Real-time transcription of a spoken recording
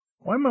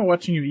Why am I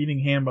watching you eating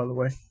ham, by the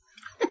way?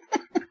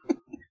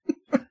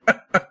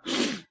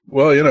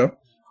 Well, you know,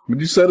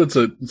 when you said it's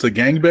a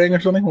gangbang or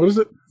something, what is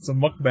it? It's a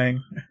mukbang.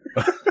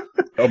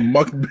 A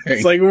mukbang.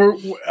 It's like,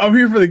 I'm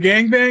here for the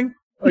gangbang?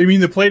 Oh, you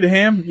mean the plate of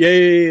ham?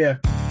 Yeah.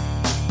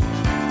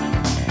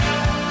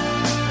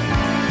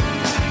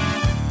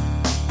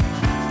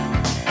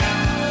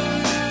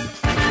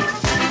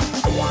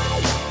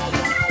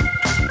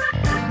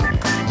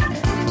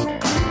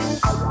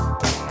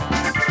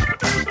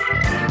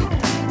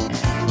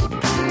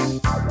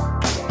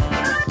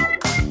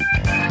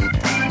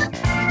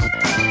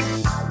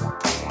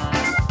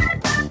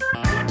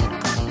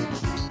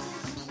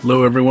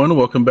 Hello, everyone.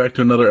 Welcome back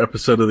to another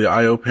episode of the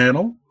I.O.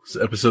 Panel. It's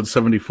episode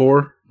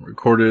 74,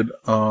 recorded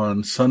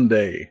on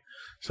Sunday,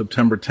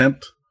 September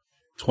 10th,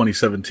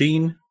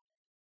 2017.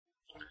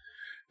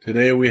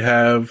 Today we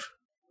have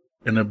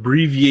an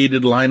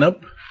abbreviated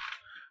lineup,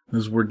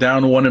 as we're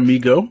down one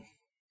amigo.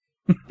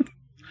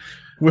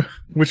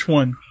 Which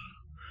one?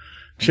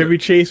 Chevy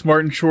Chase,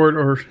 Martin Short,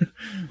 or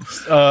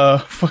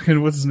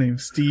what's his name?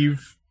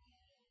 Steve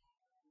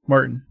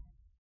Martin.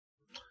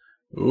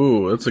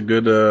 Ooh, that's a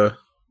good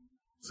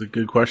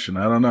question.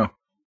 I don't know.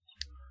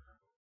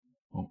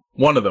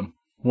 One of them.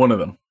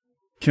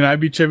 Can I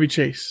be Chevy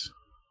Chase?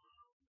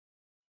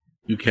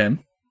 You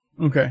can.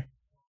 Okay.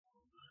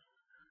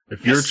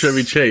 If you're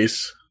Chevy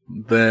Chase,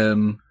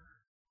 then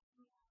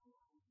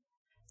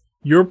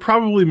you're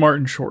probably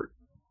Martin Short.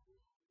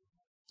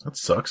 That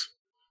sucks.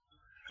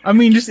 I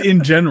mean, just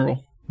in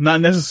general, not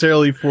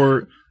necessarily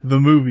for the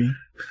movie.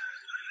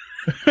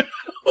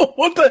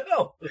 What the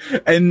hell?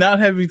 And not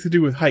having to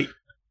do with height.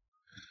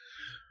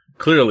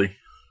 Clearly.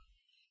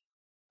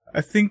 I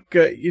think,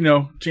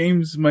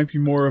 James might be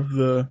more of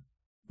the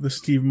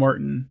Steve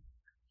Martin,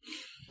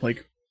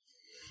 like,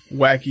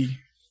 wacky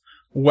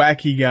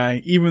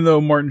guy, even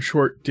though Martin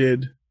Short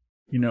did,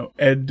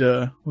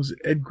 was it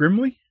Ed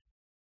Grimley?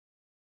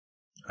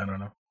 I don't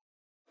know.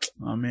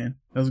 Oh, man,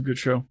 that was a good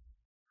show.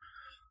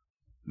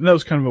 And that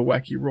was kind of a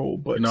wacky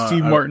role, but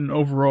Steve Martin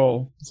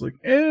overall, it's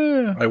like,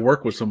 I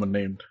work with someone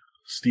named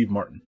Steve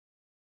Martin.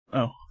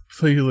 Oh,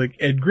 so you're like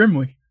Ed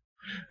Grimley.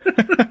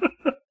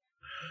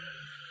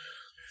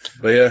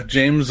 But yeah,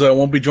 James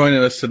won't be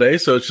joining us today,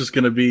 so it's just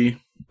going to be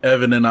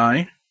Evan and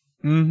I.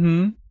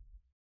 Mm-hmm.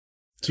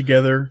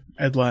 Together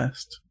at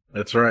last.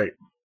 That's right.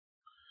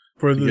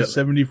 For the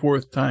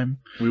 74th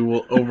time. We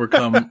will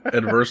overcome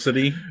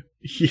adversity.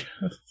 Yes.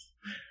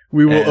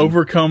 We will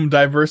overcome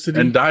diversity.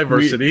 And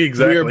diversity,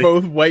 exactly. We are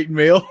both white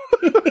male.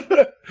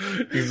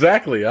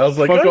 Exactly. I was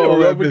like, we're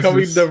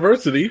overcoming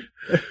diversity.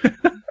 To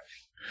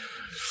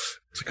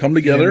come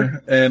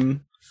together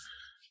and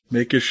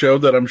make a show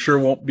that I'm sure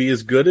won't be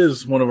as good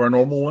as one of our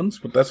normal ones,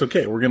 but that's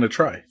okay. We're going to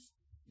try.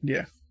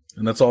 Yeah.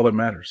 And that's all that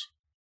matters.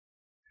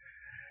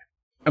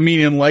 I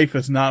mean, in life,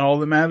 it's not all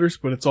that matters,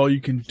 but it's all you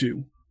can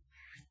do.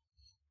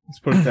 Let's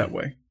put it that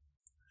way.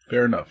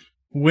 Fair enough.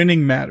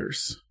 Winning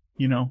matters,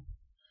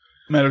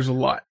 matters a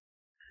lot.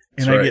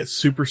 And I get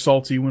super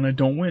salty when I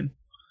don't win.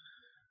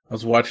 I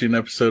was watching an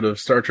episode of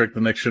Star Trek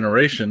The Next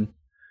Generation,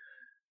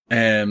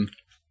 and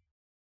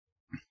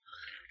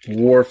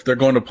Worf, they're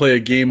going to play a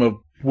game of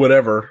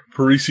whatever,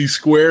 Parisi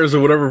Squares or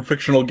whatever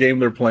fictional game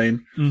they're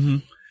playing. Mm-hmm.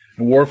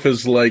 And Worf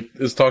is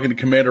talking to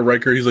Commander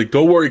Riker. He's like,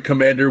 "Don't worry,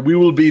 Commander, we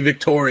will be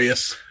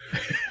victorious."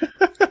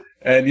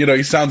 And,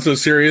 he sounds so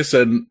serious,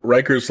 and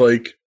Riker's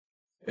like,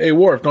 "Hey,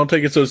 Worf, don't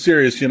take it so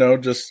serious,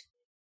 just,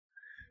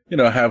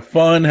 have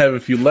fun, have a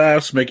few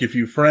laughs, make a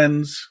few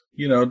friends,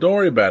 don't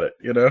worry about it,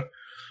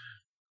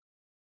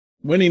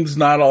 Winning's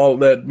not all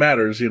that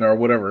matters, or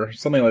whatever,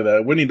 something like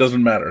that. Winning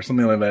doesn't matter,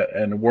 something like that."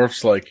 And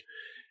Worf's like,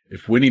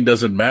 "If winning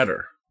doesn't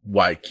matter,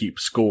 why keep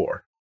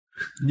score?"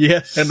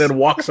 Yes. And then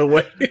walks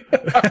away.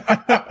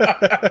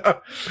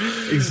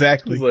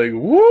 Exactly. He's like,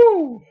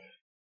 woo!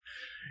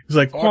 He's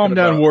like, calm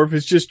down, Worf,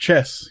 it's just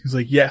chess. He's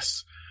like,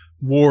 yes,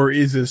 war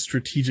is as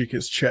strategic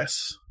as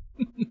chess.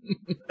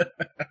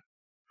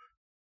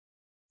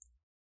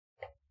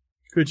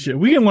 Good shit.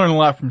 We can learn a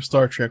lot from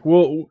Star Trek.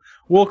 We'll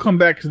come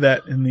back to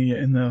that in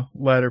the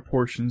latter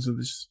portions of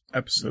this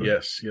episode.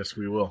 Yes,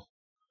 we will.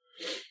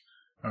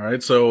 All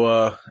right,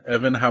 so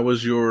Evan, how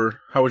was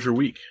your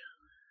week?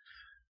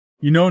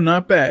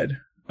 Not bad.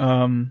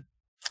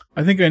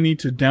 I think I need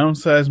to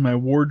downsize my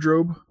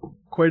wardrobe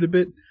quite a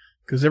bit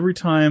because every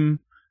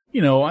time,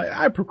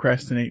 I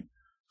procrastinate.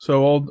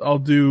 So I'll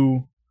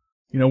do,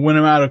 when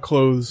I'm out of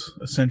clothes,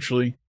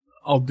 essentially,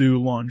 I'll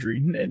do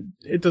laundry.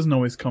 It doesn't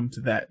always come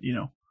to that,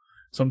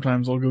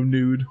 Sometimes I'll go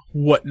nude,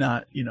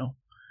 whatnot,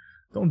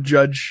 Don't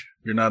judge.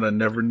 You're not a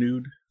never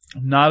nude?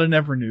 I'm not a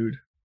never nude.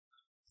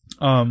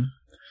 But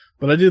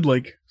I did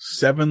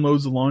 7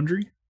 loads of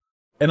laundry.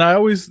 And I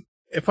always,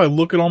 if I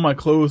look at all my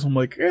clothes, I'm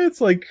like,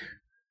 it's like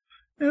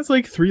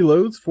 3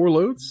 loads, 4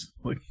 loads.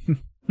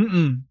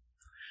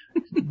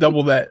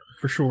 Double that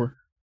for sure.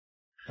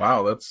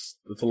 Wow, that's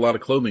a lot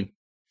of clothing.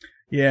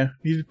 Yeah,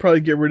 need to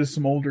probably get rid of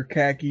some older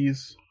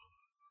khakis,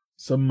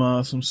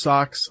 some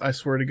socks. I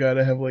swear to God,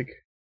 I have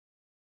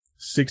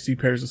 60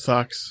 pairs of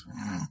socks.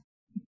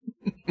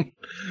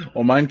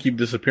 Well, mine keep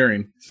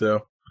disappearing,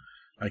 so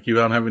I keep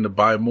on having to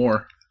buy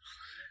more.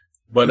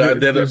 But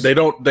they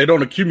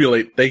don't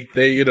accumulate. They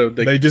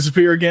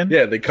disappear again.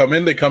 Yeah, they come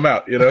in, they come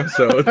out.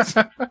 So it's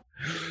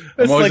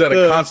I'm always like at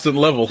a constant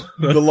level.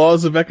 The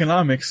laws of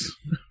economics: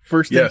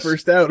 first in,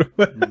 first out.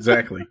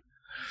 Exactly. I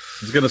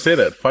was gonna say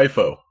that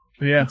FIFO.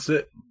 Yeah, that's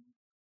it.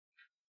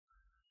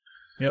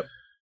 Yep.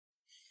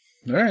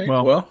 All right.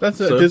 Well, that's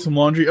it. I did some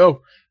laundry.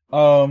 Oh,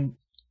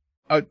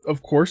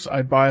 of course,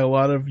 I buy a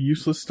lot of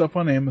useless stuff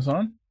on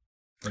Amazon.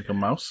 Like a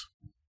mouse?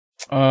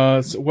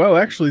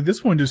 Actually,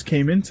 this one just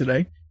came in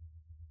today.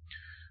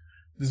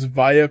 This is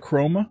Via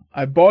Chroma.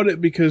 I bought it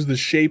because the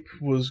shape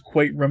was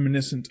quite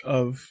reminiscent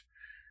of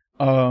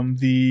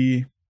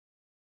the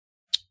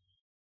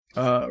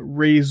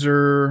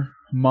Razer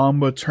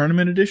Mamba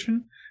Tournament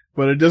Edition,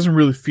 but it doesn't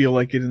really feel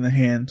like it in the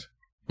hand.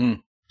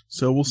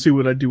 So we'll see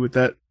what I do with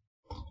that.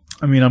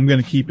 I mean, I'm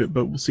going to keep it,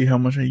 but we'll see how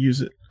much I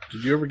use it.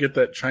 Did you ever get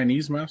that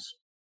Chinese mouse?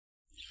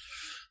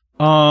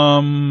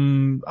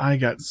 I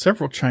got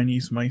several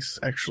Chinese mice,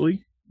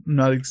 actually. I'm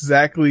not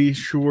exactly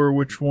sure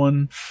which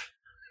one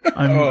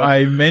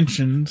I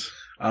mentioned.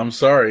 I'm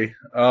sorry.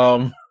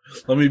 Let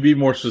me be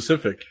more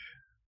specific.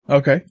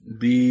 Okay.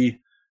 The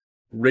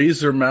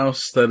Razer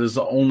mouse that is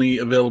only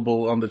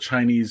available on the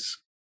Chinese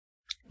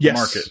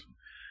market.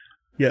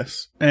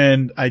 Yes.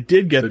 And I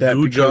did get that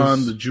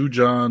because... the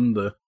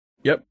Jujan,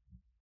 Yep.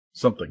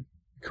 Something.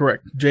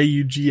 Correct.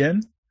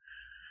 Jugn.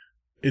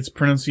 Its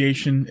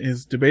pronunciation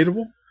is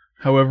debatable.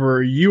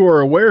 However, you are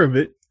aware of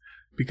it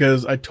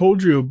because I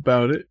told you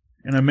about it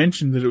and I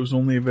mentioned that it was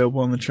only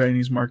available on the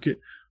Chinese market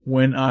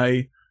when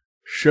I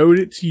showed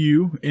it to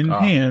you in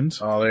hand.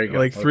 Oh, there you go.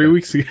 Like 3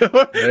 weeks ago.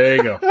 There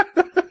you go.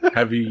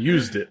 Have you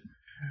used it?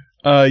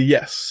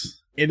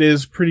 Yes. It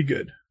is pretty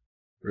good.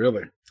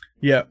 Really?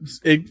 Yeah.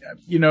 It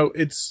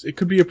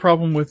could be a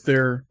problem with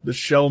the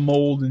shell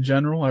mold in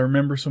general. I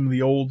remember some of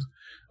the old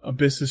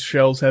Abyssus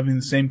shells having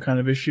the same kind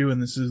of issue,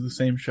 and this is the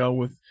same shell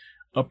with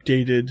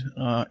updated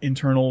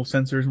internal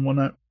sensors and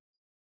whatnot.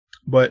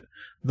 But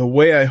the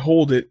way I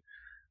hold it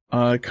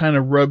kind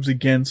of rubs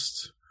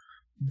against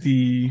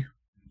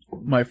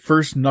my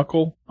first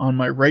knuckle on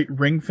my right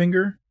ring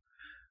finger,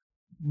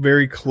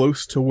 very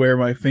close to where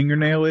my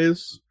fingernail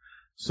is.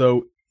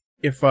 So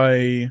if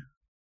I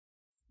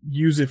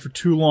use it for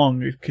too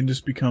long, it can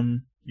just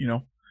become,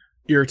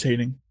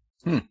 irritating.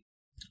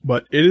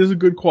 But it is a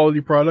good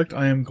quality product.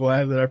 I am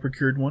glad that I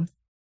procured one.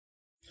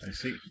 I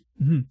see.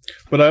 Mm-hmm.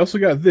 But I also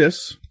got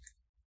this,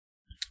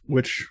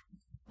 which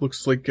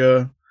looks like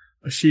a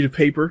sheet of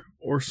paper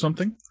or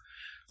something.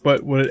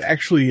 But what it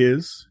actually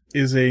is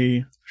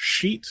a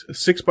sheet, a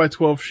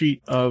 6x12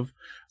 sheet of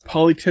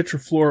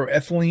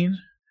polytetrafluoroethylene,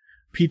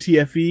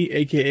 PTFE,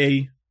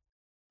 aka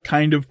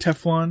kind of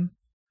Teflon,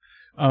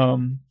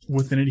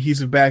 with an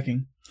adhesive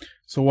backing.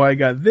 So why I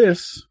got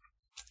this,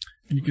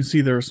 and you can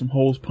see there are some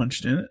holes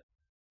punched in it.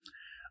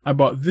 I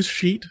bought this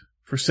sheet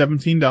for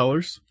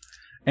 $17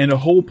 and a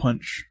hole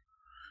punch.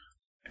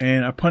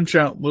 And I punch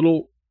out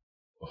little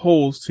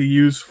holes to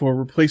use for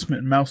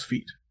replacement mouse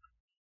feet.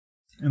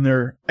 And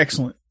they're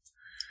excellent.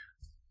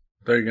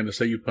 They're going to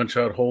say you punch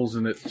out holes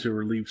in it to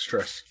relieve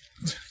stress.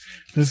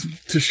 This,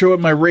 to show it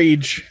my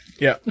rage.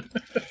 Yeah.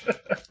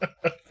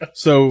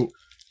 So,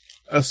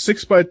 a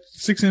 6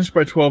 inch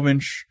by 12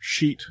 inch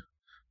sheet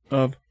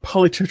of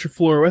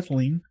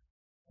polytetrafluoroethylene.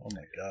 Oh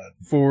my God.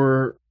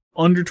 For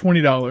under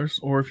 $20,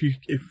 or if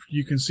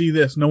you can see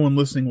this, no one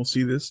listening will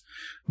see this,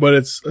 but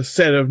it's a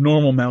set of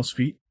normal mouse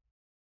feet.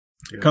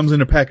 Yes. It comes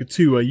in a pack of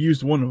 2. I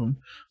used one of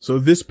them. So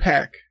this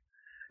pack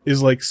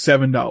is like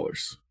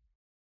 $7.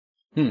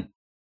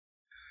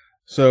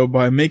 So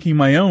by making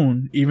my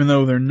own, even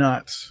though they're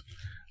not,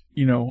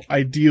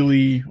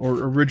 ideally or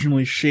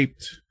originally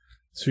shaped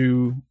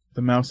to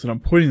the mouse that I'm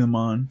putting them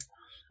on,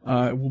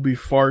 it will be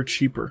far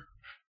cheaper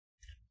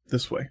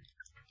this way.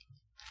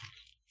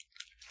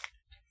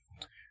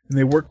 And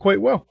they work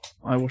quite well.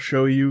 I will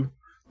show you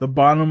the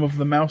bottom of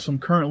the mouse I'm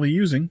currently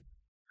using.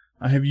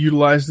 I have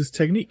utilized this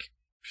technique.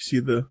 If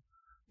you see the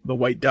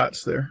white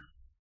dots there.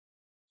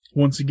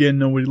 Once again,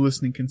 nobody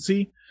listening can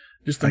see.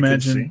 Just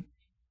imagine,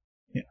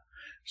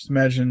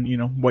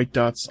 white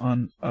dots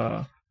on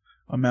a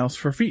mouse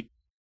for feet.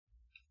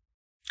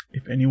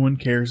 If anyone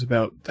cares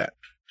about that.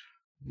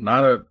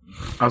 I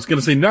was going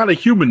to say not a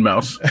human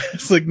mouse.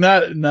 It's like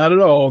not at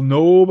all.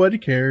 Nobody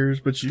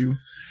cares but you.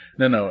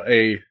 No,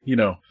 a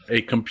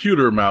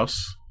computer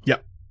mouse. Yeah.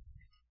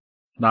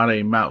 Not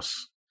a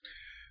mouse.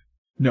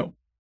 No.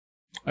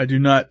 I do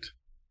not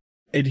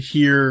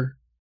adhere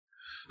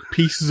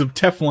pieces of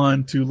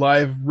Teflon to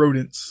live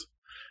rodents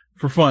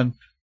for fun.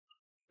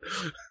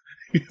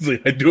 He's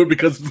like, I do it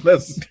because it's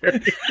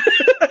necessary.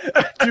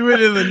 I do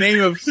it in the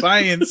name of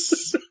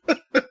science.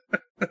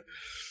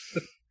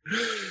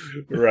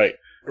 Right.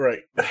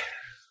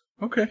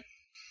 Okay.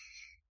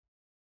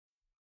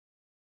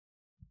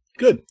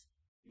 Good.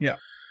 Yeah.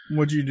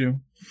 What'd you do?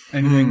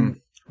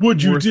 Anything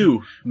What'd you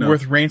do?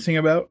 Worth ranting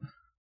about?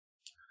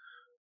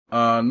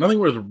 Nothing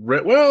worth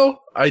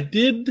well, I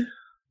did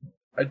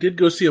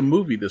go see a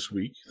movie this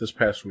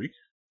past week.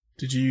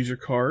 Did you use your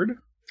card?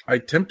 I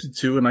attempted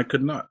to, and I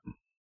could not.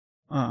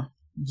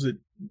 Was it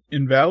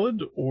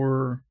invalid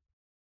or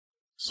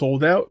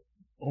sold out?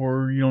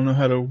 Or you don't know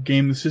how to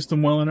game the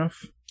system well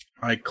enough?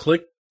 I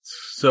clicked.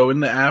 So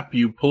in the app,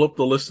 you pull up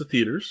the list of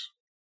theaters.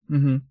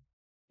 Mm-hmm.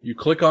 You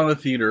click on a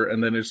theater,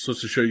 and then it's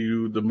supposed to show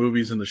you the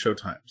movies and the show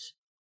times.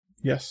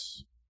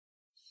 Yes.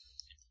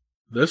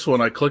 This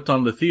one, I clicked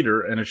on the theater,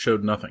 and it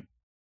showed nothing.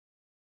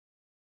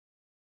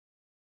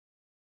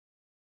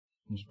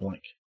 It was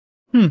blank.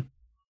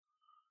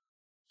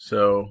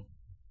 So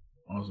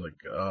I was like,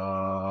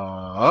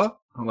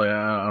 I'm like,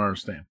 I don't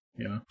understand.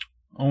 You know?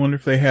 I wonder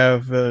if they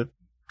have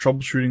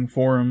troubleshooting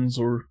forums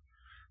or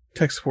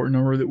tech support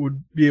number that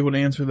would be able to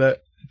answer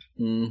that.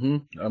 Mm-hmm.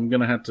 I'm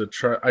gonna have to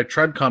try. I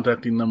tried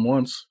contacting them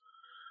once.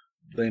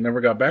 They never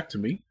got back to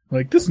me.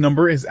 Like, this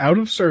number is out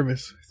of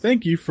service.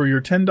 Thank you for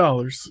your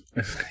 $10.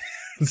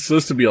 It's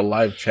supposed to be a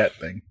live chat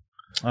thing.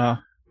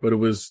 But it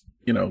was,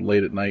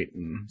 late at night,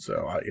 and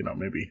so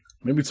maybe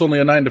it's only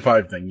a 9 to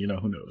 5 thing.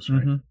 Who knows,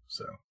 right? Mm-hmm.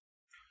 So,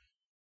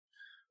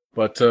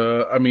 but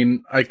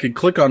I could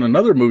click on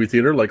another movie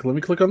theater. Like, let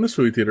me click on this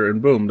movie theater,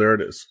 and boom, there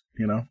it is.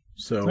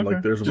 So okay.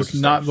 like, there's a just bunch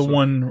of not stuff, the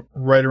one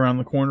right around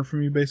the corner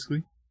from you,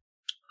 basically.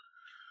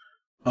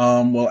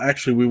 Well,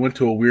 actually, we went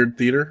to a weird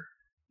theater.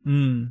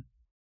 Mm.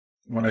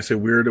 When I say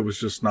weird, it was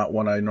just not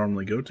one I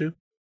normally go to.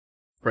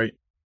 Right.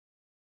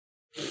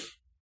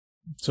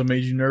 So it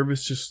made you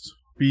nervous just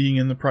being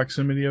in the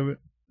proximity of it,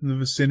 in the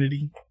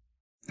vicinity?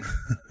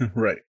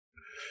 Right.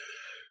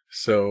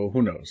 So,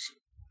 who knows?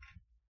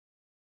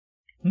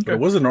 Okay. It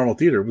was a normal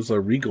theater. It was a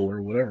Regal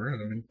or whatever.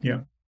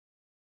 Yeah.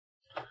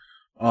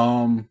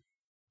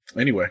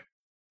 Anyway.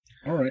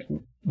 All right.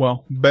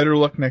 Well, better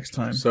luck next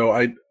time. So,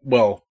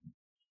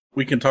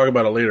 we can talk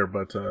about it later,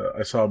 but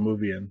I saw a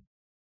movie and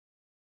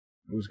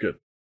it was good.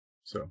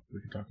 So,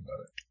 we can talk about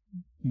it.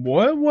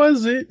 What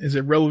was it? Is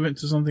it relevant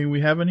to something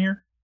we have in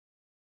here?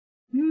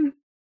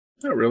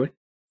 Not really.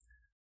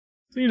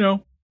 So,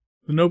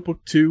 The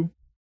Notebook 2.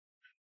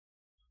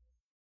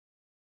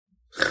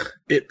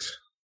 It.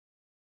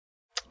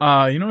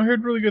 I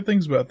heard really good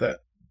things about that.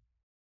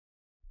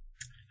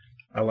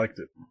 I liked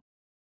it.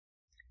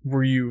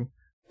 Were you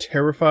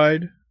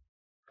terrified?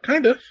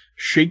 Kinda.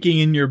 Shaking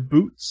in your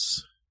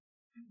boots?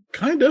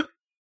 Kinda.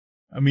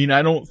 I mean,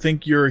 I don't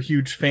think you're a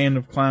huge fan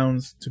of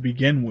clowns to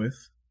begin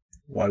with.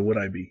 Why would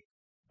I be?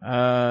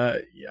 I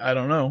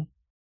don't know.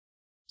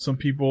 Some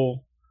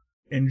people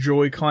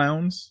enjoy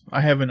clowns.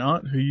 I have an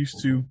aunt who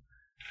used to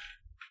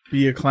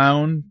be a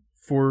clown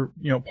for,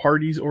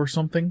 parties or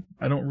something.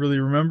 I don't really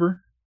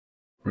remember.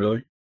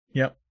 Really?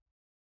 Yep.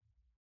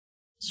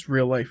 It's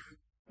real life.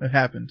 It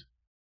happened.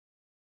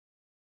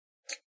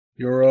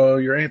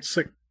 Your aunt's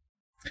sick.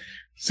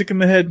 Sick in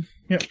the head.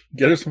 Yep.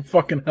 Get her some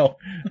fucking help.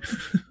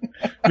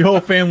 Your whole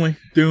family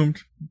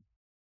doomed.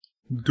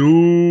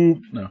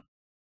 Doomed. No.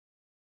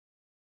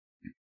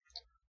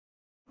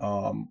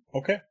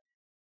 Okay.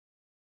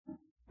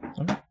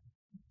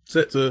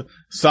 It's a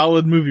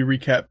solid movie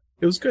recap.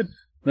 It was good.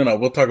 No,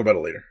 we'll talk about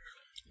it later.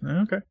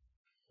 Okay.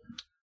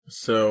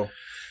 So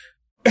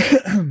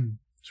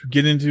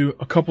get into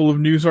a couple of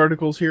news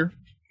articles here.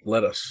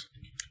 Let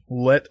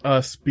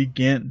us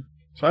begin.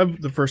 So I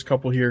have the first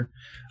couple here.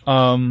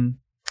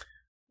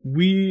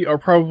 We are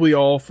probably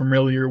all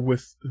familiar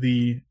with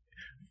the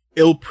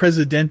El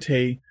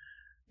Presidente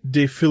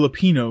de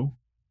Filipino,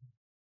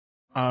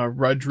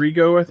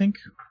 Rodrigo, I think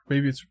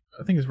it's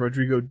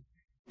Rodrigo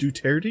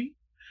Duterte,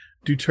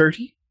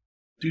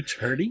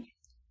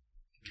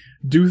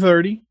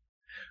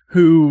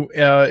 who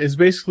is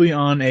basically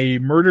on a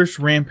murderous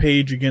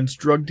rampage against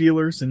drug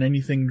dealers and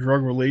anything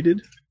drug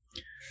related.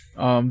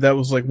 That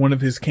was like one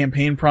of his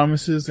campaign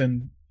promises,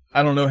 and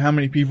I don't know how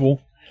many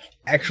people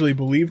actually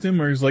believed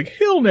him, or he's like,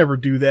 he'll never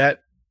do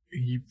that.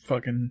 He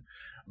fucking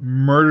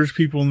murders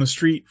people in the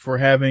street for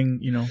having,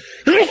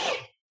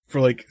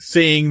 for like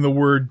saying the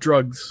word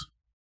drugs.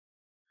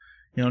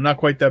 Not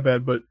quite that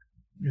bad, but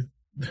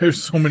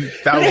there's so many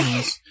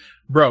thousands.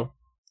 Bro.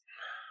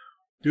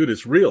 Dude,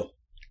 it's real.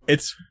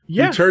 It's,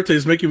 yeah.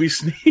 Duterte's making me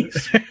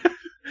sneeze.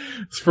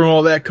 It's from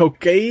all that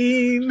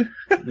cocaine.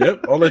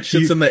 Yep, all that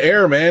shit's in the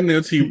air, man.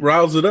 He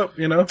riles it up,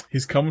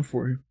 He's coming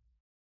for you.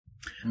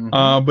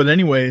 Mm-hmm. But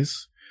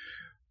anyways,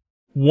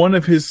 one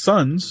of his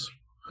sons,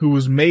 who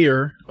was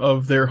mayor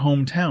of their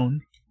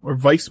hometown, or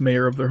vice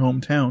mayor of their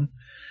hometown,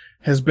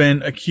 has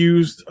been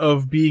accused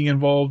of being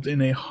involved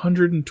in a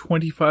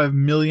 $125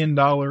 million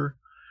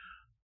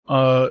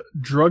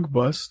drug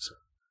bust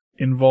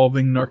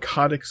involving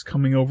narcotics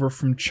coming over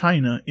from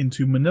China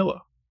into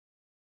Manila.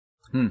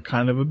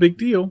 Kind of a big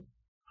deal.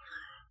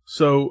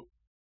 So,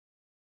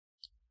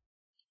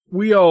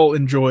 we all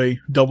enjoy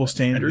double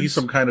standards. And he's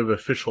some kind of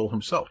official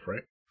himself,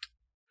 right?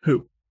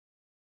 Who?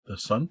 The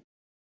son?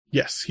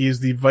 Yes, he is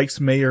the vice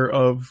mayor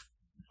of,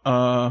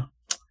 how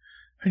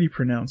do you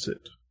pronounce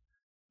it?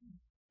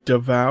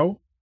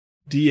 Davao?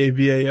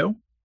 D-A-V-A-O?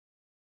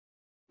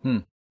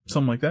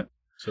 Something like that.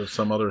 So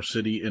some other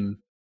city in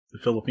the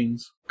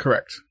Philippines?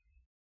 Correct.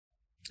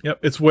 Yep,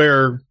 it's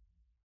where,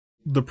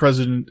 the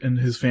president and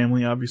his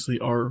family obviously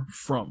are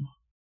from.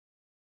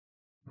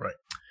 Right.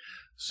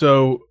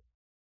 So,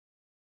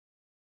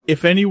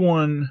 if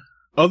anyone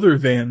other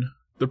than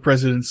the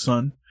president's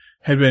son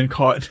had been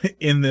caught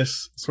in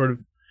this sort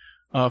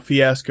of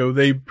fiasco,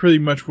 they pretty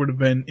much would have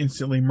been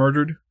instantly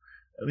murdered.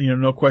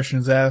 No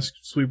questions asked,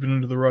 sweeping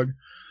under the rug.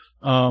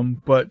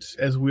 But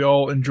as we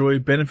all enjoy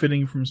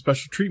benefiting from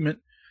special treatment,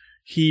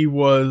 he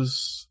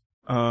was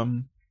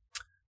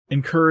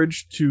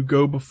encouraged to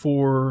go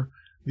before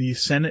the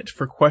Senate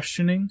for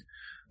questioning,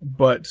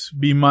 but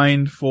be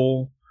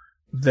mindful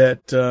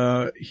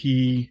that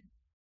he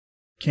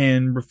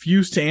can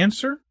refuse to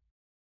answer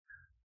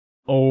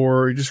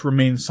or just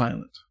remain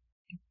silent.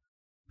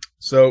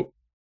 So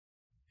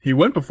he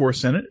went before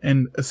Senate,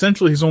 and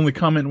essentially his only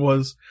comment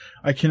was,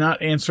 I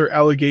cannot answer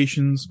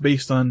allegations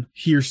based on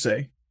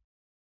hearsay.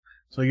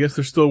 So I guess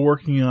they're still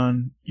working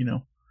on,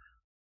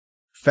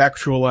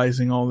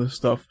 factualizing all this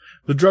stuff.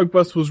 The drug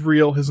bust was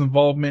real. His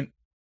involvement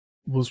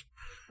was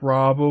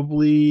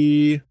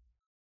probably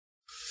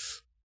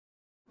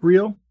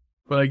real,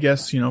 but I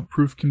guess,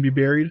 proof can be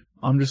buried.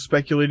 I'm just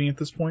speculating at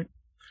this point.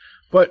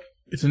 But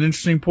it's an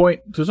interesting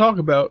point to talk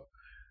about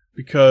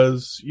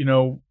because,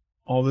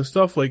 all this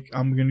stuff, like,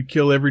 I'm going to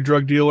kill every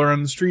drug dealer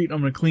on the street.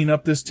 I'm going to clean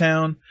up this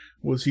town.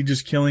 Was he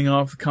just killing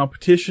off the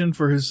competition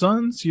for his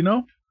sons,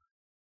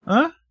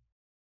 Huh?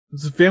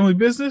 It's a family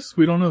business?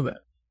 We don't know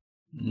that.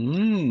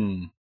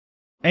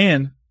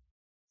 And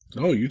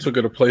oh, you took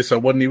it a place I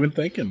wasn't even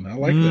thinking. I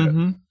like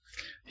that.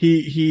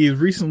 He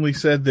recently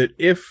said that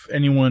if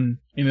anyone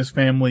in his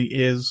family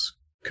is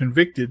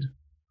convicted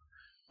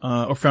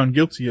or found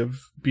guilty of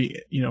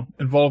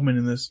involvement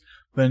in this,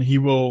 then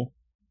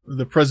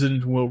the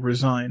president will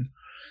resign.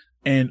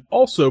 And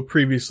also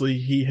previously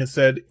he has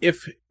said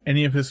if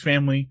any of his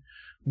family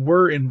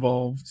were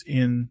involved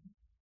in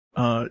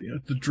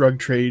the drug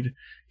trade,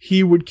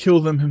 he would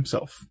kill them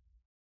himself.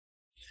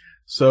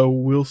 So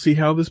we'll see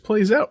how this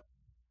plays out.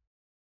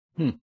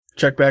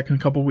 Check back in a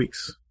couple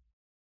weeks.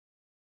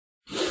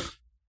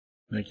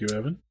 Thank you,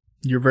 Evan.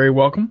 You're very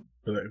welcome.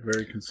 For that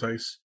very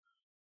concise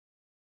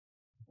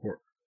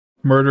report.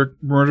 Murder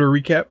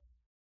recap?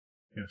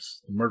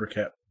 Yes, the murder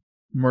cap.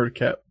 Murder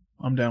cap.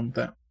 I'm down with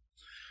that.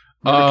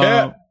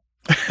 Murder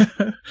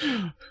cap.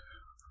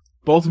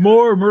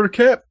 Baltimore, murder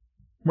cap.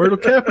 Murder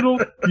capital,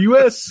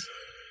 U.S.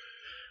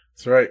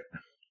 That's right.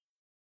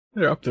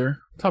 They're up there.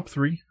 Top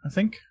 3, I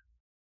think.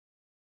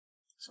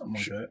 Something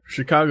like that.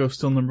 Chicago's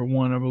still number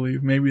 1, I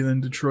believe. Maybe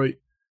then Detroit,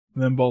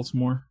 then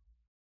Baltimore,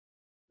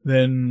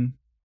 then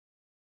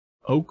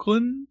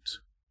Oakland.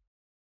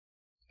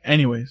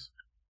 Anyways.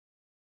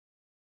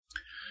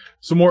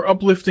 Some more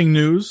uplifting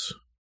news.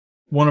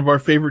 One of our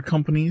favorite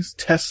companies,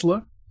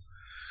 Tesla.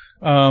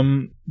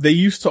 They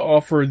used to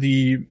offer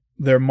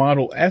their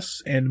Model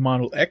S and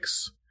Model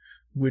X,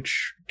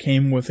 which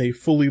came with a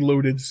fully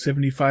loaded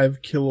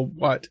 75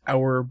 kilowatt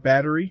hour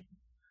battery.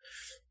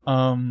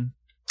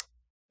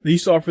 They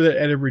used to offer that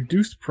at a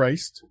reduced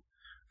price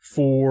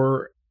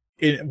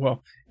in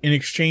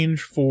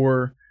exchange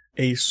for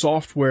a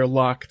software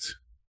locked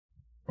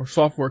or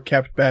software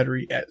capped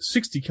battery at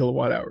 60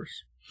 kilowatt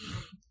hours.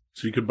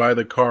 So you could buy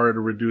the car at a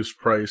reduced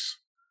price,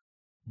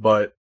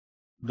 but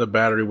the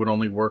battery would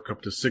only work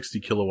up to 60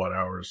 kilowatt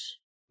hours,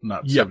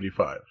 not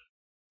 75.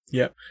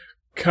 Yep.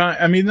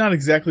 I mean, not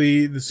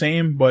exactly the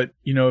same, but,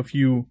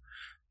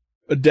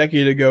 a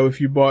decade ago, if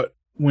you bought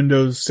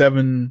Windows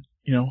 7,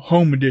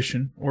 Home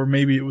Edition, or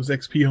maybe it was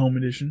XP Home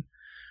Edition,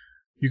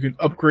 you can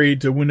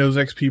upgrade to Windows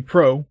XP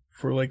Pro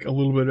for like a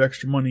little bit of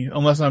extra money,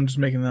 unless I'm just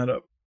making that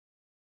up.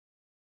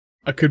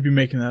 I could be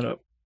making that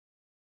up.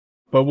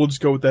 But we'll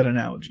just go with that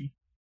analogy.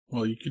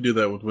 Well, you could do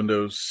that with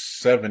Windows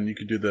 7. You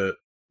could do the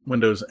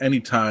Windows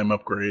Anytime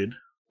upgrade.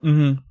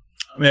 Yeah,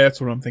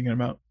 that's what I'm thinking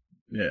about.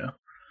 Yeah.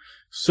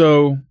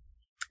 So,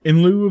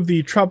 in lieu of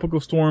the tropical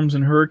storms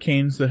and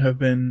hurricanes that have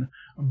been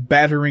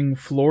battering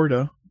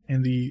Florida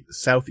and the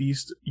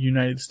southeast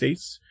United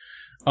States,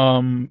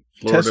 Florida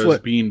Tesla is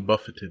being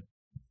buffeted.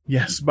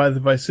 Yes, by the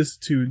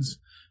vicissitudes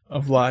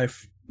of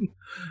life.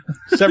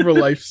 Several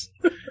lives.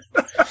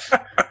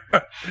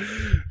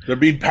 They're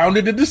being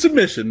pounded into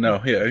submission.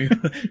 No, yeah.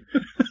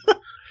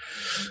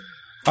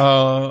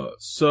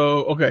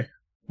 Okay.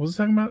 What was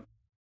I talking about?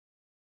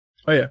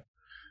 Oh, yeah.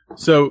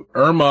 So,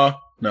 Irma,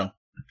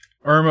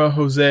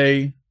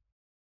 Jose,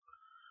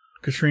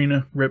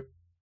 Katrina, Rip.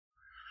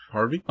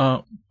 Harvey?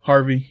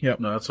 Harvey, yep.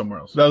 No, that's somewhere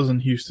else. That was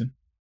in Houston.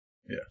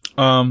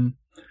 Yeah.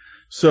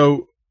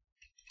 So,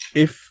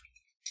 if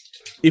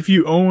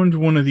you owned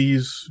one of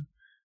these,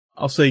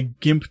 I'll say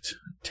gimped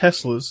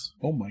Teslas.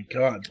 Oh my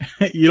God.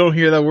 You don't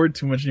hear that word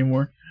too much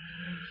anymore.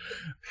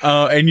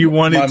 And you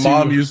wanted My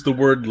mom used the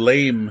word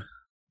lame.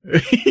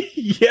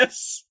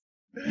 Yes.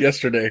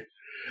 Yesterday.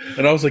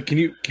 And I was like, can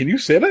you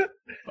say that?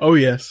 Oh,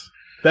 yes.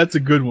 That's a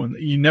good one.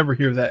 You never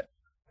hear that.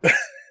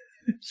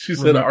 She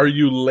said, are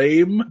you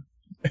lame?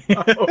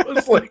 I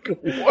was like,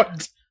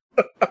 what?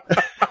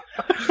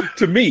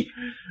 To me.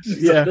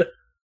 Yeah.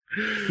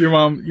 Your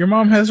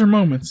mom has her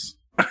moments.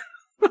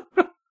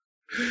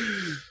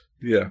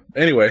 Yeah.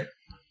 Anyway.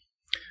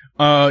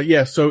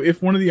 Yeah, so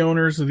if one of the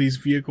owners of this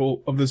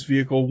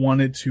vehicle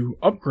wanted to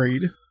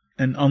upgrade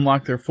and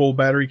unlock their full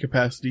battery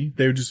capacity,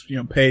 they would just,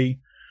 pay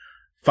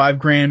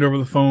 $5,000 over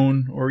the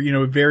phone, or,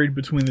 it varied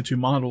between the two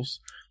models,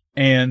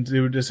 and they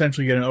would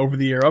essentially get an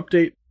over-the-air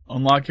update,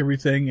 unlock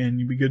everything, and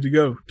you'd be good to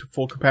go to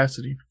full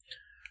capacity.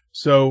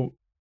 So,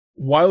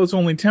 while it's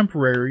only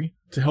temporary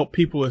to help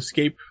people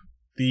escape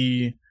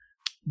the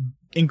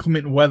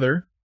inclement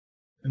weather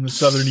in the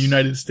southern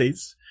United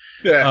States,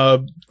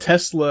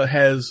 Tesla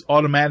has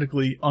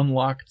automatically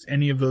unlocked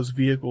any of those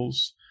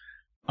vehicles'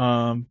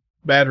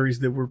 batteries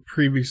that were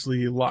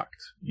previously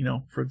locked,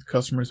 for the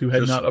customers who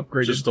had not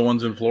upgraded. Just the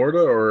ones in Florida,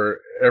 or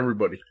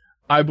everybody?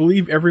 I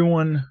believe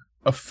everyone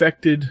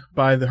affected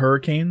by the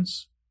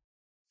hurricanes.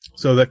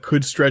 So that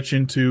could stretch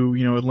into,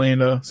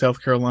 Atlanta,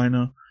 South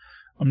Carolina.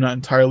 I'm not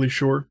entirely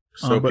sure.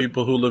 So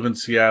people who live in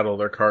Seattle,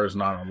 their car is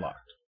not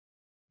unlocked.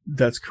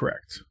 That's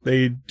correct.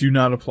 They do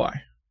not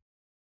apply.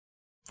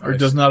 Or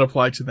does not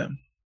apply to them.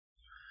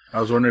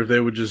 I was wondering if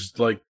they would just,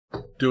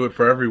 do it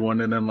for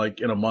everyone, and then,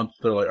 in a month,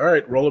 they're like, all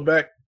right, roll it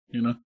back,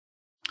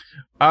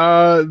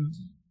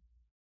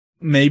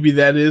 Maybe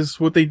that is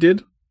what they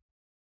did.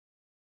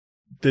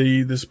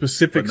 The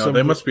specifics of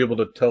they must be able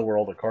to tell where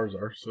all the cars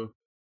are, so.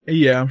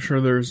 Yeah, I'm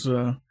sure there's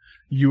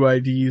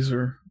UIDs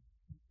or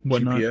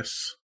whatnot.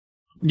 GPS.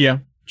 Yeah,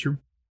 true.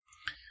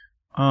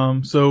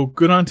 So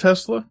good on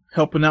Tesla,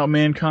 helping out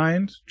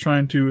mankind,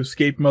 trying to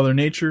escape Mother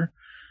Nature,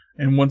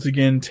 and once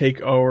again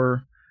take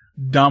our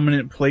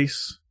dominant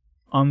place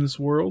on this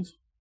world.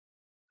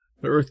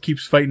 The Earth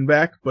keeps fighting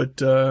back,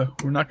 but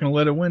we're not going to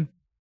let it win.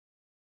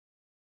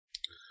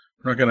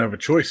 We're not going to have a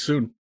choice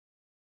soon.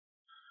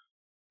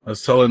 I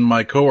was telling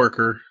my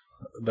coworker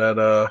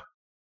that,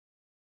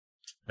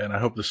 and I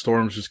hope the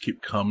storms just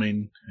keep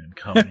coming and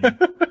coming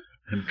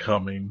and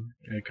coming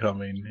and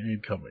coming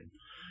and coming.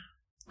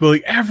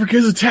 But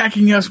Africa's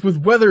attacking us with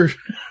weather.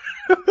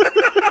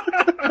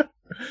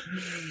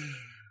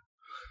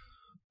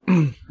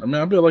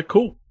 I'd be like,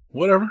 cool,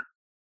 whatever.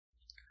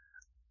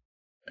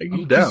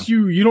 I'm down.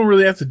 You don't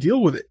really have to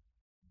deal with it.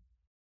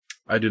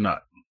 I do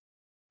not.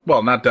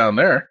 Well, not down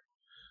there.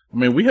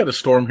 We had a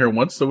storm here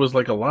once. There was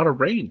a lot of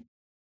rain.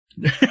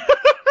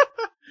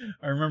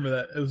 I remember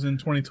that. It was in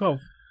 2012.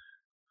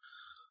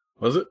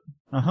 Was it?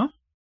 Uh-huh.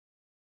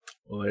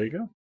 Well, there you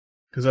go.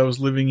 Because I was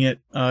living at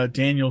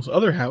Daniel's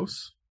other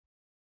house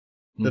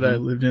that I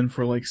lived in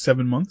for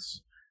 7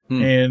 months.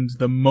 And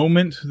the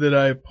moment that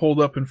I pulled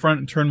up in front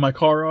and turned my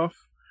car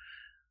off,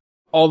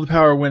 all the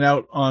power went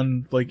out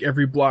on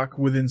every block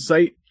within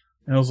sight.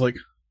 And I was like,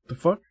 the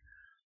fuck?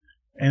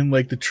 And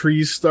the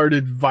trees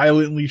started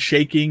violently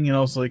shaking, and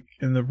I was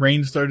and the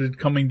rain started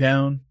coming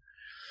down.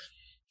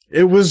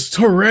 It was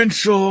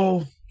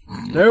torrential.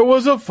 There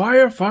was a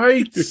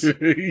firefight.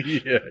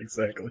 Yeah,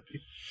 exactly.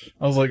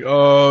 I was like,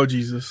 oh,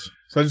 Jesus.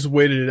 So I just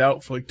waited it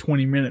out for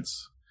 20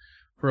 minutes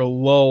for a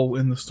lull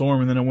in the storm,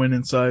 and then I went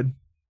inside.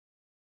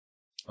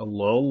 A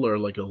lull or a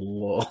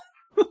lull?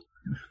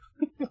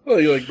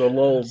 Like the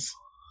lulls.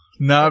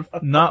 Not,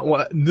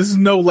 this is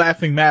no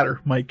laughing matter,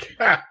 Mike.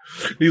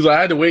 He's like,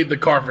 I had to wait in the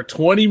car for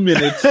 20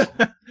 minutes.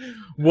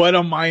 What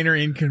a minor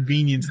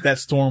inconvenience that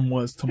storm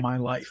was to my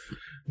life.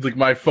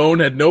 My phone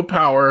had no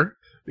power.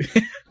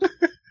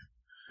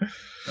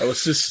 I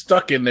was just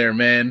stuck in there,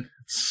 man.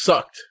 It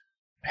sucked.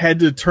 Had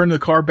to turn the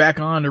car back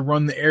on to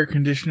run the air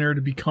conditioner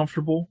to be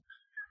comfortable.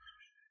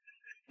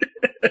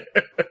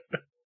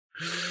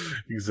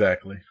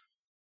 Exactly.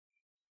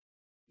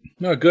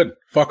 No, good.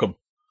 Fuck them.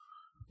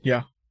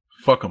 Yeah.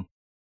 Fuck them.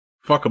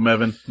 Fuck them,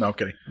 Evan. No, I'm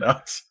kidding. No.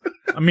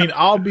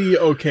 I'll be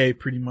okay,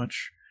 pretty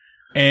much.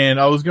 And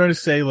I was going to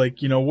say,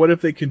 what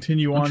if they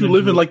continue on? Don't you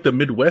live in, the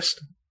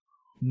Midwest?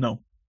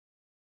 No.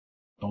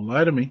 Don't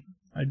lie to me.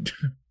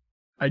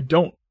 I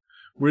don't.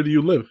 Where do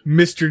you live?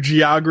 Mr.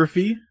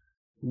 Geography.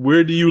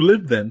 Where do you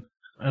live, then?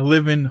 I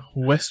live in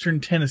Western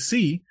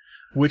Tennessee,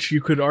 which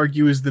you could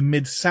argue is the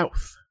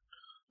Mid-South.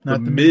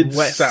 Not the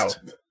Mid-South.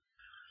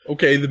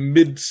 Okay, the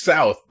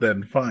Mid-South,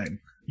 then. Fine.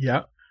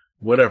 Yeah.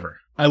 Whatever.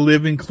 I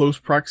live in close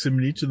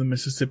proximity to the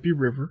Mississippi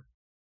River.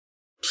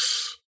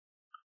 Psst.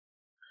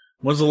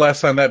 When's the last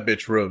time that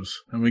bitch rose?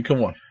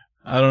 Come on.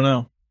 I don't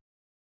know.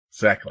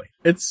 Exactly.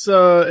 It's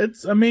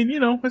it's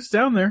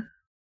down there.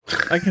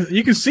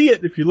 You can see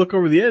it if you look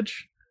over the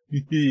edge.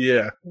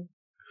 Yeah.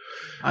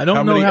 I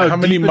don't know how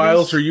many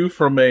miles are you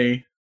from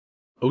a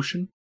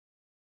ocean?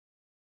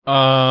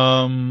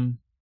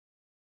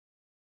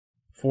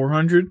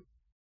 400.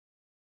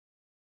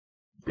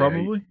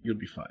 Probably. Yeah, you'll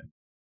be fine.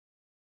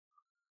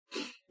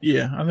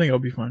 Yeah, I think I'll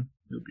be fine.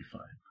 You'll be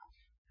fine.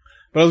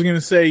 But I was going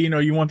to say,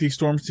 you want these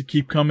storms to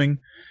keep coming.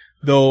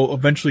 They'll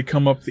eventually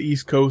come up the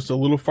East Coast a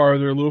little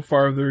farther.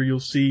 You'll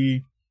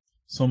see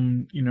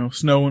some,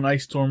 snow and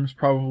ice storms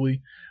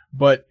probably.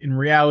 But in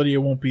reality,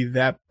 it won't be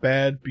that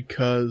bad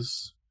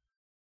because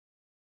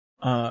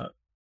the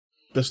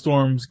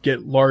storms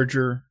get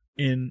larger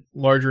and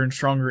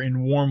stronger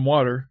in warm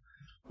water.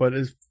 But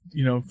if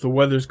the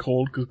weather's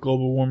cold, because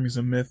global warming is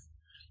a myth,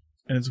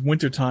 and it's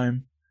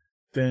wintertime,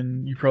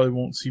 then you probably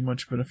won't see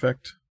much of an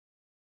effect.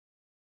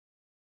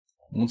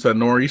 Once that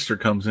nor'easter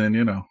comes in,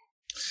 you know.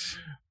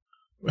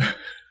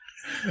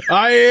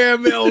 I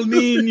am El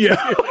Nino.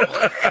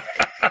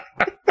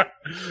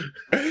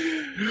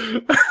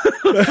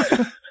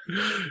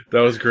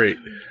 That was great.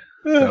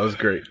 That was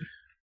great.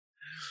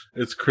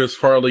 It's Chris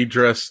Farley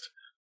dressed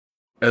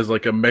as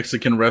like a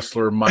Mexican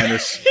wrestler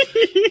minus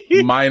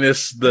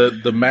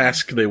the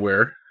mask they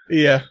wear.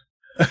 Yeah.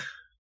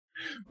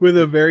 With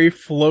a very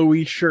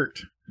flowy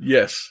shirt.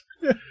 Yes.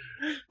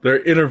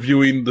 They're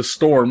interviewing the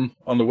Storm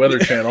on the Weather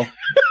Channel.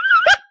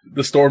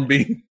 The Storm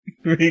being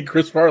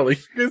Chris Farley.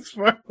 Chris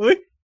Farley.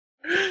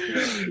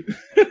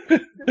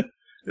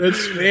 That's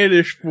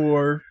Spanish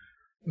for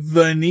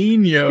the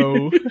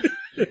Nino.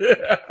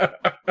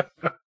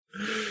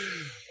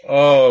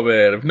 Oh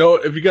man.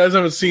 If you guys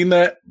haven't seen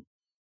that,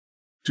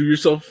 do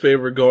yourself a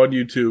favor, go on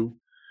YouTube.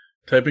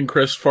 Type in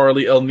Chris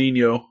Farley El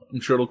Nino.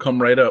 I'm sure it'll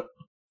come right up.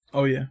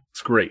 Oh yeah.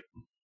 It's great.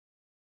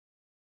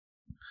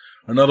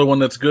 Another one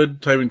that's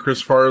good, type in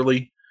Chris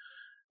Farley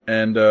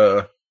and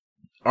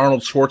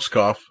Arnold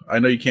Schwarzkopf. I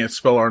know you can't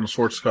spell Arnold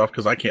Schwarzkopf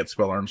because I can't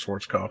spell Arnold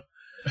Schwarzkopf.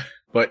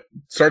 But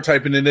start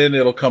typing it in,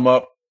 it'll come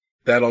up.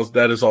 That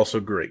is also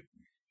great.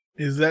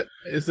 Is that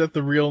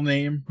the real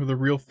name or the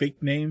real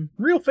fake name?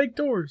 Real fake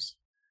doors.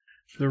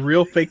 The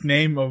real fake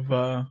name of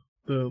the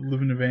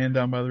live in a van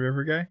down by the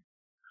river guy?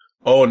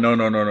 Oh,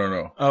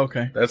 no. Oh,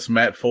 okay. That's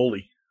Matt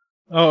Foley.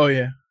 Oh,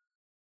 yeah.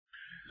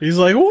 He's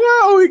like,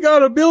 wow, we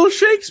got a Bill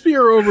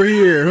Shakespeare over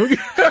here.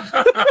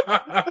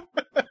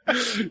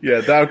 Yeah,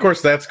 of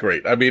course, that's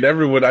great. I mean,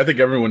 I think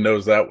everyone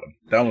knows that one.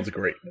 That one's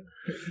great.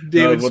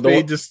 David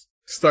Spade just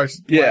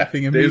starts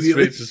laughing immediately.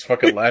 David Spade's just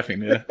fucking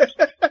laughing, yeah.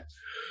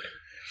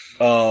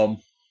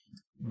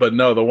 But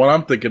no, the one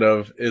I'm thinking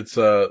of, it's,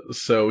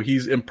 so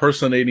he's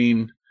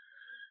impersonating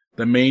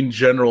the main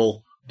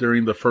general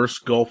during the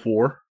first Gulf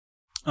War.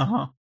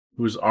 Uh-huh.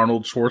 Who's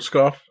Arnold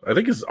Schwarzkopf. I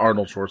think it's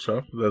Arnold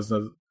Schwarzkopf. That's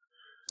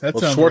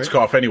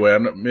Schwarzkopf right. Anyway.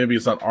 Maybe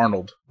it's not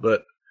Arnold,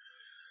 but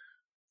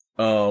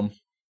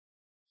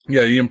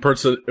yeah, he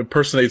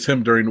impersonates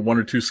him during one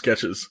or two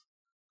sketches,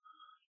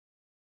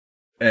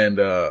 and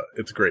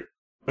it's great.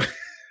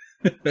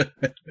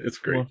 It's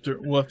great.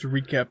 We'll have to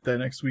recap that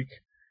next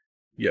week.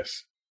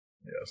 Yes.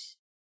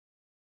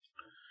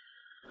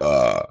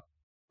 All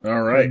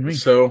right.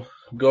 So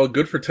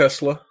good for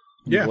Tesla.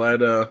 I'm glad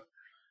they're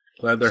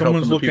Someone's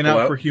helping the looking people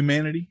out for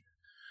humanity.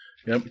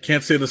 Yep.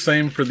 Can't say the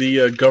same for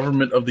the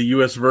government of the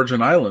U.S.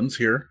 Virgin Islands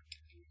here.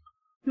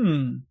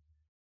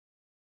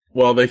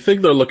 Well, they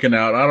think they're looking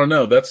out. I don't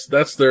know.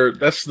 That's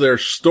their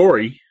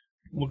story.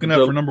 Looking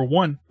out for number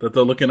one. That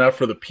they're looking out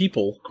for the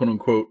people, quote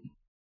unquote.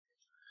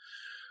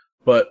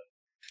 But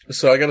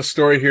so I got a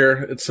story here.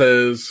 It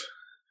says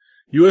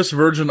U.S.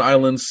 Virgin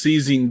Islands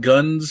seizing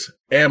guns,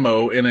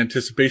 ammo in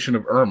anticipation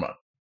of Irma.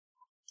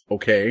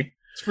 Okay.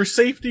 It's for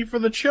safety for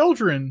the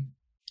children.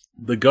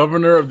 The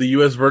governor of the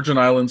U.S. Virgin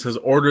Islands has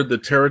ordered the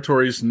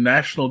territory's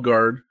National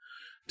Guard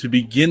to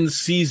begin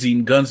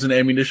seizing guns and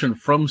ammunition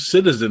from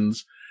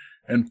citizens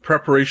in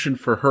preparation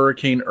for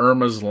Hurricane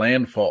Irma's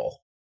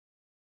landfall.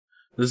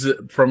 This is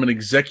from an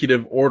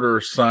executive order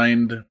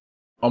signed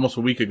almost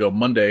a week ago,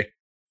 Monday,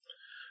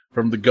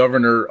 from the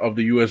governor of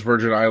the U.S.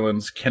 Virgin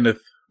Islands,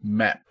 Kenneth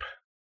Mapp.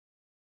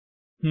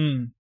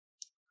 He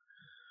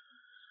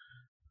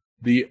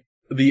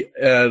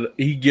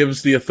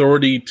gives the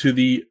authority to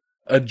the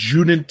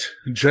Adjutant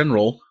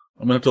General.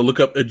 I'm going to have to look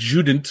up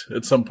adjutant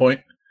at some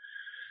point.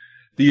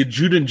 The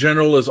Adjutant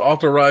General is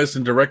authorized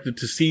and directed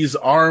to seize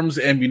arms,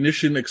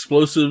 ammunition,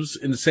 explosives,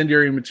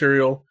 incendiary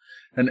material,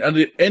 and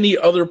any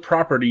other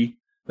property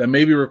that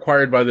may be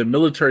required by the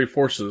military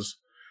forces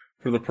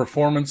for the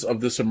performance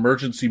of this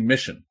emergency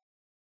mission.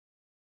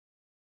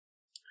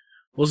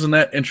 Wasn't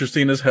that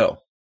interesting as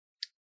hell?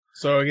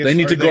 So I guess they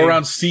need to go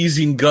around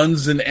seizing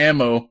guns and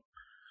ammo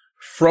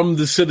from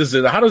the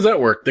citizen. How does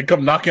that work? They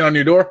come knocking on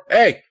your door?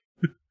 Hey,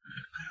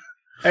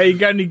 you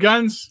got any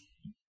guns?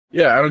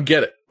 Yeah, I don't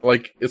get it.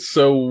 Like, it's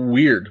so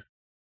weird.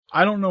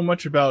 I don't know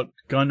much about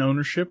gun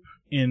ownership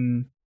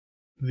in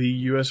the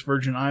U.S.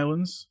 Virgin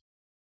Islands,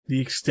 the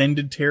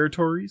extended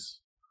territories.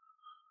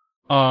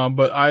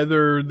 But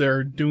either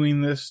they're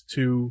doing this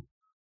to,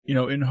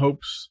 in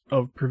hopes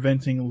of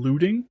preventing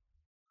looting,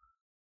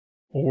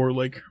 or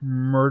like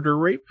murder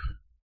rape.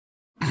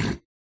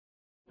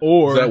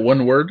 Or is that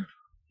one word?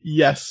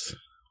 Yes.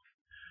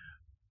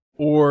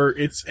 Or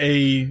it's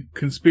a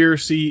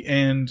conspiracy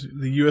and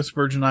the U.S.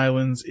 Virgin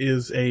Islands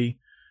is a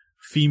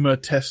FEMA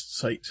test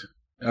site.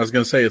 I was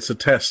going to say, it's a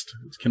test.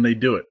 Can they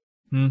do it?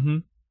 Mm-hmm.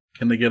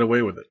 Can they get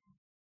away with it?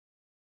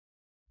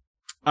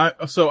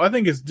 So I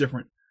think it's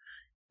different.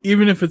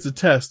 Even if it's a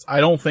test,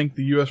 I don't think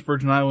the U.S.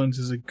 Virgin Islands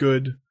is a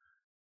good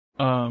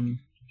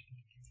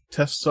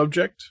test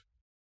subject,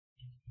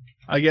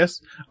 I guess.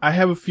 I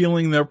have a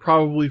feeling they're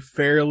probably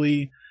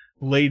fairly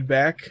laid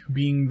back,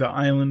 being the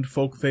island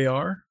folk they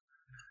are.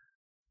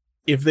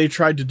 If they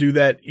tried to do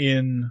that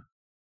in,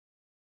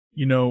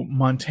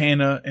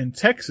 Montana and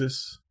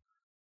Texas,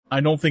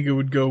 I don't think it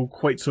would go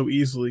quite so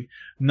easily.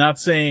 Not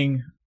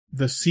saying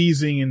the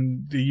seizing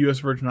in the U.S.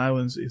 Virgin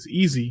Islands is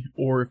easy,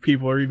 or if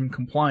people are even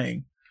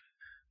complying.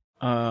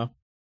 But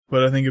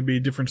I think it'd be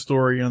a different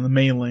story on the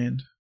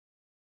mainland.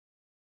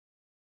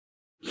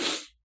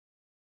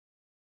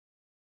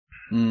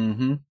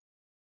 Mm-hmm.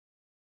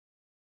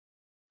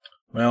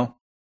 Well,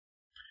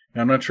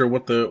 I'm not sure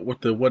what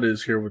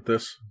is here with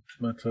this,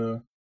 but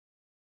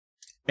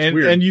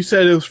and you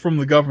said it was from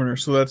the governor,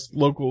 so that's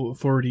local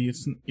authority.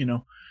 It's, you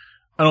know,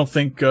 I don't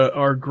think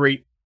our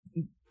great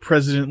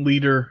president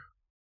leader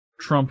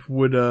Trump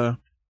would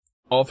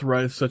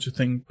authorize such a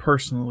thing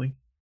personally.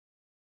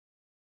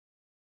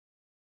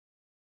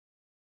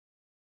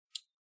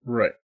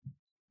 Right.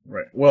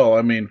 Well,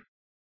 I mean,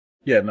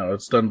 yeah, no,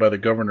 it's done by the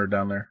governor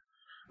down there.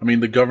 I mean,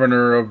 the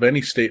governor of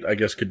any state, I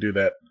guess, could do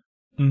that.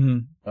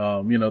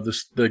 Mm-hmm. You know,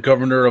 the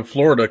governor of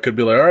Florida could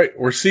be like, all right,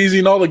 we're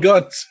seizing all the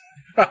guns.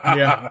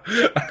 Yeah.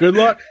 Good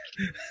luck.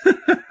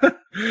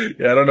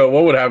 Yeah, I don't know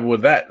what would happen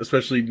with that,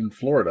 especially in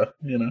Florida,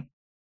 you know.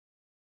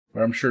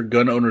 Where I'm sure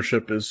gun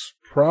ownership is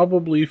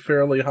probably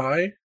fairly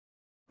high.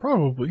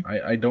 Probably.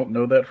 I don't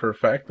know that for a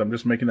fact. I'm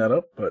just making that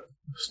up, but...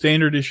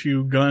 Standard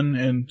issue gun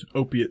and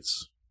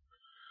opiates.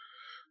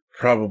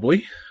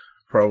 Probably.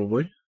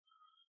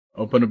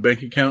 Open a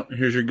bank account,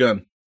 here's your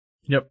gun.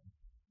 Yep.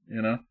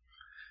 You know?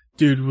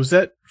 Dude, was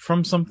that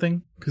from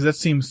something? Because that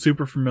seems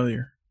super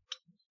familiar.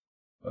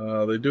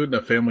 They do it in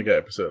a Family Guy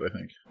episode, I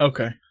think.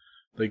 Okay.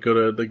 They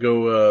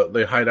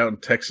hide out in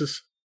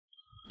Texas.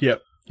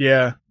 Yep.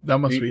 Yeah, that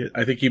must be it.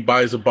 I think he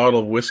buys a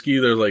bottle of whiskey.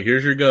 They're like,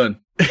 here's your gun.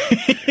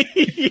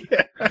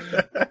 Yeah.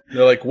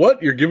 They're like,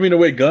 what? You're giving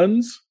away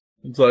guns?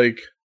 It's like,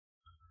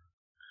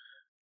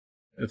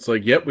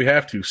 yep, we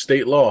have to.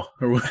 State law.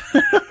 Or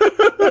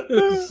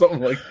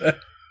something like that.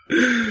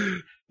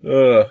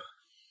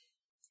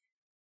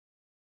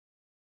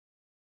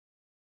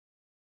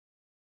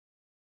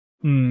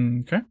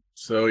 Okay.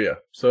 So, yeah.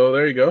 So,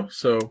 there you go.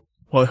 So.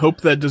 Well, I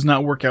hope that does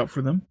not work out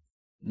for them.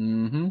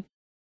 Mm-hmm.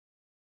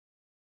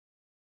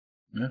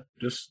 Yeah,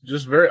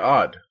 just very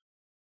odd.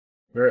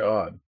 Very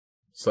odd.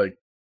 It's like,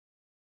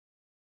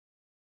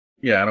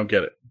 yeah, I don't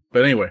get it.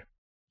 But anyway.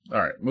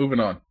 Alright, moving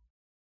on.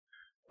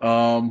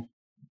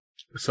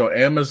 So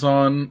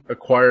Amazon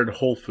acquired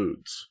Whole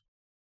Foods.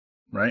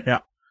 Right? Yeah.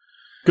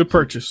 Good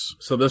purchase.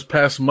 So this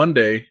past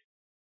Monday,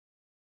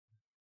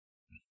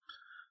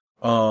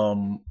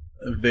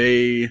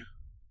 they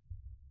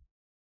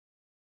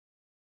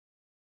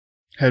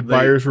had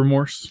buyer's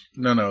remorse.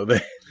 No,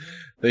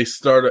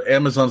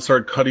 Amazon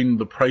started cutting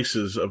the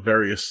prices of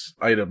various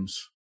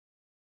items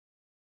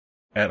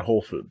at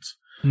Whole Foods.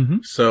 Mm-hmm.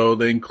 So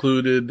they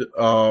included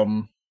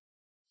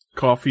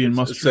coffee and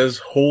mustard. It says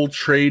Whole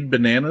Trade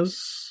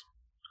bananas.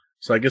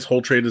 So I guess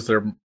Whole Trade is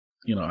their,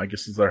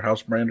 is their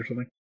house brand or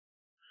something.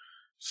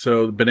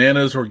 So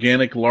bananas,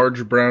 organic,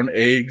 large brown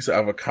eggs,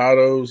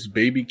 avocados,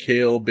 baby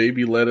kale,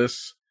 baby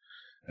lettuce,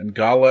 and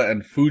Gala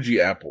and Fuji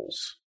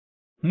apples.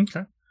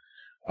 Okay.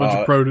 Bunch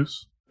of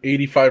produce.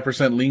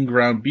 85% lean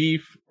ground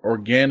beef,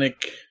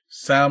 organic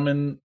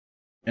salmon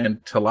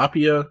and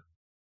tilapia,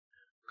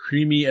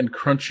 creamy and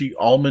crunchy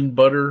almond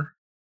butter.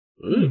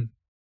 You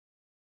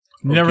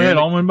never had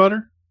almond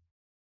butter?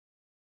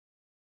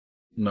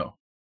 No.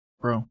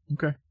 Bro,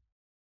 okay.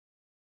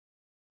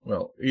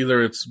 Well,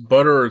 either it's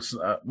butter or it's...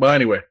 well,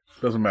 anyway,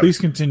 doesn't matter. Please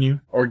continue.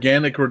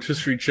 Organic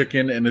rotisserie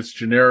chicken and its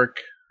generic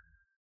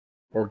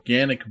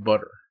organic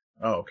butter.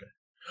 Oh, okay.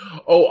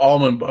 Oh,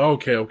 almond...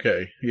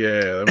 Okay. Yeah,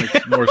 that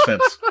makes more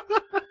sense.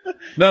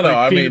 No, like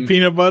I mean...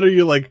 Peanut butter,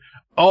 you're like,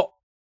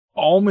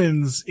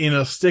 almonds in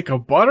a stick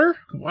of butter?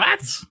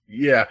 What?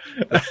 Yeah,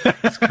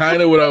 that's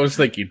kind of what I was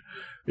thinking.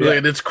 Yeah.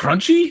 Like, it's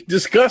crunchy?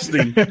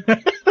 Disgusting.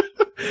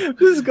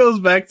 This goes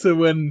back to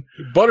when...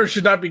 Butter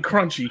should not be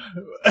crunchy.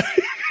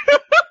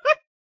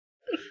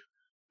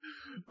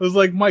 I was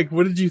like, Mike,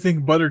 what did you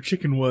think butter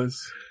chicken was?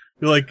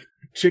 You're like,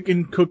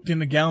 chicken cooked in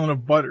a gallon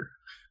of butter.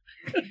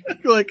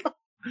 You're like,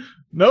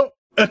 nope.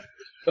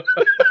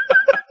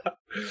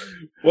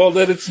 Well,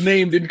 then it's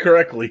named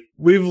incorrectly.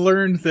 We've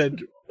learned that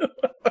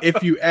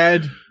if you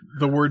add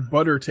the word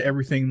butter to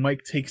everything,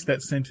 Mike takes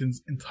that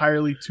sentence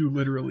entirely too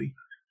literally.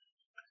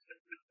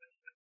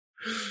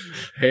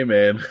 Hey,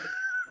 man.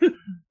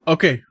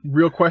 Okay,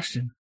 real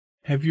question.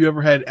 Have you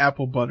ever had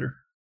apple butter?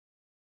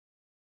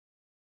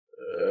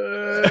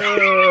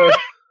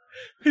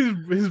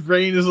 His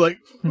brain is like,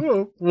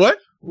 oh, what?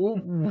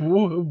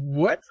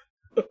 What?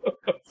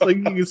 It's like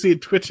you can see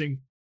it twitching.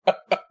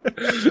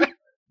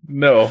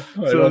 No,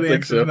 I don't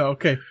think so. No,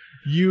 okay.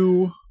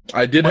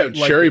 I did have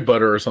cherry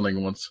butter or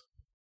something once.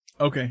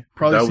 Okay,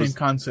 probably the same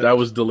concept. That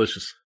was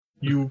delicious.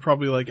 You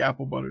probably like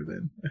apple butter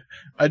then.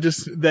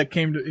 That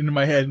came into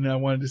my head and I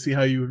wanted to see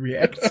how you would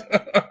react.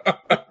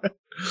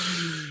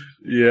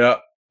 Yeah.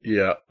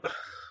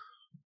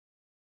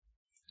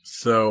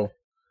 So,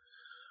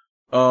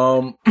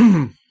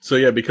 so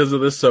yeah, because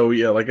of this,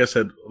 like I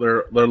said,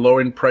 they're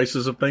lowering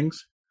prices of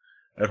things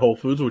at Whole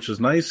Foods, which is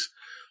nice.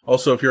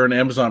 Also, if you're an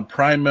Amazon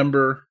Prime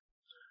member,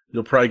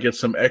 you'll probably get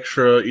some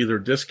extra either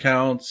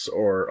discounts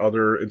or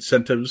other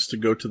incentives to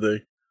go to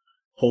the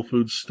Whole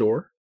Foods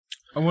store.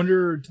 I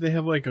wonder, do they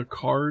have like a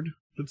card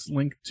that's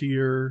linked to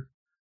your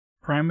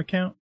Prime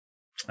account?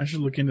 I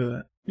should look into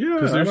that. Yeah,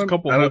 Because there's a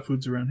couple Whole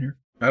Foods around here.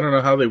 I don't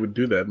know how they would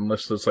do that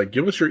unless it's like,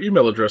 give us your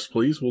email address,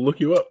 please. We'll look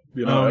you up.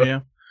 You know? Oh,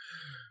 yeah.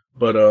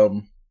 But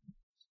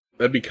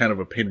that'd be kind of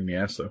a pain in the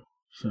ass, though.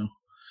 So,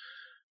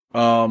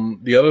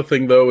 the other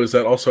thing though is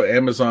that also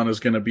Amazon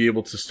is going to be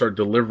able to start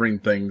delivering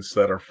things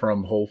that are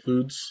from Whole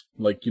Foods.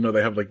 Like, you know,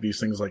 they have like these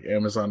things like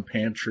Amazon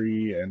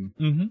Pantry and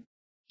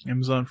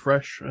Amazon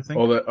Fresh, I think.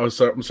 all that. Oh,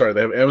 I'm sorry.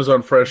 They have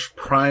Amazon Fresh,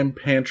 Prime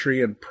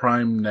Pantry, and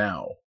Prime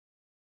Now.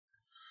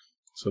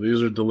 So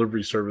these are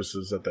delivery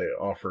services that they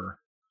offer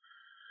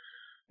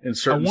in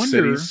certain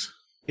cities.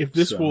 If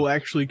this will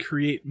actually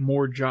create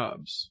more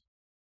jobs.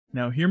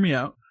 Now, hear me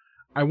out.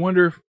 I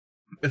wonder if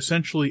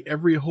essentially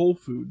every Whole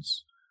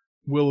Foods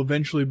will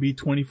eventually be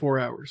 24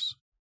 hours.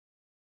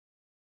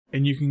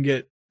 And you can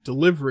get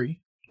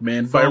delivery.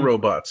 Manned by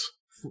robots.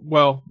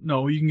 Well,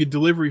 no, you can get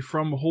delivery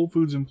from a Whole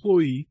Foods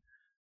employee,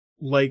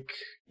 like,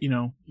 you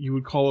know, you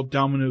would call up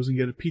Domino's and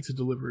get a pizza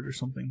delivered or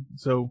something.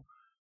 So,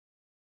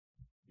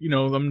 you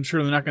know, I'm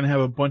sure they're not going to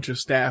have a bunch of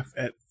staff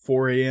at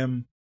 4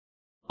 a.m.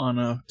 on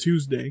a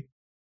Tuesday,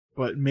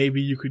 but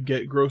maybe you could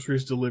get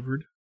groceries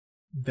delivered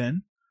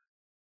then.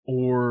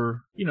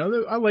 Or, you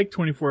know, I like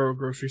 24-hour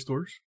grocery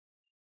stores.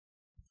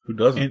 Who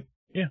doesn't? And,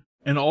 yeah.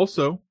 And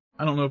also,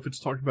 I don't know if it's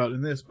talked about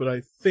in this, but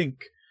I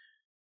think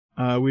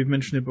we've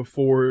mentioned it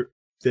before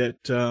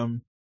that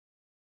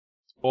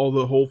all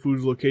the Whole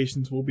Foods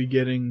locations will be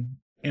getting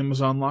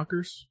Amazon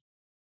lockers.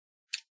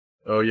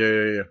 Oh,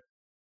 yeah.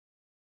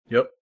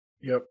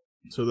 Yep.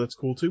 So that's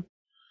cool, too.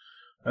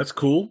 That's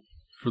cool.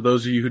 For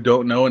those of you who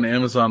don't know, an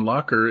Amazon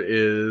locker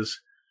is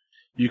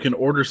you can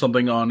order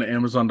something on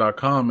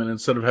Amazon.com, and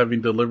instead of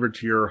having delivered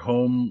to your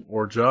home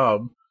or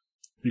job,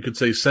 you could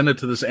say, send it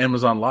to this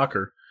Amazon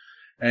locker.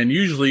 And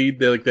usually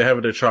they have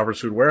it at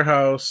Shoppers Food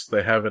Warehouse.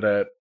 They have it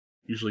at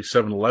usually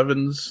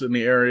 7-Elevens in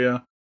the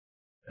area.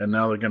 And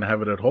now they're going to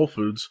have it at Whole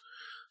Foods.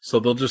 So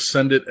they'll just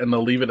send it and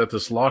they'll leave it at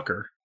this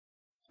locker.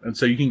 And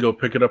so you can go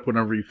pick it up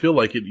whenever you feel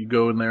like it. You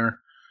go in there,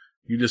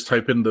 you just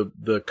type in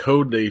the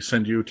code they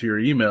send you to your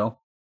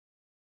email,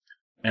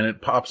 and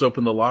it pops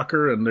open the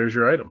locker, and there's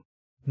your item.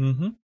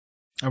 Mm-hmm.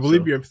 I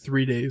believe you have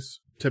 3 days,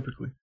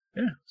 typically.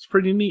 Yeah, it's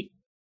pretty neat.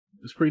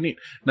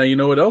 Now, you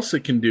know what else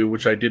it can do,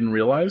 which I didn't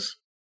realize?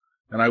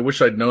 And I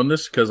wish I'd known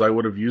this because I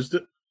would have used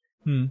it.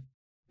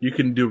 You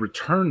can do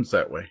returns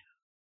that way.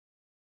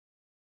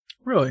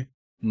 Really?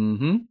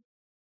 Mm-hmm.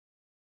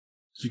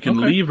 So you can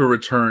leave a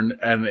return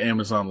at an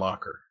Amazon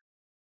locker.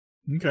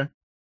 Okay.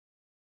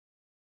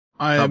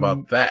 How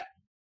about that?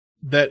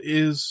 That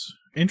is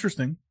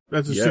interesting.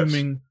 That's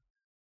assuming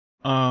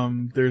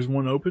there's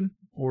one open,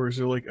 or is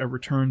there like a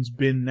returns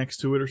bin next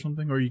to it or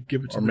something, or you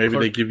give it to or maybe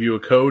they give you a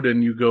code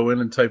and you go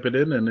in and type it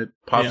in and it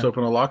pops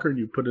open a locker and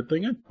you put a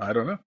thing in. I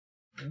don't know.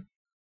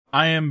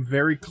 I am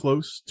very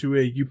close to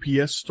a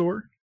UPS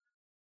store,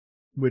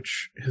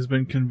 which has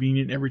been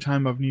convenient every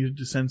time I've needed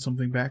to send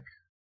something back.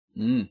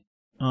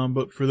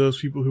 But for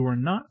those people who are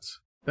not,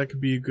 that could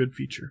be a good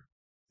feature.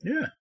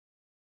 Yeah.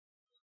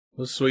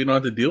 So you don't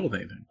have to deal with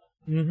anything.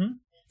 Mm-hmm.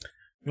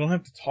 You don't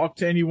have to talk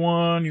to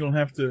anyone. You don't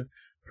have to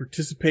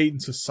participate in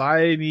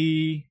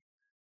society.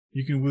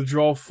 You can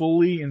withdraw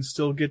fully and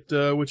still get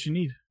what you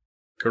need.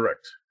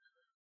 Correct.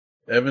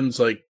 Evan's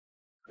like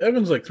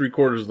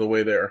 3/4 of the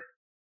way there.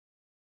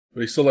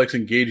 But he still likes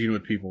engaging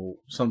with people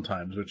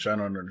sometimes, which I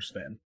don't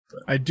understand.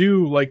 But. I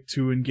do like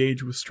to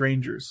engage with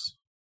strangers.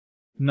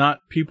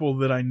 Not people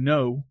that I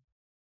know,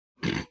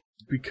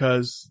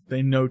 because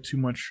they know too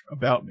much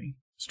about me.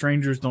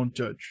 Strangers don't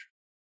judge.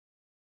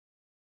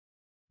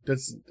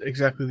 That's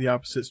exactly the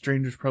opposite.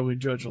 Strangers probably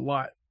judge a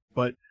lot.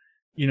 But,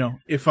 you know,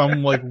 if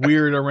I'm like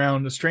weird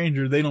around a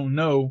stranger, they don't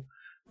know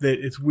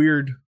that it's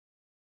weird.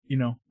 You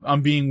know,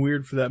 I'm being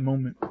weird for that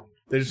moment.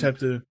 They just have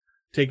to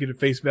take it at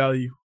face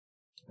value.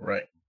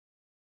 Right.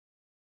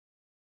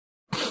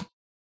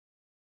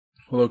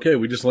 Well, okay,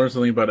 we just learned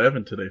something about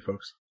Evan today,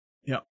 folks.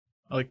 Yeah,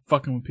 I like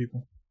fucking with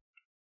people.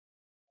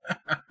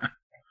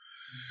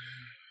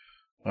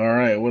 All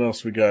right, what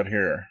else we got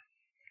here?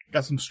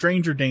 Got some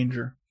stranger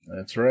danger.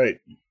 That's right.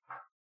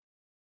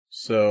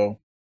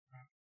 So,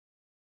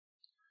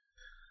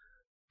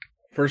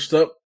 first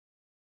up,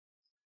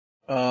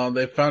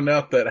 they found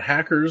out that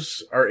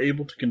hackers are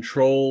able to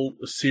control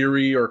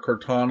Siri or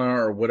Cortana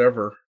or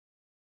whatever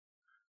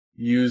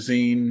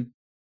using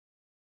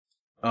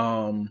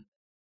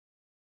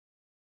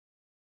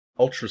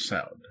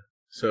ultrasound.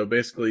 So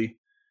basically,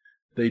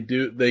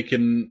 they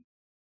can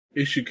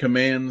issue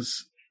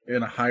commands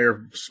in a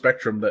higher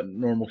spectrum that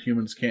normal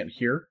humans can't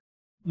hear,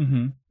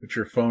 which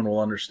your phone will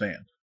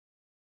understand.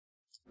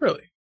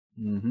 Really?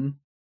 Mm-hmm.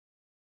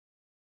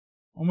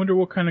 I wonder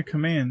what kind of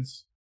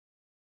commands.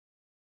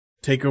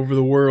 Take over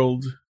the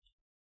world.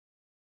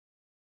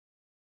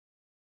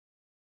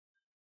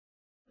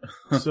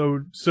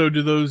 So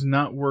do those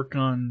not work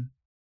on,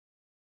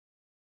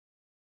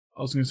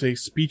 I was going to say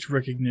speech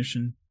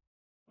recognition,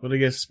 but I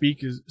guess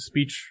speech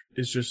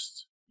is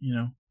just, you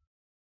know,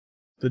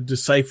 the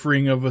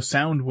deciphering of a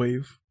sound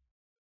wave.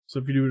 So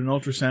if you do an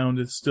ultrasound,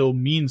 it still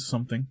means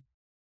something.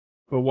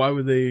 But why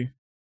would they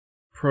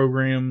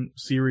program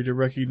Siri to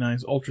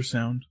recognize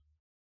ultrasound,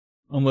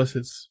 unless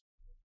it's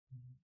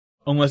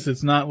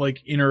not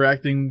like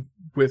interacting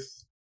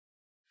with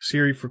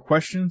Siri for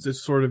questions.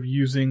 It's sort of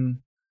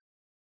using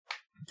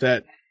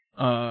that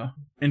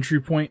entry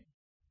point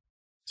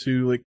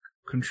to like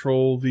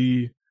control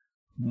the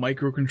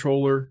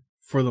microcontroller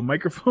for the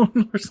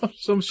microphone or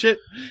some shit.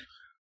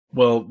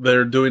 Well,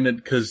 they're doing it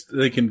because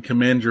they can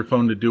command your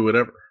phone to do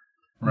whatever,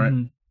 right?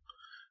 Mm-hmm.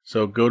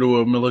 So go to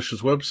a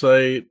malicious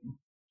website.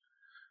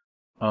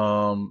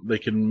 They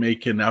can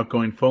make an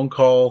outgoing phone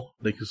call.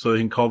 They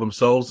can call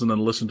themselves and then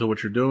listen to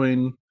what you're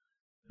doing.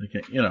 They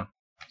can,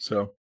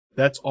 so.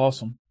 That's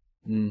awesome.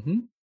 Mm-hmm.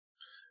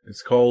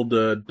 It's called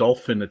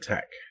Dolphin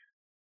Attack.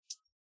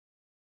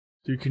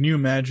 Dude, can you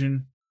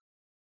imagine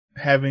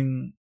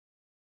having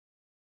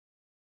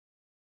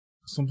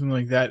something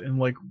like that and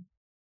like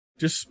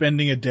just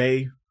spending a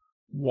day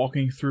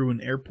walking through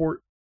an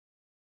airport,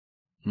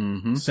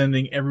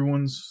 sending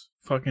everyone's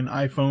fucking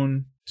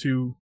iPhone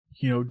to,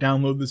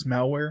 download this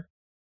malware?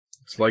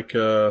 It's like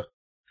it's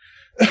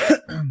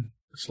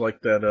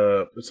like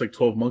that. It's like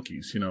 12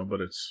 Monkeys, but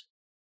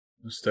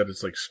instead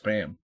it's like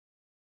spam.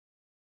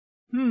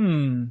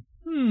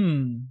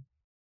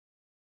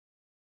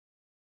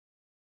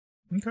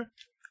 Okay.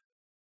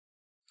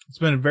 It's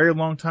been a very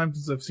long time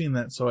since I've seen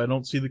that, so I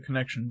don't see the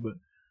connection, but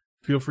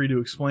feel free to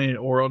explain it,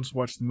 or I'll just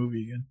watch the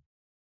movie again.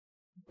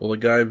 Well, the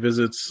guy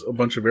visits a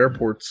bunch of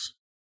airports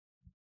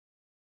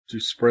to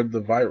spread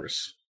the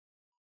virus.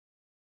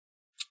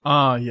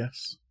 Ah,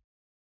 yes.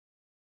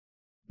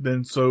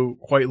 Then, so,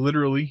 quite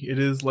literally, it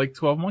is like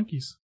 12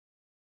 Monkeys.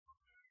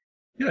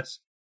 Yes.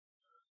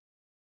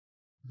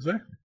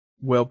 Exactly.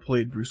 Well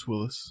played, Bruce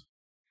Willis.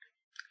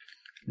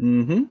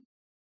 Mm-hmm.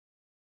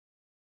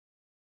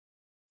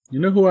 You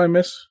know who I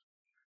miss?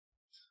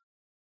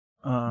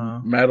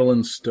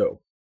 Madeline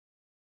Stowe.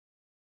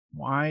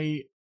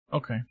 Why?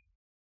 Okay.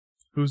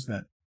 Who's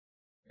that?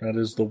 That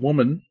is the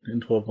woman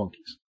in 12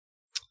 Monkeys.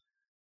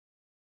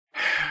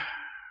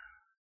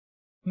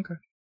 Okay.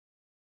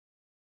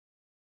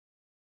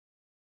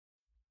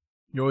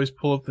 You always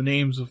pull up the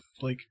names of,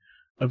 like,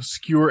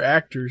 obscure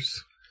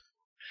actors.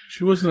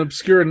 She wasn't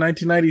obscure in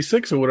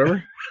 1996 or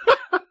whatever.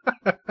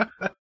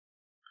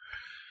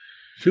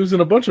 She was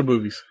in a bunch of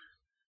movies.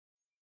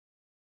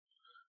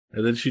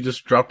 And then she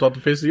just dropped off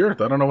the face of the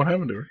earth. I don't know what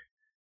happened to her.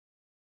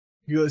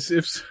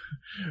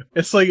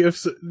 It's like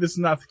if this is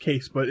not the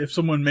case, but if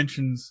someone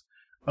mentions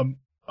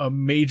a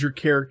major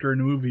character in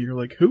a movie, you're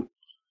like, who?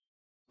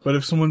 But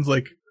if someone's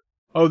like,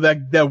 oh,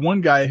 that one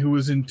guy who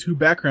was in 2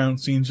 background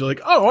scenes, you're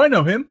like, oh, I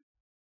know him.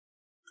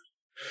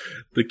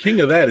 The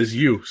king of that is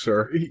you,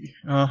 sir.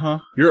 Uh-huh.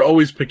 You're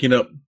always picking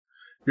up.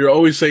 You're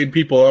always saying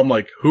people, I'm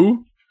like,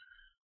 who?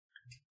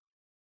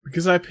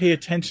 Because I pay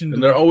attention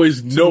and they're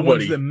always to nobody. The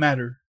ones that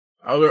matter.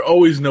 Oh, they're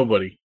always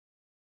nobody.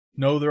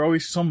 No, they're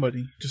always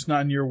somebody, just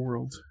not in your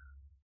world.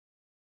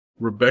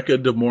 Rebecca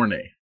De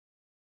Mornay.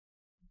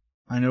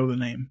 I know the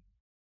name.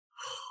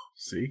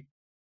 See?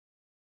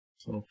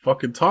 That's what I'm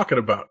fucking talking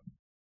about.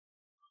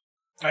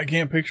 I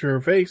can't picture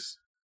her face.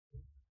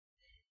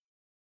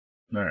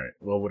 Alright,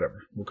 well,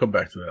 whatever. We'll come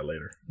back to that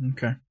later.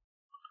 Okay.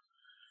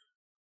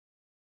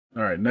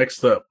 Alright,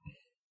 next up.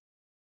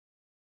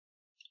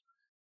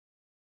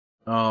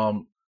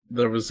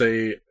 There was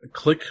a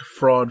click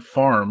fraud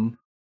farm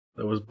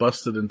that was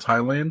busted in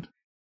Thailand.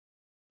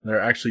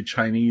 They're actually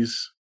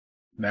Chinese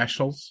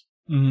nationals.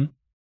 Mm-hmm.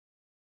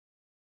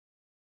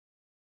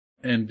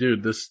 And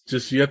dude,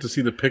 you have to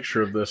see the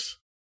picture of this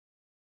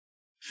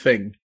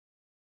thing.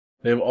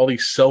 They have all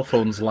these cell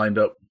phones lined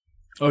up.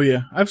 Oh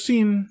yeah, let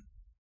me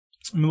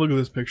look at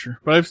this picture.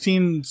 But I've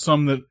seen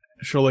some that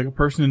show like a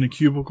person in a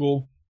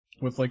cubicle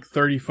with like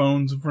 30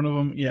 phones in front of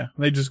them. Yeah,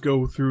 they just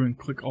go through and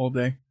click all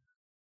day.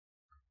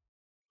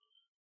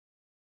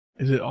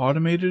 Is it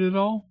automated at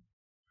all?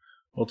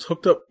 Well, it's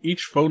hooked up.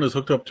 Each phone is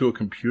hooked up to a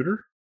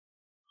computer.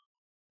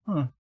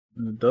 Huh.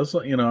 And it does,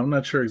 I'm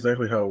not sure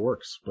exactly how it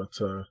works, but,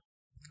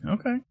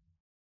 okay.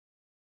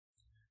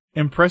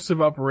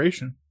 Impressive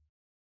operation.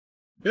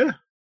 Yeah,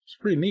 it's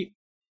pretty neat.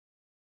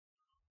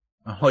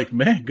 I'm like,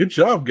 man, good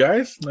job,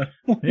 guys.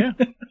 Yeah.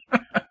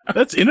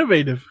 That's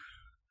innovative.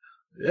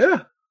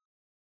 Yeah.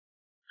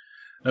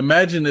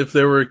 Imagine if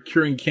they were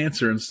curing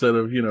cancer instead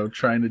of,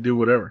 trying to do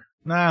whatever.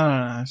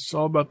 Nah. It's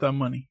all about that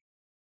money.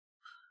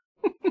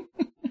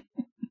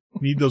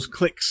 Need those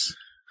clicks.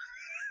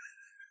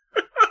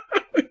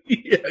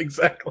 Yeah,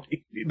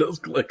 exactly. Need those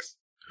clicks.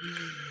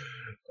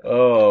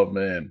 Oh,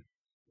 man.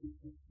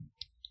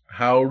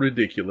 How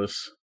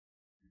ridiculous.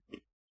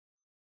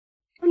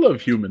 I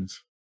love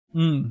humans.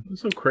 They're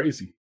so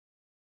crazy.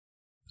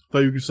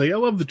 Thought you could say, I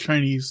love the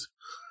Chinese.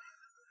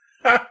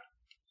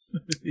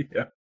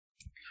 Yeah.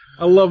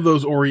 I love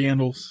those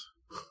Orientals.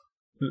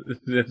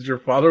 As your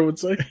father would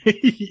say?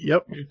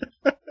 Yep.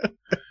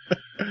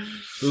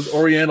 Those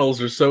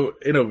Orientals are so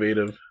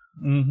innovative.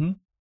 Mm-hmm.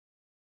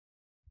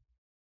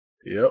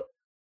 Yep.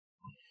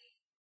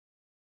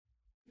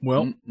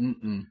 Well,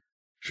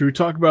 should we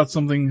talk about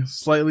something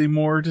slightly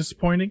more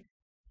disappointing?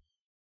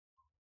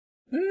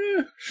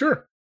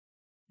 Sure.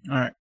 All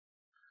right.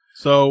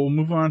 So we'll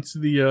move on to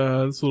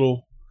the this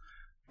little,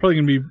 probably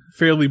going to be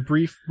fairly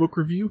brief book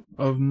review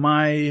of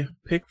my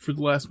pick for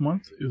the last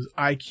month. It was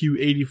IQ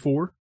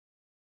 84.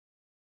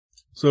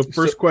 So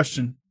first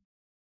question.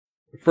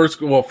 First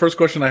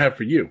question I have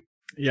for you.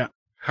 Yeah.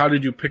 How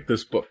did you pick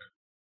this book?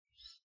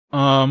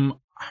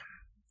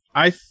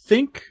 I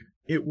think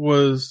it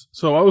was,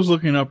 so I was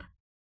looking up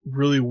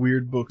really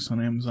weird books on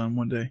Amazon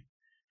one day.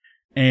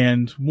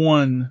 And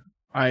one,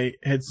 I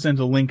had sent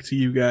a link to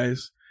you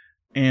guys,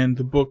 and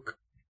the book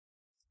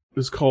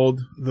was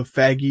called The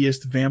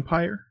Faggiest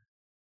Vampire.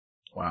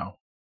 Wow.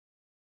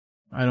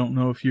 I don't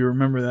know if you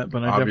remember that,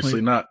 but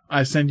Obviously not.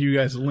 I sent you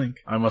guys a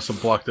link. I must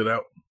have blocked it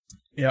out.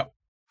 Yeah.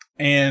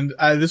 And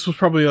this was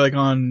probably like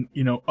on,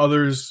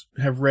 others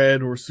have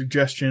read or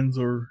suggestions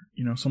or,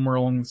 somewhere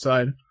along the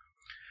side.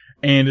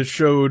 And it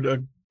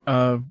showed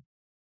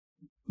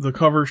the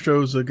cover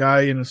shows a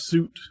guy in a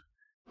suit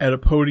at a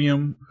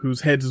podium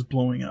whose head is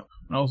blowing up.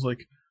 And I was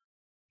like,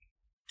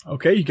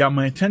 okay, you got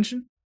my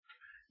attention.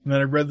 And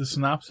then I read the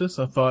synopsis.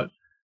 I thought,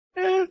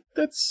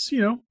 that's,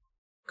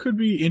 could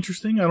be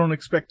interesting. I don't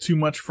expect too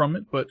much from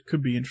it, but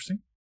could be interesting.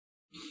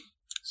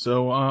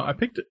 So I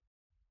picked it.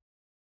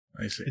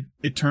 I see.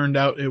 It turned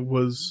out it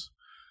was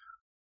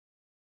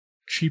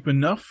cheap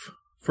enough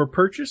for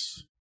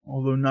purchase,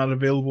 although not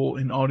available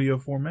in audio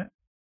format.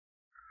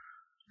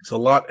 It's a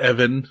lot,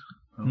 Evan.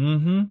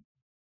 Mm-hmm.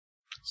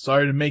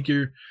 Sorry to make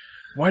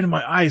why do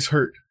my eyes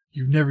hurt?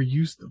 You've never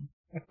used them.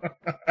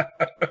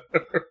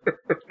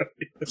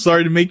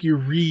 Sorry to make you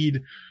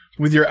read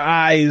with your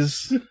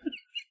eyes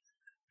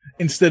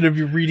instead of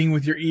you reading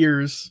with your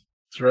ears.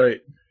 That's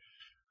right.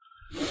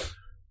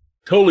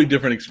 Totally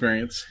different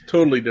experience.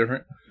 Totally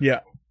different.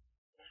 Yeah.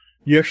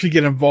 You actually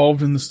get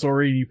involved in the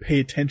story and you pay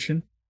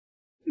attention.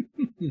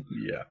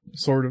 Yeah.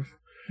 Sort of.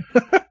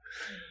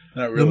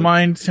 Not really. The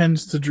mind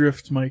tends to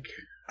drift, Mike.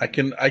 I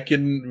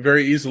can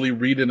very easily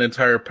read an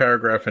entire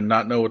paragraph and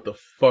not know what the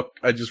fuck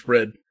I just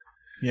read.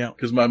 Yeah.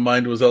 Because my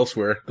mind was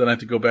elsewhere. Then I have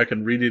to go back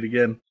and read it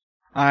again.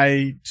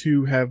 I,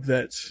 too, have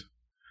that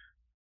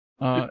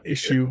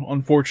issue,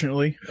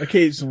 unfortunately.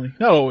 Occasionally.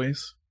 Not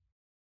always.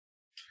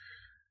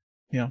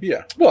 Yeah.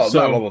 Yeah. Well,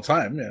 not all the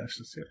time. Yeah. It's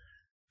just, yeah.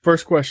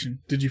 First question.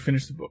 Did you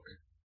finish the book?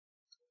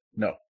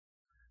 No.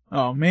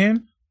 Oh,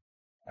 man.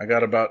 I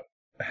got about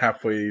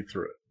halfway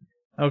through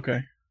it.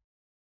 Okay.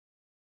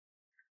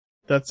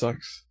 That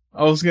sucks.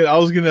 I was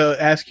gonna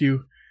ask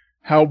you,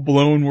 how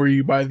blown were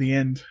you by the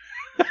end?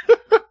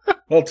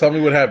 Well, tell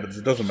me what happens.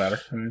 It doesn't matter.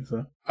 I mean,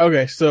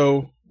 okay,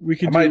 so we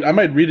can. I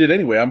might read it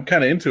anyway. I'm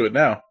kind of into it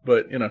now,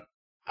 but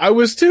I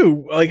was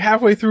too. Like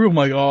halfway through, I'm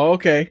like, oh,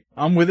 okay,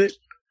 I'm with it.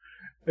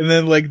 And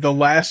then like the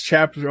last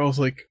chapter, I was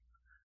like,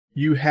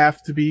 you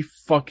have to be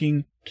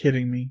fucking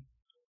kidding me.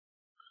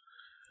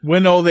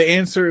 When all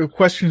the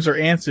questions are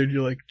answered,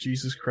 you're like,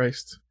 Jesus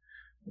Christ,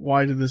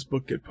 why did this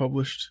book get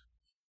published?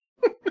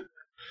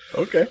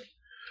 Okay.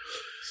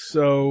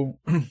 So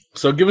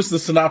give us the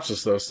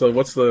synopsis though. So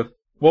what's the?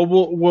 Well,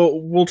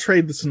 we'll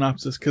trade the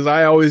synopsis because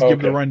I always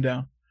give the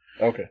rundown.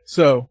 Okay.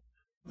 So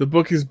the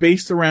book is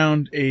based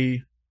around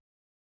a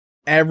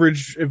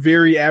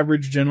very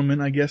average gentleman,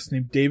 I guess,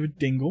 named David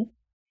Dingle,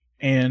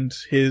 and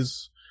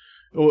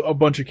a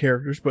bunch of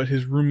characters, but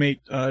his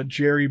roommate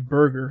Jerry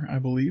Berger, I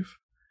believe.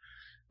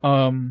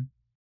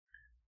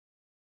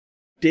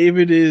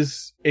 David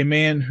is a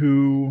man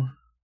who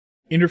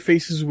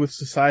interfaces with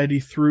society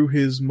through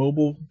his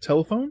mobile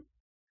telephone,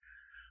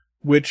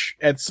 which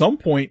at some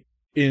point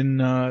in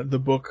the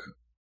book,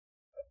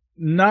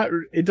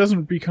 it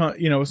doesn't become,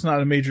 it's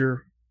not a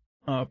major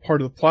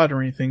part of the plot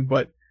or anything,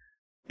 but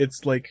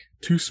it's like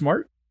too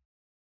smart.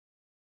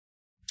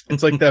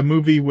 It's like that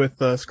movie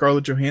with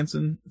Scarlett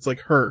Johansson. It's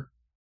like her.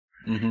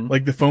 Mm-hmm.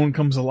 Like the phone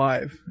comes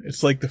alive.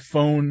 It's like the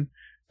phone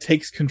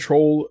takes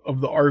control of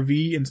the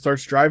RV and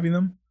starts driving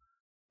them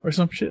or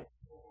some shit.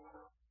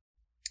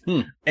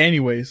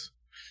 Anyways,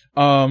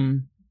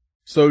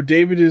 so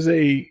David is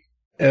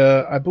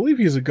I believe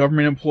he's a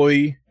government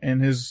employee,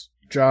 and his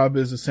job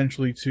is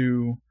essentially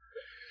to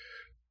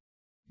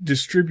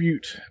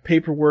distribute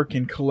paperwork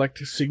and collect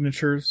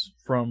signatures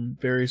from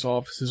various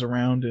offices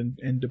around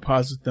and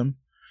deposit them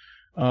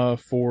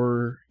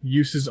for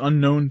uses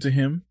unknown to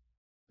him,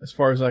 as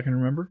far as I can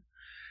remember.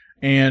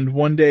 And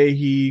one day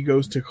he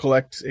goes to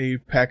collect a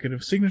packet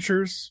of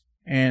signatures,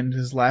 and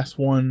his last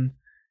one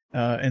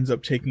ends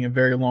up taking a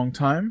very long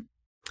time.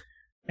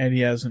 And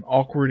he has an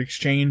awkward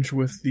exchange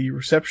with the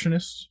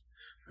receptionist,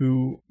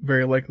 who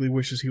very likely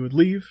wishes he would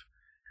leave.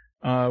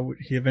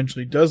 He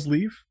eventually does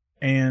leave,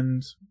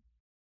 and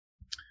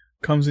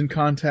comes in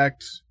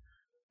contact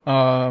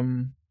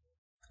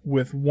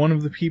with one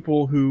of the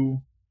people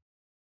who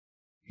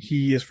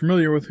he is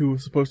familiar with, who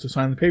was supposed to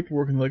sign the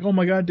paperwork, and like, oh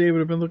my god,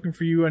 David, I've been looking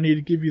for you. I need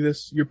to give you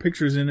this. Your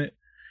picture's in it.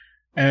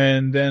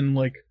 And then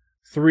like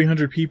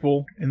 300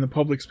 people in the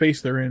public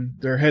space they're in,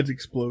 their heads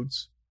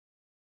explodes.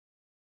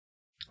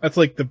 That's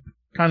like the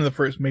kind of the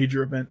first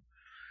major event.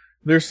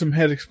 There's some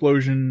head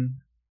explosion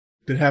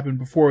that happened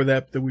before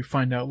that we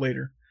find out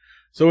later.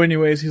 So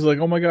anyways, he's like,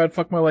 oh my god,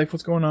 fuck my life,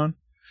 what's going on?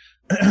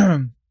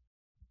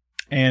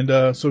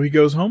 And so he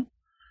goes home,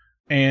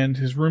 and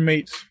his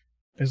roommate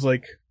is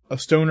like a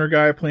stoner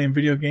guy playing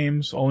video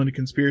games, all into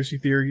conspiracy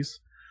theories.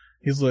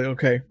 He's like,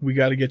 okay, we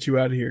got to get you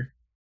out of here.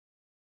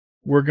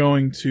 We're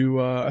going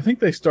to, I think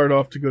they start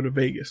off to go to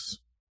Vegas.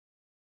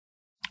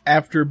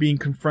 After being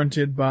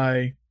confronted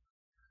by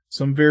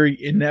some very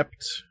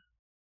inept,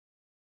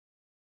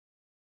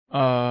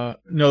 no,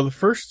 the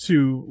first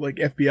two, like,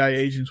 FBI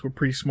agents were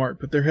pretty smart,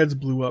 but their heads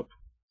blew up.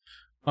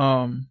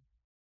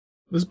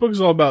 This book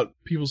is all about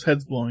people's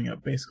heads blowing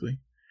up, basically.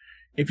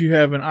 If you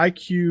have an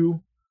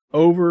IQ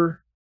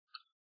over,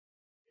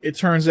 it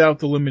turns out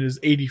the limit is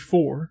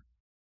 84.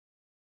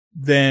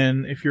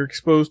 Then, if you're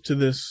exposed to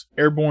this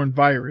airborne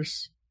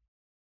virus,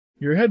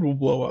 your head will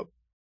blow up.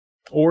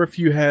 Or if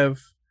you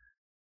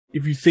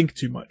think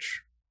too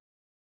much.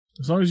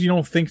 As long as you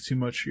don't think too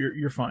much,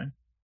 you're fine.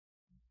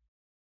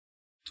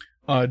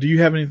 Do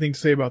you have anything to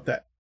say about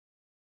that?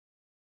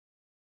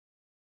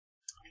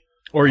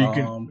 Or you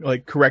can,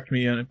 like, correct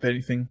me on if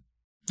anything.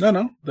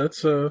 No,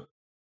 that's, so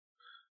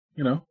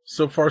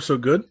far so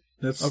good.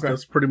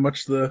 That's pretty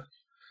much the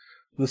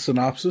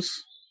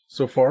synopsis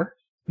so far.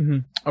 Mm-hmm.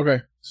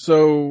 Okay.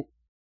 So,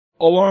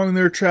 along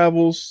their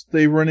travels,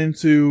 they run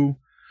into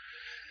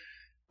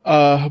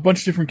a bunch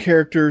of different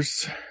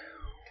characters.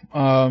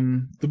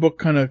 The book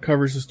kind of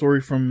covers the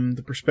story from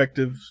the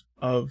perspective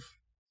of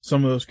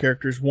some of those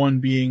characters. One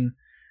being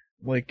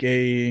like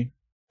I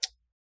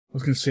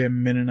was going to say a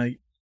Mennonite.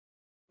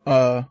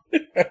 A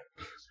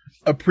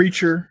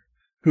preacher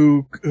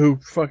who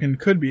fucking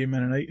could be a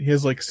Mennonite. He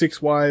has like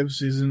 6 wives.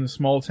 He's in a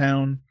small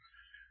town.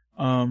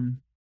 The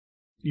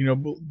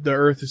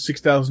earth is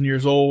 6,000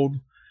 years old.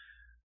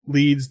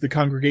 Leads the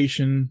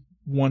congregation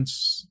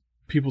once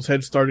people's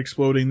heads start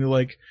exploding. They're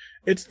like,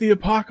 it's the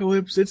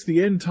apocalypse. It's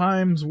the end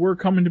times. We're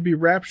coming to be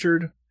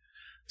raptured.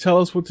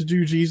 Tell us what to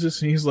do, Jesus.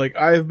 And he's like,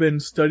 I've been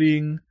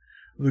studying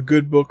the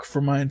good book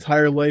for my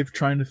entire life,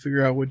 trying to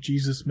figure out what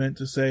Jesus meant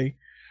to say.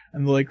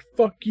 And they're like,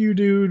 fuck you,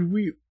 dude.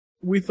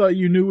 We thought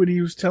you knew what he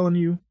was telling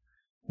you.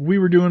 We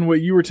were doing what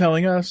you were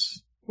telling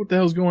us. What the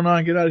hell's going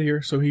on? Get out of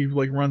here. So he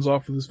like runs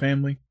off with his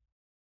family.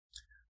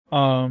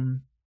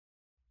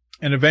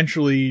 And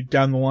eventually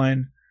down the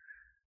line,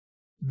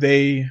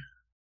 they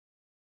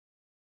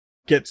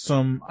get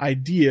some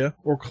idea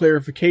or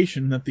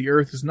clarification that the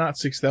earth is not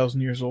 6,000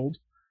 years old.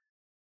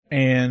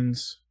 And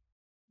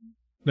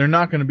they're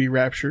not going to be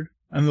raptured.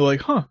 And they're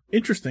like, huh,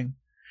 interesting.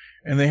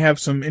 And they have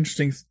some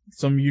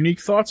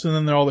unique thoughts, and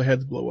then all their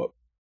heads blow up.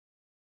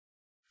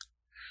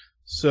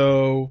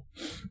 So,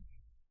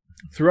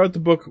 throughout the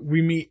book,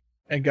 we meet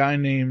a guy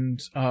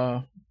named,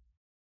 I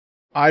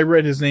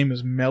read his name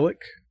as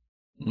Melek,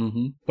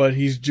 but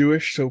he's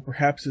Jewish, so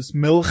perhaps it's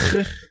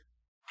Milch,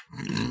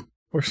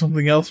 or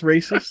something else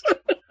racist.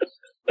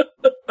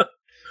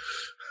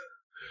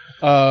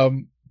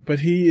 But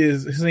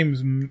his name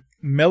is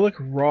Melek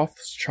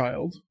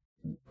Rothschild,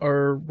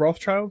 or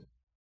Rothschild?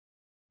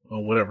 Oh,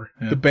 whatever.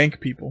 Yeah. The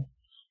bank people.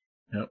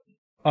 Yep.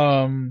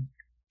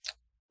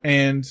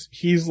 And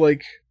he's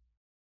like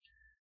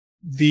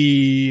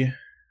the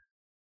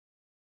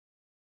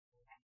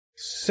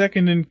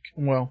second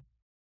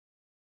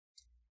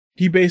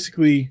he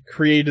basically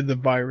created the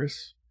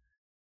virus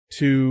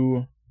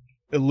to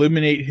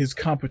eliminate his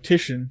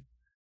competition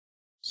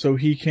so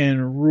he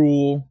can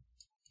rule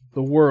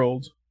the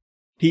world.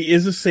 He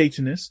is a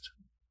Satanist.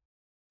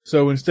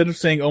 So instead of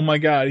saying, oh my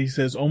God, he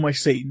says, oh my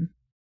Satan.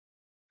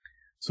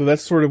 So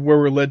that's sort of where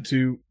we're led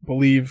to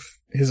believe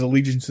his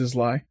allegiances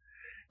lie.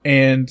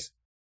 And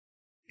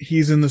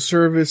he's in the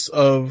service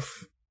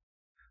of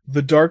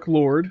the Dark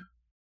Lord.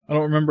 I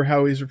don't remember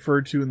how he's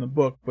referred to in the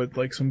book, but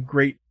like some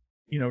great,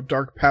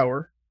 dark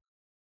power.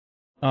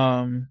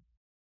 Do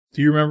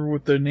you remember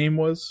what the name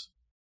was?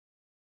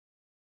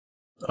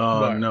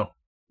 No.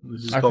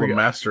 This is called a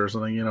master or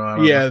something, I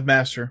don't know.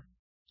 Master.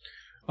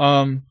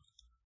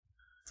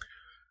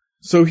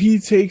 So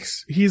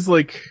he's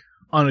like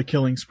on a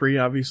killing spree,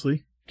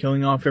 obviously.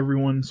 Killing off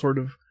everyone sort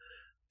of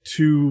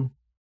too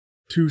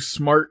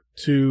smart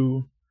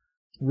to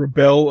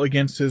rebel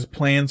against his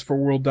plans for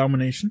world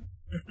domination.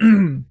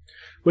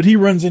 But he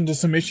runs into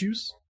some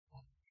issues.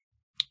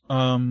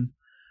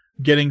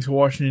 Getting to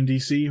Washington,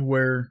 D.C.,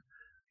 where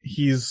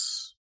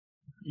he's,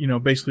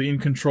 basically in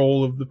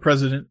control of the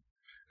president,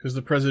 because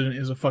the president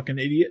is a fucking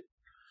idiot.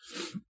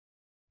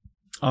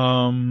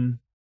 Trials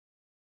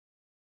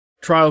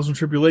and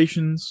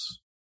tribulations.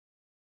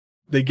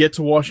 They get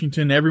to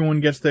Washington.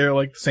 Everyone gets there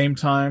like the same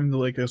time.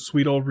 Like a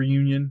sweet old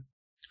reunion.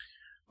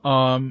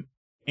 And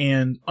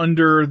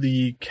under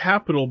the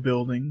Capitol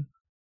building,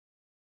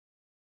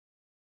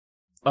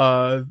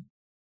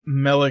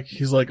 Melek,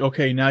 he's like,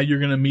 okay, now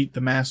you're gonna meet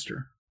the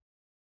master.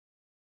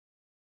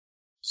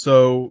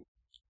 So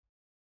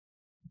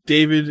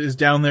David is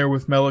down there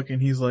with Melek,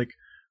 and he's like,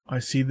 I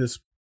see this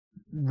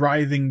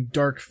writhing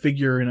dark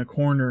figure in a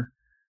corner.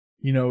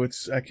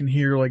 I can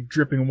hear like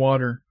dripping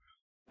water.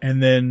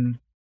 And then,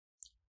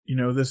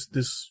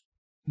 this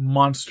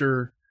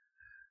monster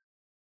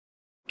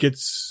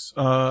gets,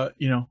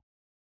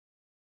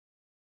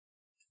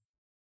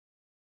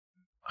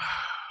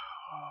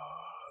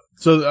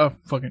 So,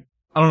 fucking,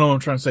 I don't know what I'm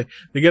trying to say.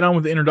 They get on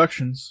with the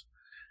introductions,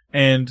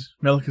 and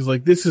Melek is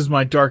like, "This is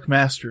my Dark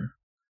Master,"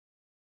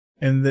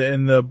 and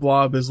the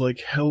Blob is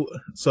like, "Hell."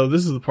 So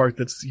this is the part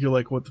that's you're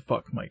like, "What the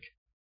fuck, Mike?"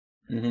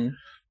 Mm-hmm.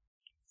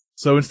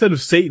 So instead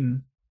of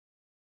Satan,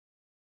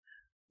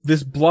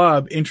 this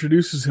Blob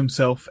introduces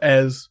himself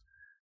as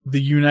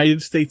the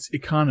United States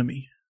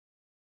economy.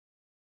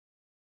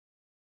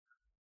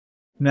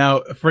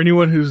 Now, for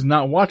anyone who's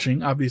not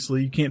watching,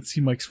 obviously you can't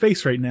see Mike's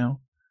face right now.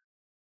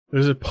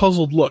 There's a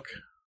puzzled look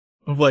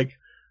of like,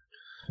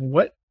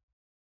 what?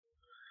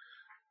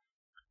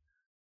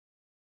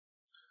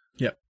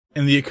 Yep.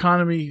 And the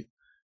economy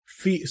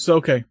so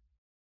okay.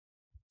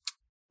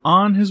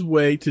 On his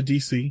way to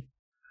DC,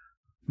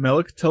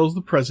 Melek tells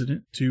the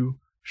president to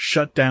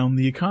shut down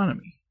the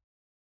economy.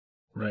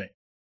 Right.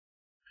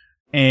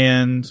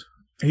 And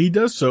he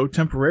does so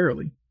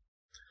temporarily.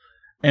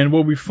 And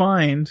what we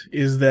find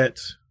is that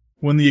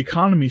when the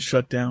economy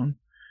shut down,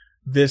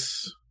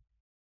 this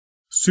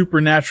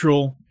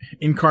supernatural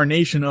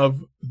incarnation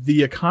of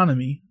the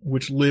economy,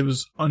 which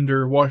lives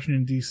under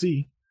Washington,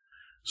 D.C.,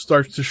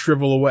 starts to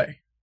shrivel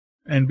away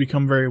and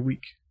become very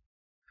weak,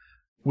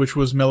 which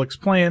was Melek's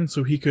plan,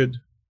 so he could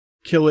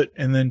kill it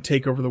and then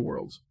take over the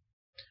world.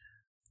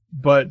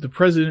 But the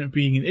president,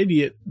 being an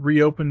idiot,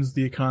 reopens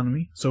the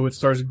economy, so it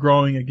starts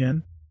growing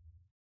again.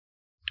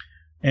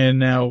 And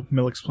now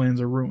Melek's plans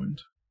are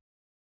ruined.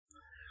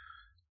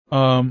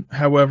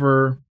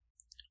 However,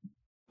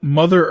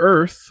 Mother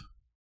Earth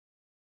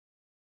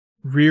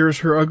rears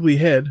her ugly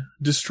head,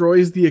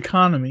 destroys the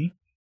economy,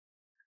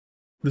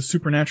 the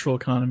supernatural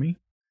economy,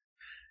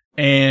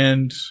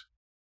 and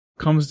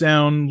comes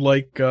down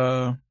like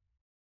Jay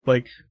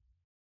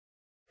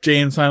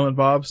and Silent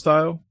Bob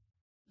style.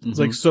 It's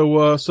like,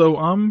 so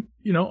I'm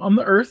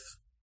the Earth.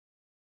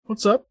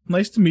 What's up?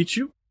 Nice to meet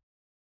you.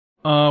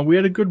 We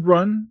had a good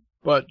run,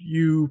 but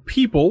you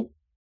people,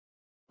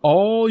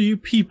 all you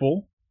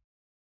people,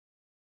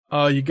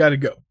 you gotta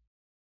go.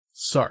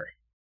 Sorry.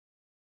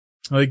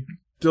 Like,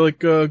 they're like,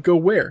 go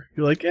where?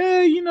 You're like,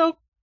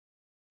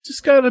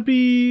 just gotta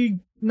be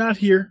not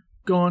here,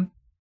 gone.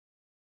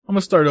 I'm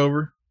gonna start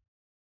over.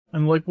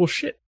 I'm like, well,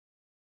 shit.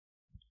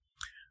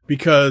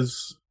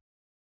 Because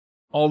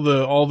all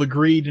the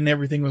greed and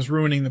everything was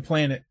ruining the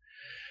planet.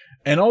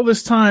 And all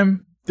this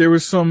time, there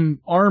was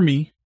some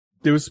army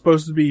that was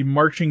supposed to be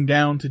marching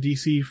down to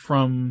DC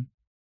from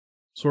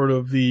sort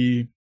of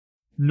the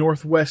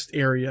northwest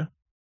area.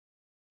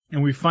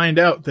 And we find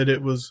out that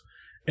it was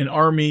an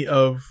army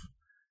of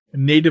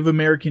Native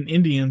American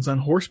Indians on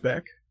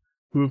horseback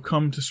who have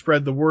come to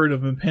spread the word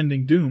of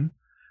impending doom.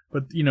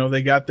 But,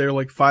 they got there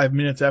like 5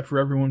 minutes after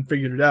everyone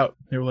figured it out.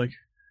 They were like,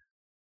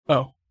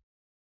 oh.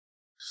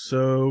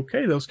 So,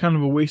 okay, that was kind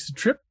of a wasted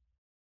trip.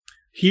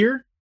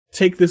 Here,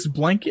 take this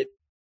blanket,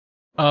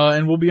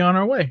 and we'll be on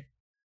our way.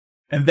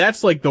 And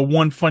that's like the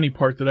one funny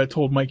part that I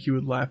told Mike he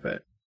would laugh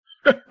at.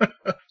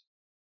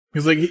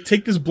 He's like, hey,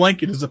 take this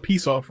blanket as a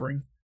peace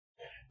offering.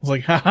 I was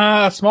like,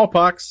 haha,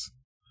 smallpox.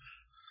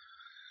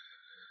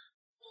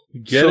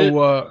 Get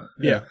it?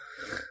 Yeah.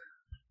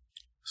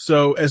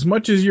 So, as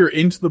much as you're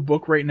into the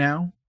book right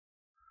now,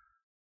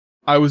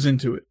 I was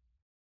into it.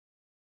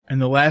 And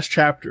the last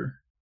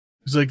chapter,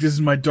 it's like, this is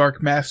my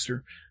Dark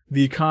Master,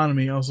 the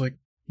economy. I was like,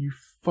 you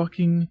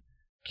fucking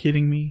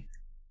kidding me?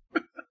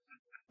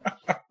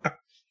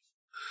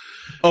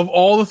 Of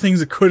all the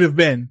things it could have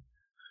been,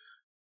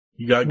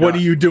 you got what are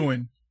you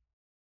doing?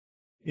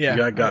 Yeah.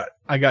 You got.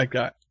 I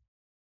got.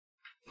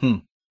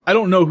 I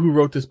don't know who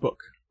wrote this book.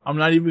 I'm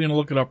not even going to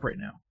look it up right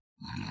now.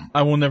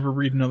 I will never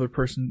read another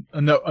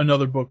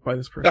book by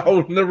this person. I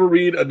will never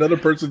read another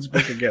person's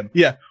book again.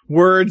 Yeah.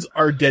 Words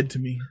are dead to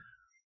me.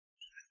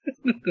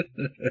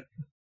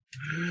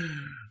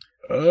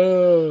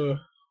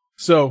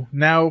 So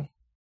now,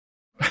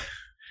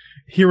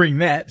 hearing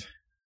that,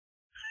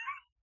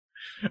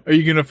 are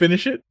you gonna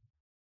finish it?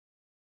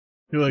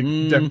 You're like,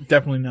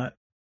 definitely not.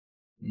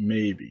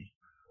 Maybe.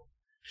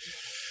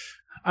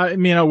 I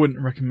mean, I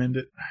wouldn't recommend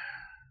it.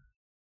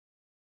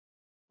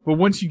 But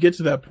once you get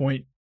to that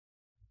point,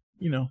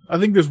 I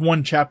think there's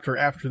one chapter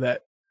after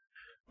that,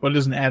 but it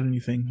doesn't add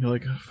anything. You're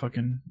like, oh,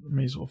 fucking,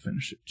 may as well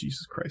finish it.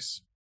 Jesus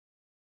Christ.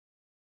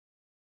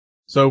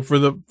 So for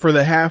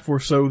the half or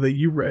so that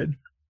you read,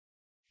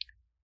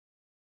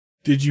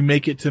 did you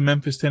make it to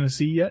Memphis,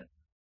 Tennessee yet?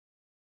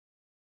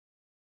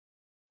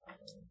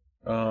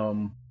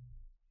 To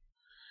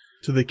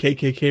the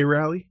KKK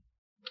rally?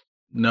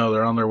 No,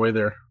 they're on their way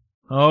there.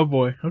 Oh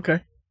boy.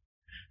 Okay.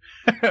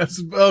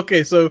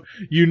 Okay, so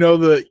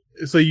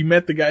so you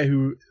met the guy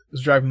who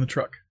was driving the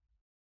truck.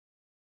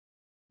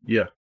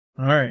 Yeah.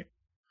 All right.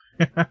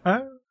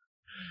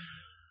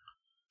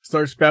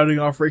 Start spouting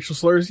off racial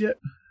slurs yet?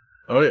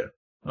 Oh yeah.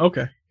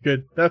 Okay,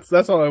 good.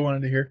 That's all I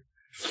wanted to hear.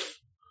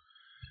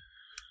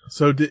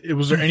 So,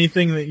 was there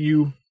anything that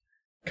you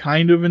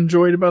kind of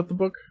enjoyed about the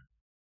book?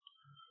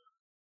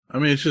 I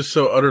mean, it's just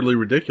so utterly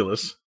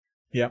ridiculous.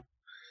 Yeah.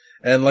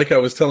 And like I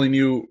was telling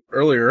you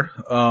earlier,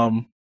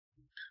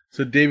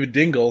 so David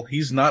Dingle,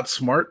 he's not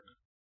smart.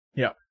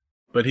 Yeah.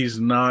 But he's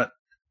not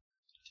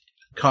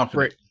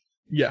confident. Right.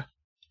 Yeah.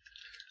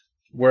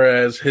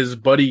 Whereas his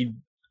buddy,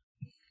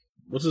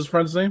 what's his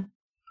friend's name?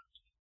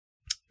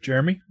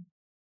 Jeremy,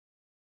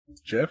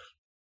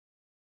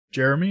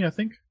 I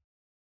think.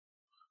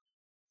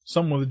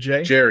 Someone with a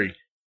J.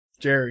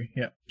 Jerry,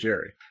 yeah.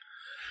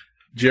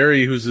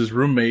 Jerry, who's his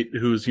roommate,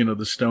 who's,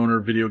 the stoner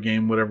video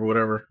game,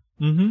 whatever.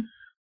 Mm-hmm.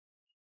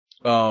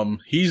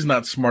 He's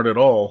not smart at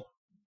all.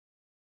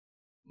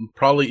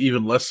 Probably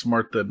even less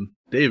smart than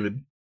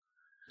David.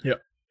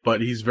 Yep. But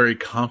he's very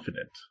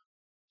confident.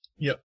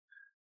 Yep.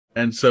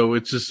 And so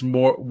it's just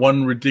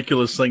one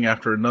ridiculous thing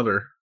after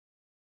another.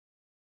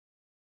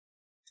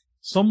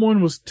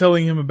 Someone was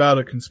telling him about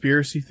a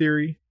conspiracy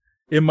theory.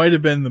 It might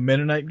have been the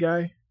Mennonite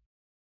guy.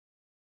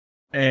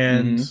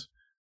 And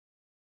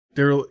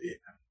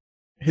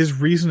his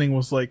reasoning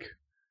was like,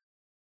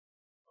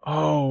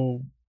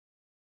 oh,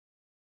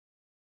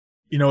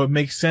 it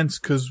makes sense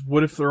because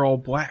what if they're all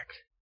black?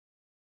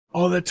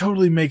 Oh, that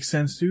totally makes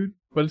sense, dude.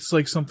 But it's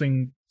like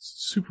something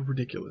super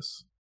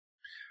ridiculous.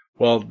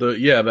 Well,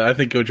 I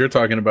think what you're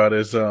talking about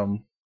is, like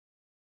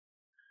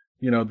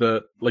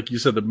you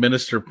said, the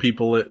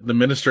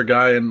minister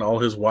guy and all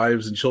his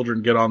wives and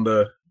children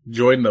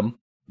join them.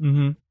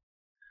 Mm-hmm.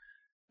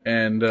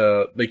 And,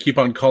 they keep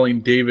on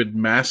calling David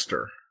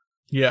Master.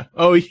 Yeah.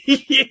 Oh,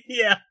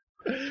 yeah.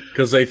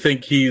 Because they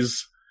think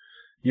he's,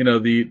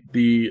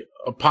 the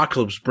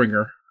apocalypse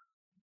bringer,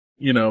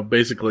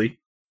 basically.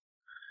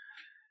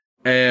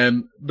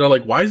 And they're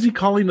like, why does he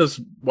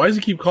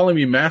keep calling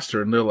me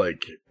Master? And they're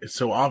like, it's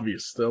so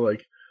obvious. They're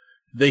like,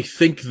 they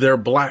think they're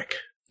black.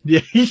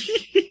 Yeah.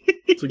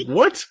 It's like,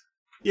 what?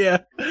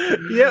 Yeah.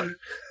 Yeah.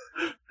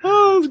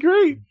 Oh, it's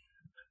great.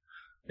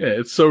 Yeah,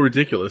 it's so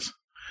ridiculous.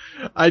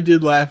 I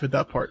did laugh at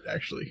that part,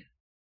 actually.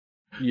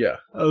 Yeah.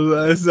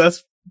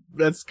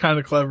 That's kind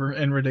of clever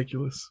and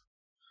ridiculous.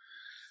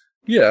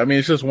 Yeah, I mean,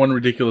 it's just one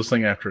ridiculous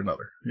thing after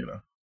another, Yeah.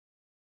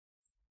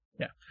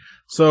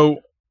 So,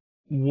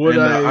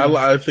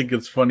 I think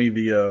it's funny,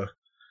 the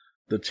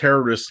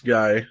terrorist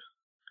guy,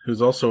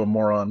 who's also a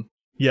moron.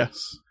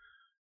 Yes.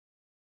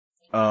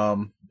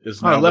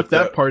 Is now I left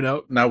that part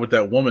out. Now with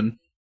that woman.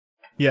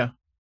 Yeah.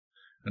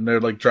 And they're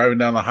like driving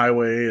down the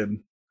highway and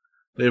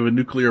they have a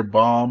nuclear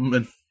bomb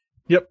and.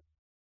 Yep.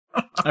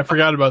 I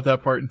forgot about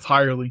that part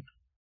entirely.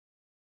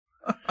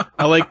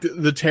 I like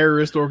the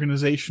terrorist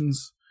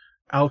organizations,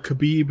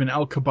 Al-Khabib and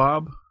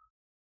Al-Kebab.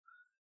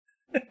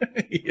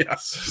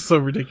 Yes. So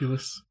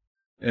ridiculous.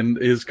 And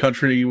his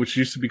country, which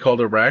used to be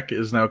called Iraq,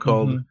 is now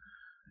called,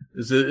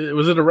 was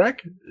it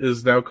Iraq?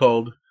 Is now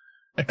called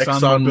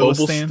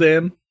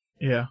ExxonMobilistan.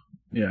 Yeah.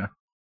 Yeah.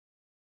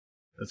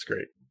 That's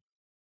great.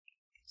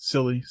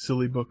 Silly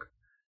book.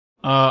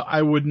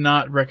 I would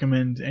not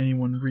recommend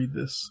anyone read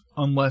this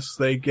unless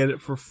they get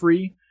it for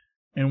free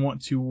and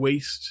want to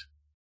waste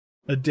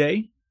a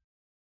day,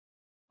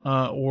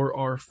 or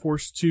are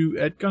forced to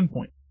at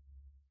gunpoint.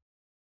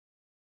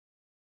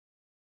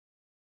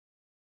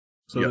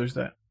 So there's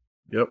that.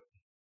 Yep.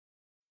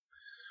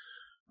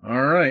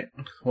 All right.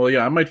 Well,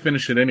 yeah, I might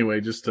finish it anyway,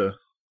 just to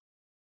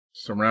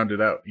round it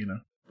out,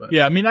 But.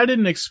 Yeah, I mean, I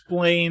didn't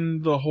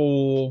explain the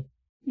whole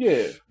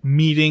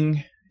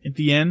meeting at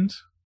the end.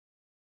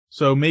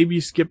 So maybe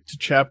skip to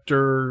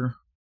chapter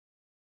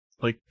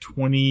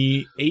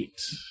 28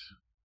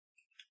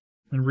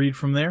 and read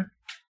from there.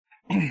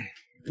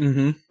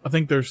 Mm-hmm. I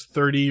think there's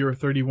 30 or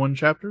 31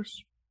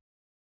 chapters.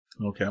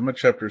 Okay, I'm at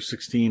chapter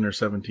 16 or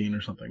 17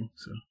 or something.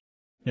 So.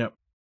 Yep.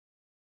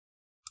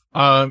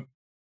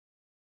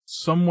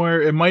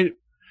 Somewhere it might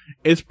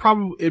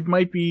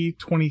be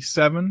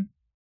 27.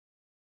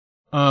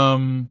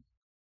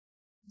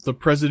 The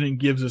president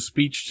gives a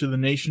speech to the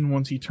nation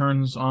once he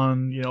turns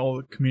on, all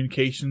the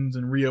communications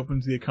and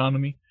reopens the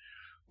economy.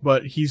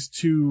 But he's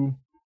too,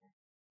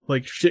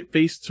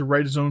 shit-faced to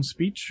write his own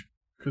speech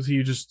because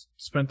he just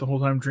spent the whole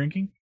time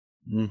drinking.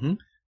 Mm-hmm.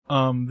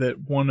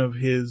 That one of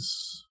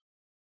his,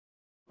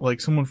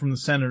 someone from the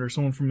Senate or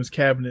someone from his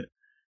cabinet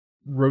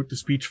wrote the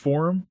speech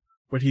for him,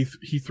 but he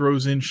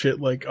throws in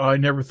shit like, oh, I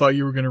never thought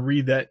you were going to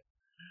read that.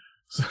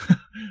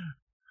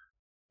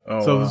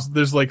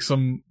 There's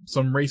some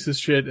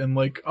racist shit and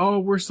oh,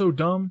 we're so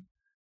dumb.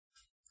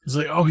 It's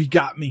like, oh, he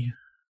got me.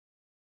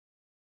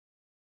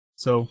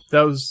 So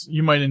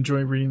you might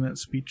enjoy reading that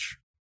speech.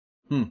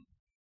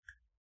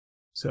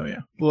 So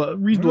yeah,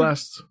 read the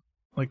last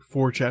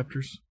 4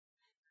 chapters.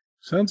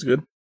 Sounds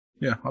good.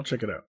 Yeah, I'll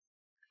check it out.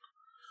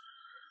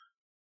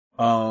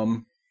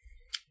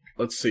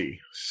 Let's see.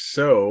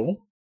 So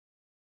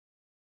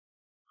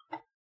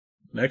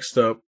next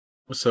up,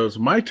 it's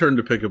my turn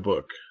to pick a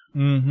book.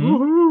 Mm-hmm.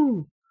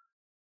 Woohoo!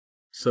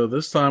 So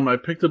this time I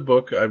picked a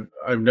book.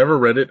 I've never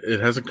read it.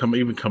 It hasn't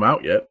even come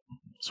out yet.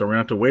 So we're gonna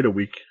have to wait a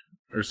week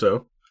or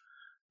so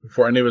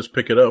before any of us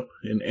pick it up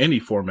in any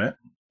format.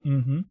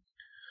 Mm-hmm.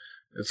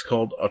 It's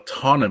called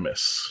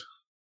Autonomous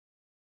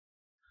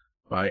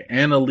by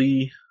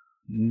Annalee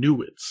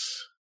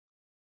Newitz.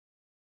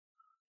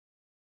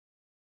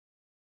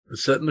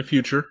 It's set in the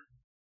future.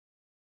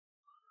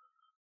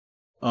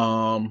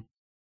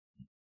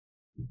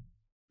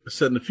 It's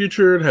set in the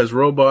future. It has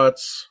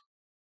robots.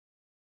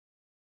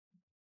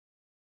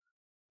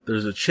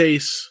 There's a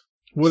chase.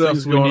 What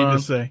else do we need to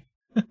say?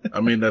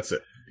 I mean, that's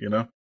it,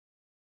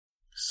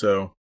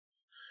 So,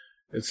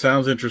 it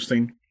sounds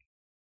interesting.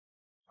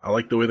 I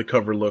like the way the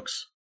cover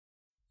looks.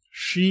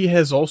 She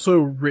has also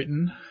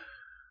written,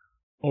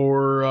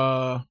 or,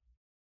 I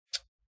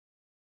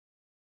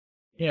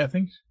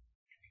think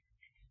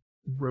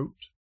wrote,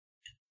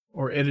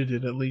 or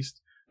edited at least,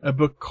 a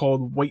book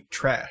called White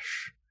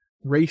Trash,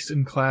 Race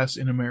and Class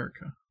in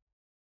America.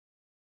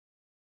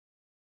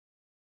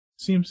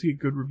 Seems to get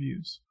good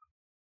reviews.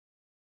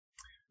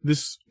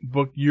 This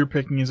book you're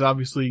picking is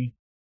obviously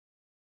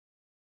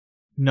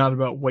not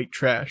about white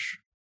trash,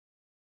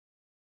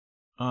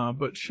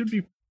 but should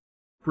be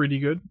pretty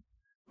good.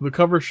 The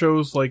cover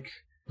shows like...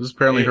 This is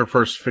apparently her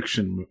first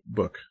fiction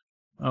book.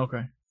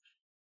 Okay.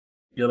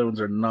 The other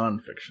ones are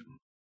non-fiction.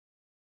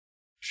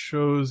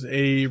 Shows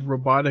a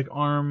robotic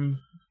arm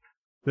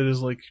that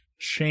is like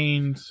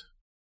chained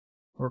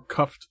or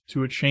cuffed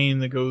to a chain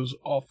that goes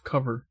off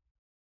cover,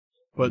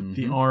 but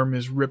the arm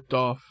is ripped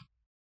off.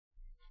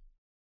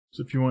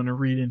 So if you want to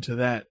read into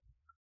that.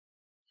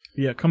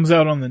 Yeah, it comes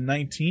out on the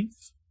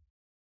 19th.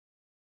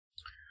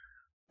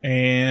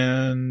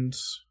 And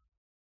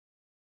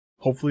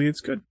hopefully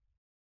it's good.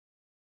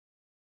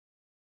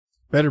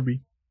 Better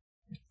be.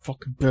 It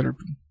fucking better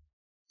be.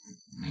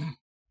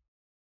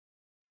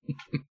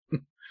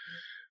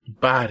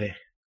 Body.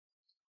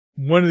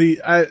 One of the...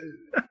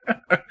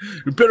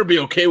 You better be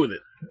okay with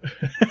it.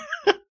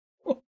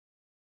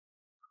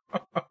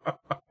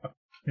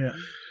 Yeah.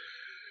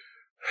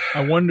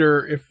 I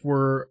wonder if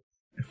we're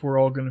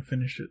all going to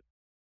finish it.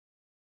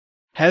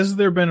 Has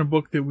there been a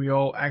book that we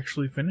all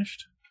actually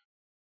finished?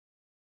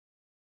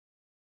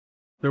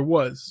 There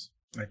was.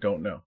 I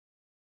don't know.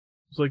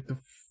 It was like the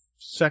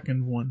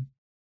second one.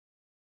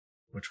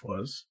 Which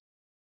was?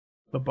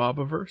 The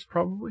Bobaverse,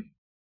 probably.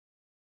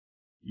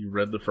 You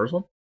read the first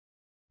one?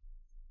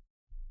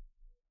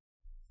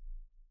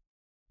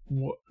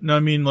 No, I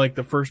mean like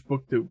the first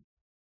book that...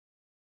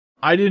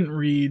 I didn't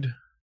read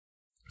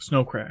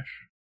Snow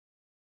Crash.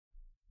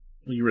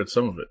 Well, you read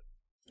some of it.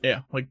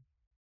 Yeah, like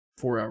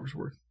 4 hours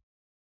worth.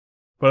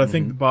 But I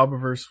think the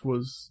Bobaverse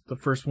was the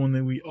first one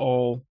that we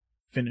all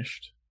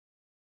finished.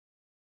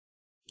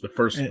 The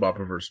first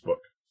Bobaverse book?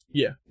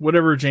 Yeah,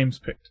 whatever James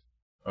picked.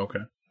 Okay.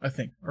 I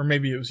think. Or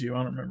maybe it was you,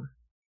 I don't remember.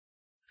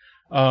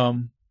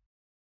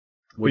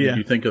 What did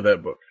you think of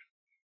that book?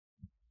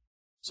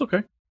 It's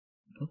okay.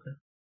 Okay.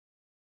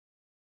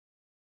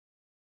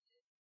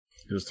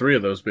 There's 3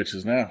 of those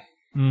bitches now.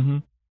 Mm-hmm.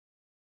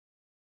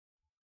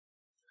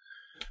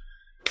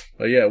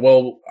 But yeah,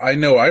 well, I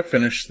know I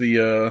finished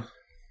the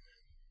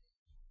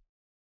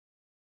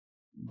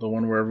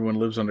one where everyone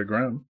lives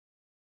underground.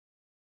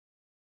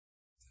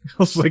 I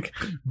was like,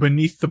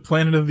 Beneath the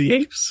Planet of the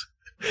Apes?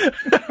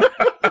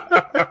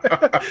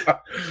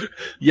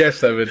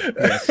 Yes, Evan.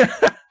 Yes.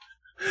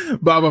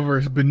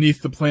 Bobaverse,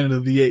 Beneath the Planet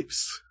of the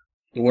Apes.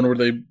 The one where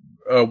they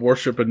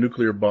worship a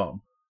nuclear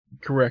bomb.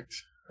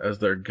 Correct. As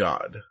their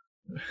god.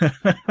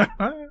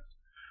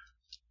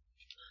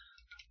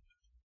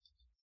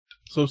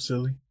 So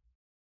silly.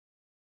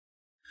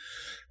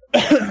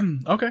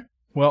 Okay.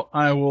 Well,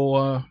 I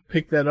will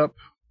pick that up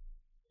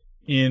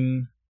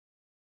in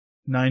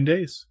 9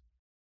 days.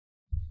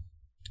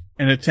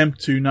 And attempt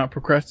to not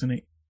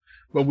procrastinate.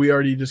 But we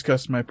already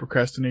discussed my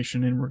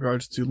procrastination in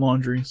regards to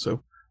laundry,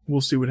 so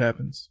we'll see what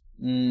happens.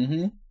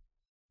 Mm-hmm.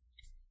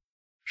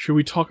 Should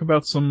we talk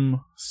about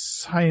some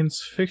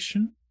science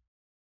fiction?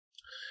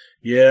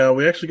 Yeah,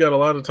 we actually got a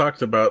lot to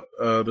talk about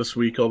this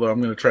week, although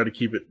I'm going to try to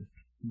keep it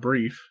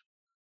brief.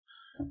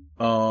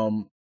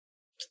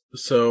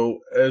 So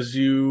as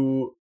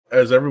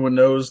everyone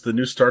knows, the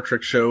new Star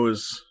Trek show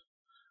is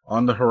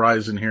on the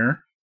horizon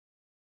here,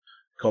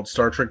 called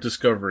Star Trek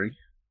Discovery.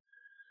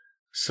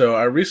 So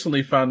I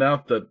recently found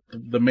out that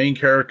the main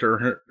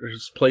character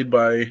is played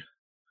by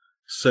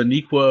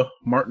Sonequa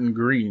Martin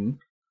Green,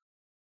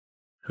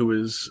 who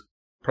is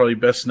probably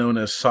best known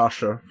as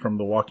Sasha from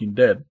The Walking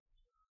Dead.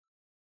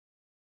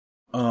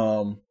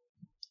 Her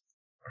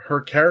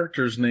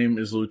character's name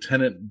is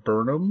Lieutenant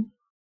Burnham,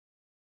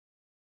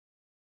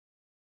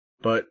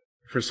 but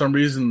for some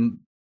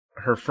reason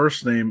her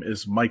first name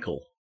is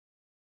Michael.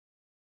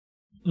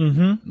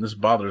 Mm-hmm. And this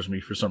bothers me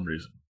for some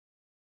reason.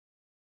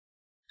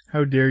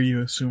 How dare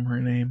you assume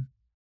her name?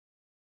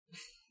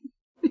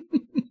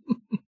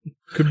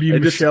 Could be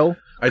Michelle.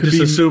 I just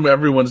assume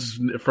everyone's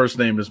first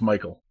name is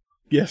Michael.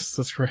 Yes,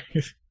 that's right.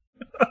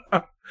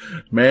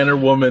 Man or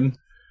woman,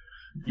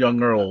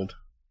 young or old.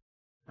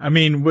 I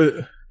mean,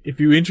 if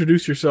you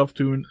introduce yourself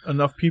to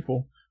enough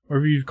people, or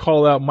if you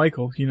call out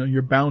Michael,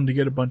 you're bound to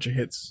get a bunch of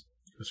hits.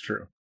 That's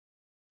true.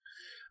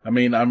 I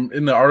mean, I'm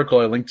in the article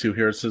I linked to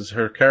here. It says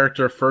her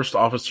character, First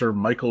Officer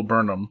Michael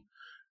Burnham,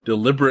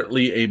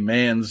 deliberately a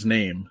man's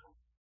name,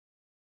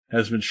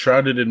 has been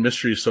shrouded in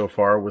mystery so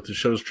far, with the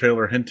show's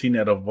trailer hinting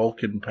at a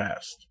Vulcan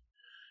past.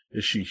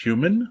 Is she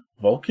human?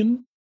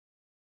 Vulcan?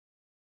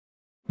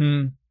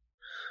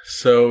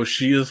 So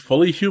she is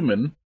fully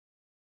human,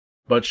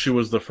 but she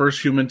was the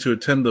first human to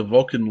attend the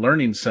Vulcan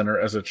Learning Center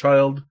as a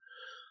child,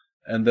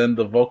 and then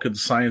the Vulcan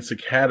Science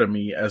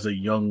Academy as a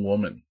young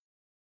woman.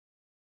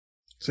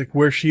 It's like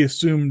where she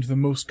assumed the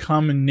most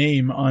common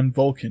name on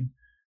Vulcan,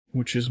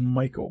 which is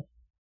Michael.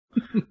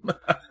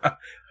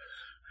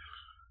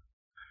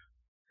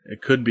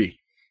 It could be.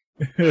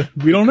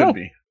 We don't know.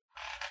 Be.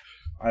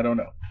 I don't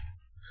know.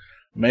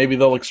 Maybe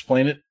they'll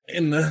explain it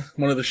in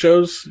one of the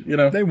shows. You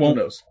know, they won't.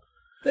 Who knows?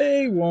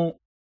 They won't.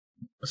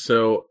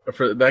 So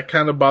that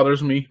kind of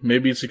bothers me.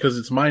 Maybe it's because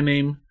it's my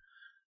name.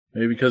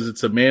 Maybe because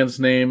it's a man's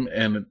name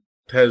and it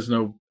has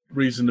no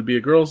reason to be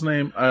a girl's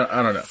name.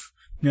 I don't know.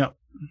 Yeah.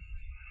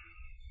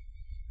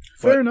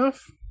 Fair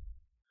enough.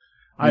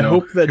 I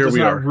hope that does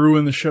not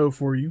ruin the show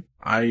for you.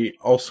 I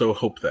also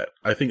hope that.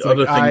 I think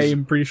other things. I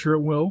am pretty sure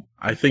it will.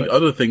 I think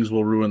other things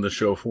will ruin the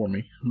show for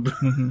me.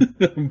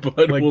 Mm-hmm.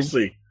 But we'll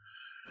see.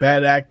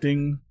 Bad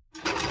acting,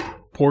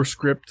 poor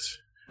script.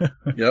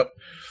 Yep.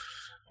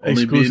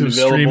 Exclusive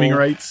streaming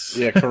rights.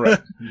 Yeah,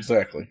 correct.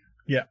 Exactly.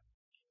 Yeah.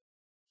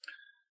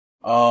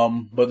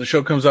 But the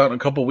show comes out in a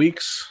couple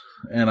weeks,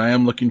 and I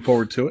am looking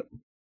forward to it.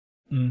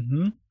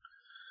 Mm-hmm.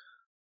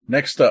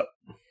 Next up,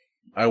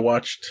 I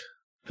watched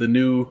the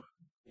new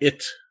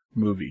It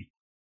movie.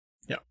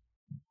 Yeah.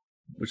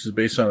 Which is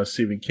based on a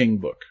Stephen King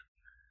book.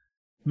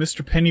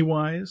 Mr.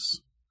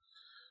 Pennywise.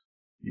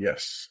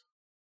 Yes.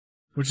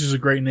 Which is a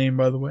great name,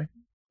 by the way.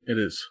 It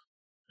is.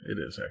 It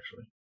is,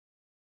 actually.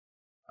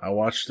 I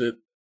watched it.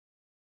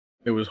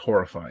 It was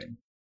horrifying.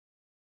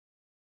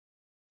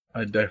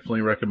 I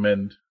definitely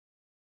recommend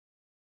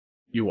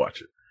you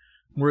watch it.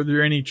 Were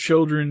there any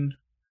children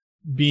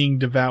being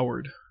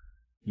devoured?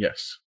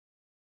 Yes.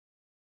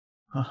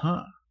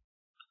 Uh-huh.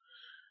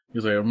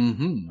 He's like,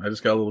 I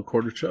just got a little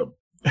quarter chub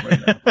right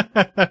now.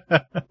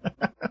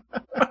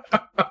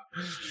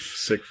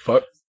 Sick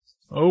fuck.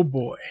 Oh,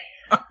 boy.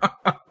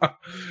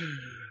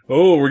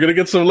 Oh, we're going to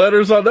get some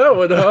letters on that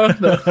one, huh?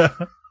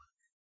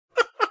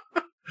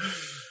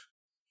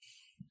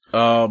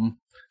 No.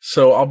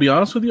 So I'll be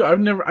honest with you.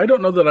 I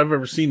don't know that I've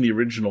ever seen the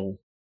original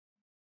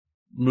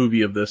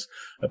movie of this.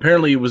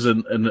 Apparently it was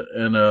in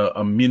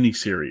a mini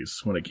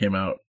series when it came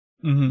out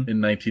in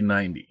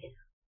 1990.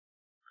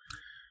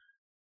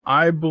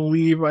 I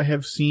believe I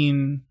have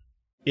seen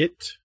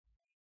it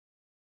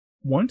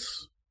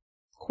once,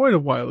 quite a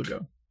while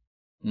ago.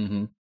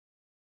 Mm-hmm.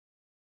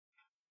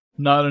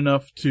 Not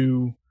enough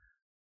to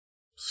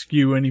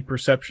skew any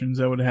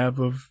perceptions I would have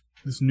of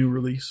this new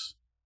release.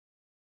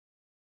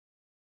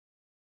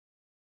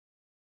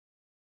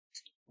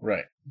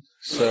 Right.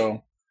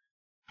 So,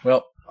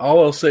 well,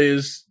 all I'll say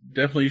is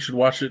definitely you should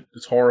watch it.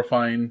 It's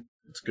horrifying.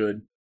 It's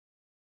good.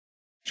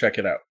 Check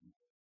it out.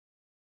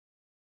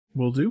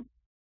 Will do.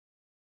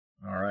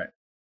 All right.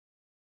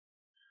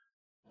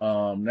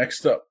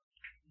 Next up,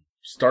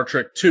 Star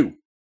Trek II,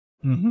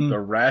 The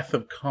Wrath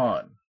of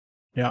Khan.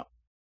 Yeah.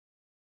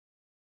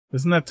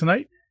 Isn't that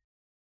tonight?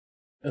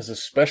 It's a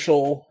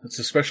special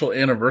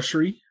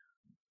anniversary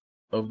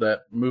of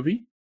that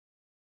movie.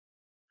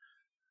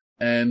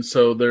 And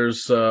so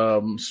there's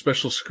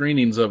special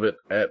screenings of it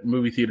at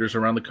movie theaters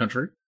around the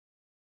country.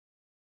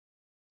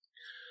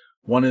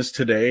 One is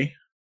today.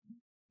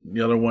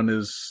 The other one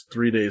is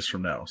 3 days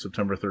from now,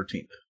 September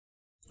 13th.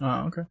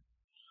 Oh, okay.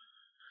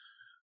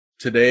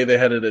 Today they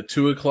had it at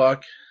 2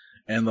 o'clock,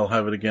 and they'll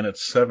have it again at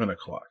 7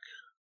 o'clock.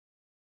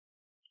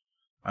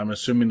 I'm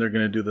assuming they're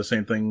going to do the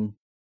same thing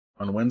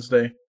on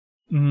Wednesday.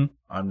 Mm-hmm.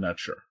 I'm not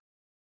sure.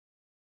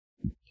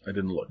 I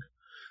didn't look.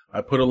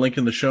 I put a link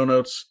in the show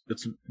notes.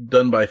 It's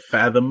done by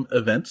Fathom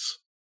Events.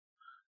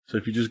 So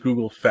if you just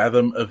Google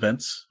Fathom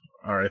Events,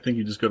 or I think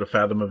you just go to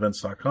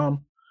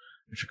fathomevents.com,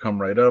 it should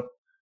come right up.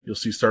 You'll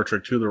see Star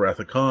Trek II, The Wrath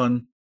of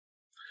Khan.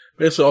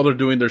 Basically, all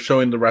they're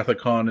showing The Wrath of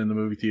Khan in the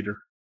movie theater.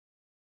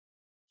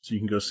 So you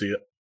can go see it.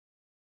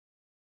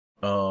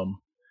 And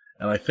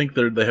I think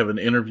they have an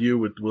interview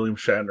with William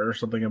Shatner or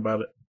something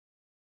about it.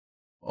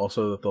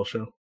 Also that they'll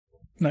show.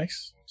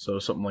 Nice. So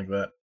something like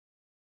that.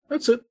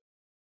 That's it.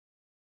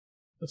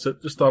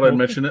 Just thought I'd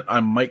mention it. I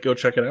might go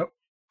check it out.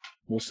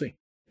 We'll see.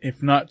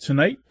 If not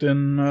tonight,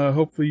 then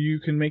hopefully you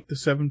can make the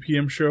 7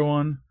 p.m. show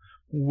on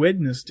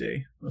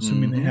Wednesday,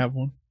 assuming they have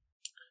one.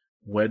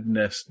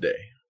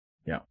 Wednesday.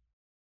 Yeah.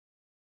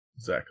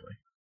 Exactly.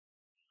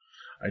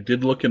 I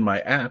did look in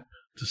my app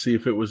to see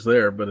if it was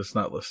there, but it's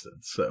not listed.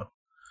 So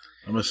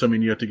I'm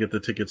assuming you have to get the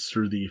tickets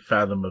through the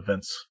Fathom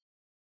Events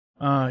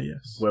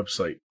yes.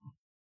 website.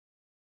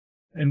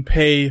 And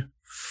pay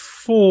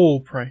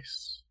full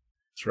price.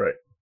 That's right.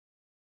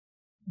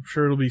 I'm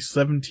sure it'll be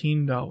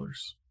 $17.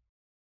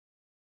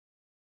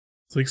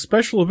 It's like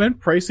special event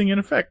pricing in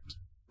effect.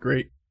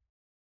 Great.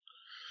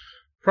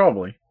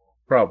 Probably.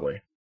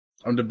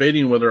 I'm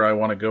debating whether I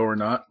want to go or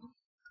not.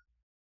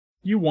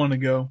 You want to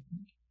go.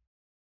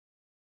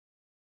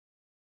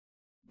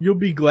 You'll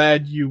be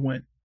glad you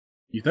went.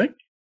 You think?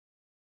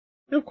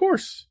 Of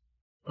course.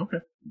 Okay.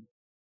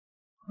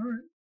 All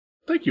right.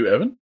 Thank you,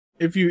 Evan.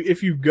 If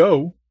you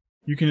go,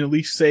 you can at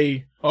least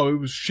say, "Oh, it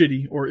was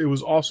shitty," or "It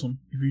was awesome."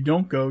 If you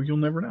don't go, you'll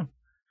never know.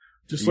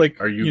 Just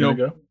are you gonna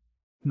go?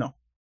 No,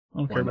 I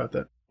don't care about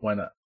that. Why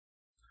not?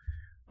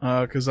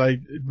 Because I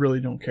really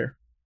don't care.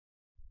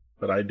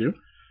 but I do.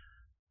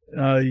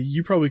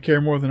 You probably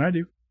care more than I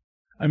do.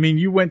 I mean,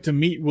 you went to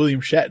meet William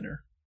Shatner.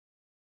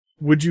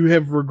 Would you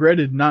have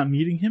regretted not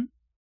meeting him?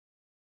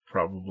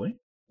 Probably.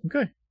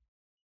 Okay.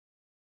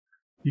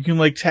 You can,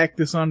 like, tack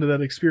this onto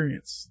that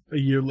experience a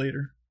year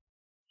later.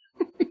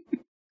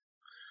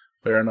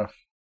 Fair enough.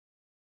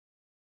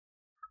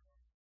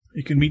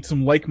 You can meet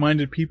some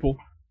like-minded people,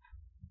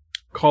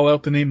 call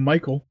out the name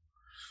Michael,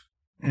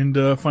 and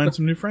find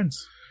some new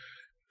friends.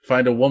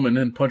 Find a woman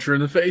and punch her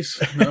in the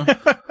face. No?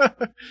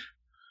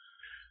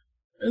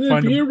 And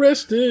then be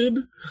arrested.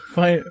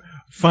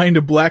 Find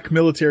a black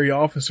military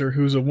officer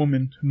who's a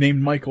woman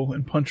named Michael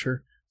and punch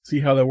her. See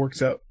how that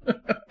works out.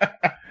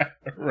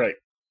 Right.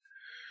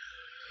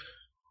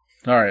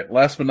 All right.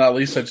 Last but not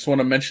least, I just want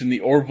to mention the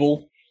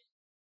Orville.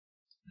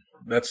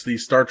 That's the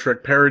Star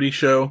Trek parody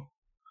show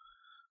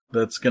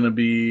that's going to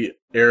be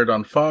aired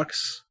on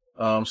Fox,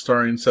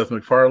 starring Seth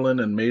MacFarlane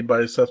and made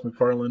by Seth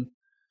MacFarlane.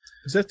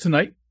 Is that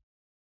tonight?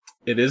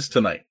 It is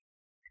tonight.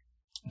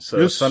 So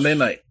Yes. Sunday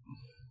night.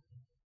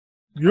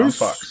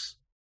 Yes. On Fox.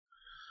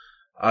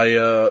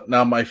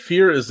 Now my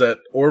fear is that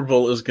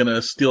Orville is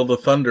gonna steal the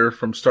thunder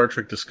from Star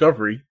Trek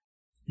Discovery,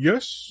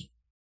 Yes.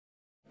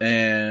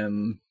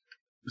 and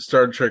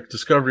Star Trek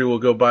Discovery will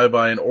go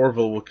bye-bye and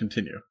Orville will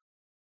continue.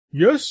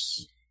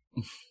 Yes.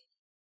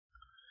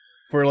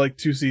 For like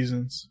 2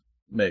 seasons.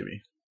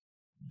 Maybe.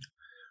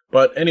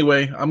 But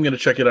anyway, I'm gonna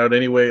check it out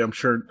anyway. I'm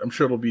sure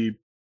it'll be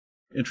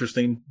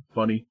interesting,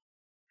 funny.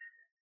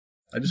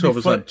 I just hope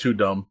it's not too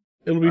dumb.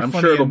 It'll be I'm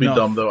funny sure it'll be enough.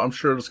 dumb though. I'm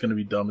sure it's gonna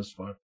be dumb as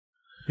fuck.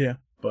 Yeah.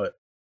 But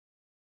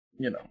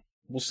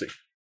we'll see.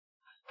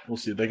 We'll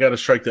see. They gotta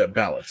strike that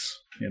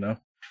balance,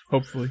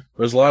 Hopefully.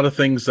 There's a lot of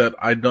things that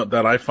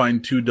I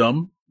find too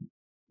dumb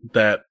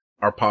that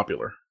are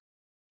popular.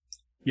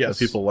 Yes.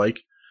 That people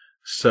like.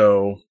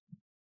 So,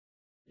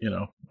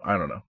 I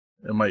don't know.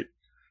 It might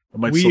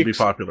still be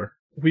popular.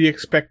 We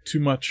expect too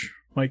much,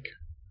 Mike.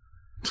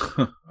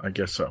 I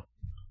guess so.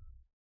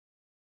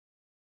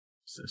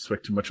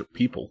 Expect too much of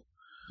people.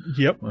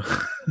 Yep.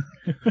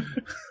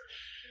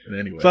 And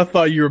anyway. So I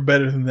thought you were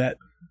better than that.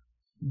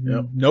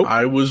 Yep. Nope.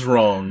 I was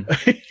wrong.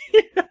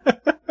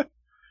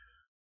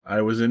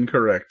 I was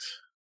incorrect.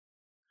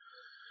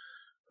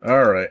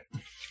 All right.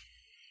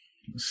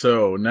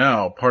 So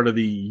now, part of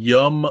the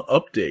Yum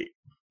update.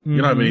 You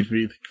don't have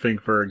anything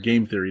for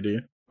game theory, do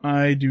you?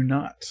 I do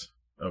not.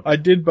 Okay. I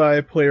did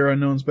buy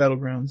PlayerUnknown's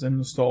Battlegrounds and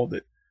installed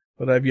it,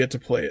 but I've yet to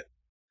play it.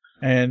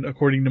 And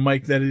according to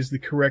Mike, that is the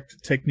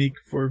correct technique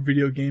for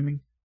video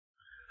gaming.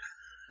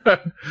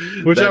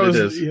 Which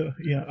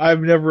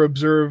I've never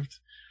observed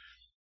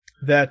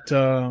that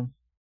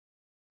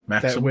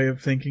that way of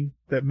thinking.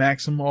 That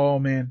Maxim. Oh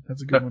man,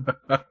 that's a good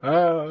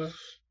one.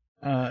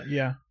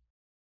 Yeah.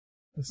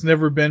 It's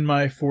never been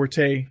my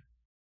forte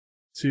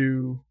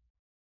to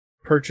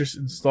purchase,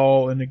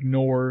 install, and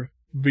ignore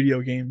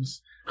video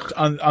games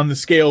on the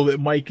scale that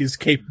Mike is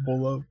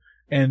capable of.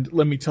 And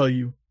let me tell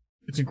you,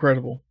 it's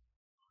incredible.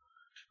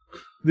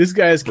 This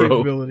guy's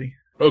capability.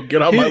 Bro,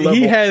 get on my level.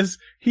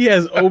 He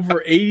has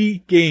over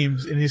 80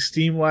 games in his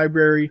Steam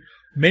library,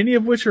 many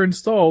of which are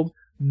installed,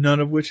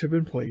 none of which have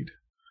been played.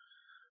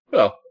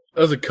 Well,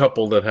 there's a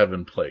couple that have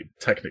been played,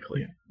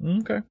 technically. Yeah.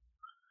 Okay.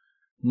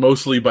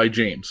 Mostly by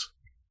James.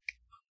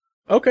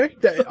 Okay.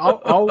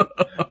 I'll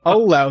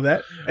allow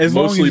that.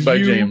 Mostly by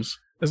James.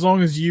 As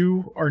long as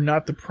you are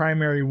not the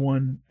primary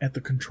one at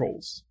the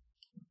controls.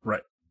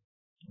 Right.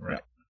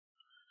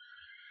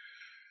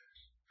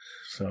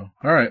 So,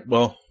 all right.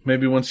 Well,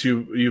 maybe once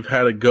you've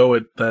had a go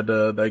at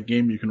that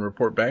game, you can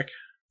report back.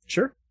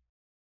 Sure.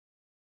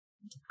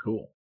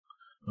 Cool.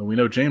 Well, we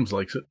know James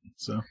likes it,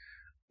 so.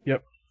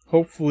 Yep.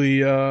 Hopefully,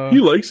 he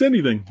likes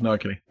anything. No, I'm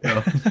kidding.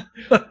 No.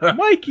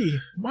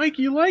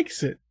 Mikey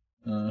likes it.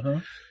 Uh-huh.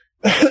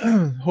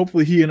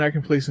 Hopefully he and I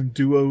can play some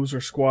duos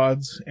or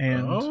squads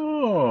and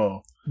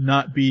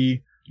not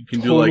be you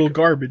can total do like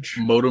garbage.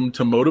 Modem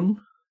to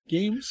modem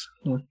games?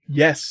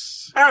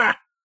 Yes.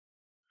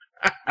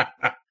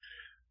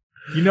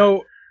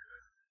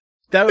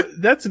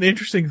 That's an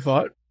interesting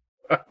thought.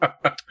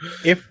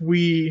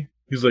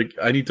 He's like,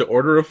 I need to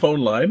order a phone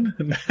line.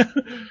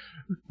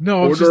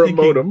 No, order a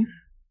modem.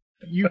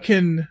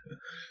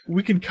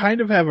 We can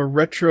kind of have a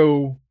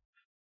retro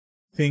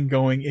thing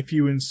going if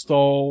you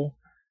install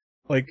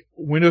like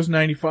Windows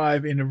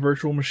 95 in a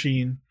virtual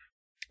machine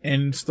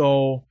and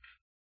install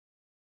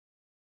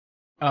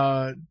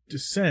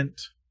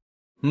Descent.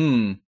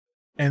 And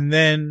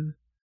then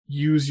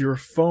use your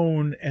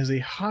phone as a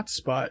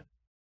hotspot.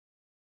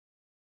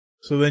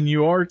 So then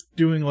you are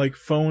doing like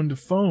phone to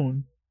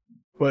phone,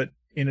 but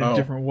in a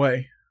different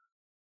way.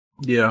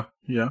 Yeah.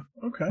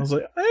 Okay. I was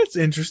like, that's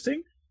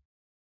interesting.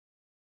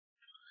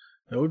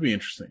 That would be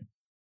interesting.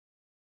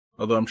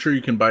 Although I'm sure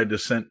you can buy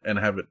Descent and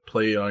have it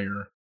play on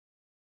your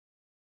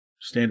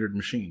standard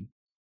machine.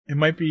 It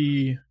might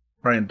be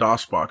probably in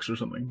DOSBox or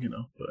something,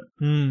 but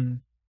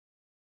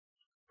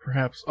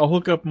perhaps I'll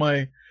hook up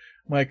my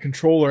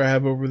controller I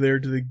have over there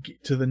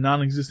to the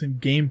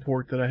non-existent game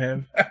port that I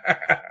have.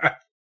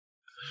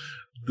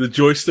 The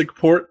joystick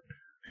port?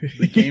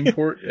 The game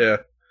port? Yeah.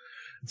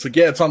 It's like,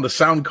 yeah, it's on the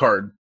sound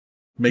card.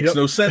 Makes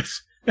no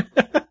sense.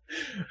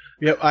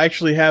 Yep, I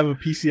actually have a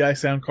PCI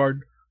sound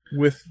card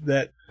with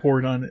that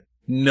port on it.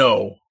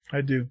 No.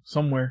 I do,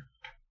 somewhere.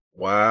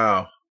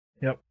 Wow.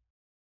 Yep.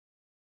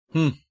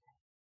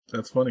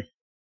 That's funny.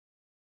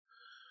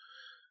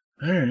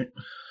 All right.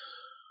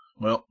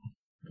 Well,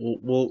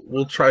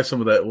 we'll try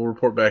some of that. We'll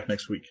report back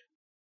next week.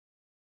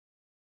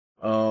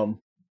 So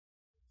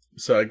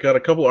I got a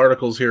couple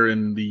articles here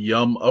in the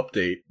Yum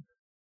update.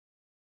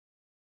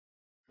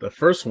 The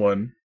first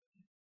one,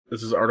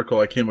 this is an article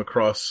I came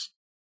across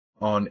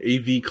on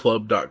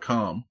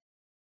avclub.com.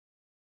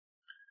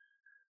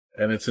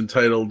 And it's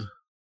entitled,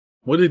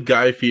 "What did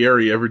Guy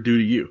Fieri ever do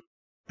to you?"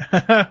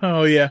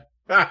 Oh, yeah.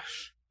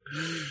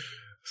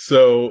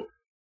 So,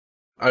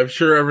 I'm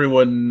sure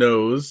everyone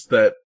knows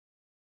that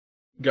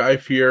Guy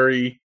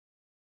Fieri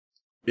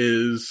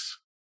is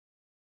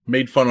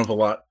made fun of a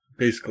lot,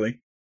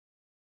 basically.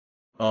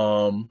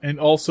 And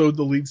also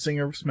the lead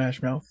singer of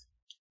Smash Mouth.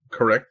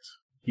 Correct.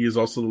 He is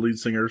also the lead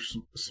singer of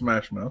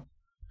Smash Mouth.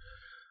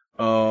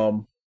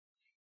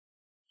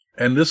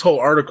 And this whole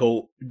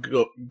article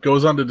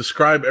goes on to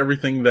describe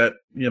everything that,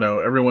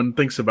 everyone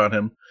thinks about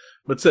him,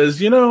 but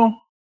says,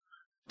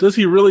 does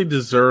he really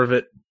deserve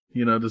it?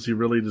 Does he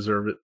really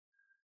deserve it?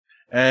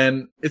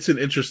 And it's an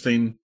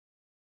interesting,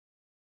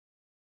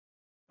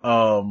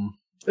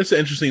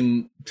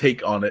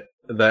 take on it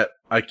that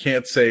I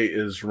can't say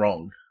is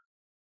wrong,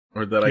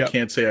 or that I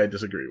can't say I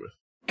disagree with.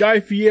 Guy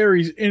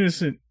Fieri's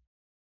innocent.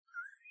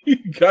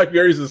 Guy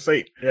Fieri's a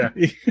saint. Yeah.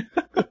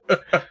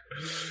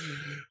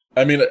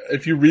 I mean,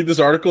 if you read this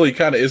article, he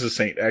kind of is a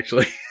saint,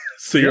 actually.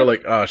 So you're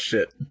like, oh,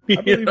 shit. He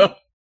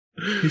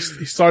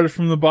started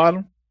from the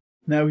bottom.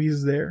 Now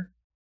he's there.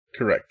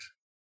 Correct.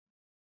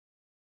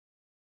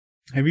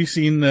 Have you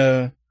seen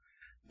the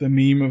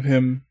meme of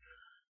him?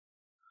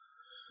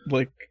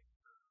 Like,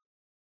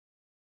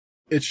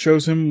 it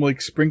shows him,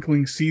 like,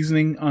 sprinkling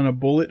seasoning on a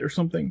bullet or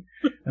something,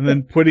 and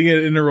then putting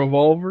it in a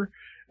revolver,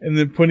 and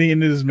then putting it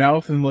in his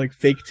mouth and, like,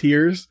 fake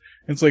tears.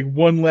 And it's like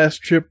one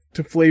last trip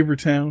to Flavor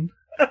Town.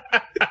 Oh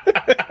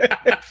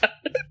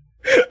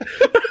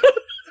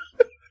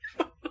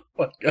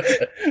my God.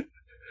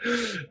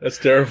 That's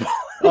terrible.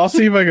 I'll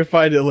see if I can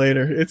find it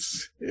later.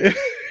 It's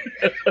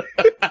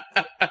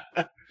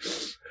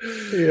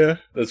yeah.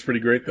 That's pretty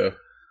great, though.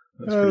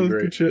 That's pretty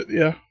great. Good shit,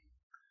 yeah.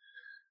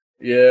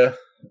 Yeah.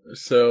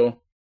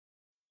 So,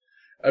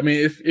 I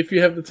mean, if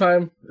you have the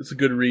time, it's a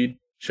good read.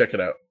 Check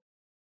it out.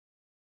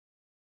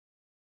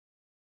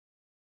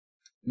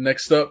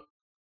 Next up,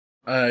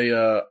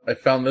 I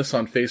found this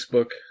on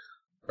Facebook,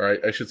 or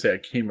I should say I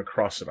came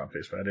across it on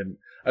Facebook.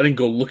 I didn't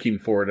go looking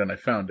for it, and I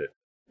found it.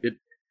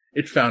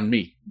 It found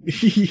me.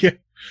 Yeah.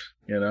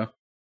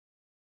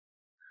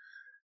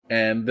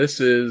 And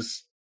this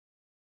is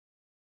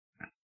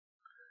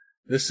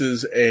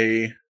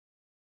a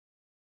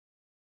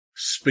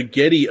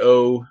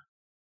Spaghetti-O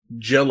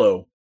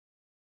Jello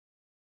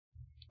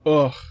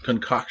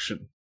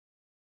concoction.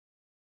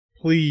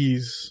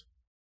 Please.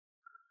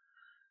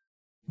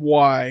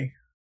 Why?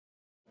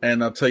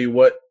 And I'll tell you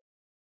what,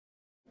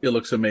 it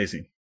looks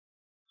amazing.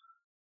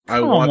 I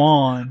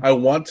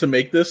want to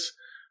make this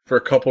for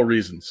a couple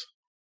reasons.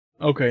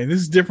 Okay, this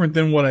is different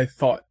than what I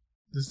thought.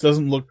 This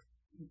doesn't look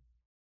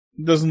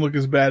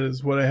as bad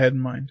as what I had in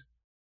mind.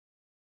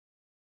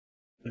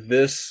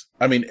 This,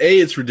 I mean,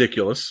 it's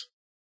ridiculous.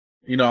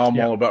 I'm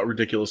all about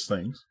ridiculous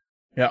things.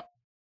 Yeah.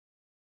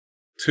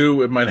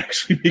 2, it might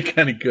actually be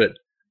kind of good.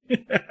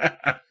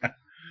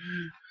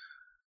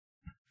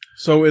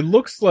 So it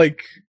looks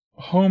like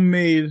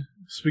homemade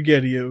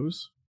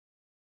SpaghettiOs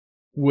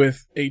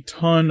with a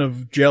ton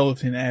of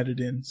gelatin added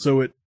in.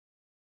 So it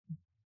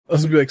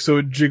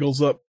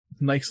jiggles up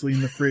nicely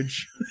in the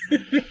fridge.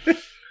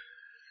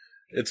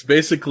 It's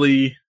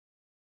basically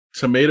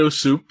tomato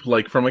soup,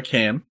 like from a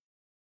can.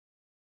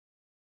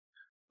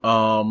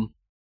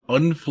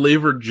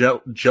 Unflavored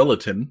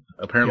gelatin.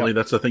 Apparently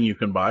that's a thing you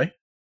can buy.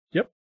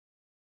 Yep.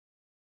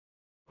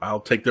 I'll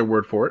take their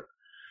word for it.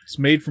 It's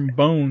made from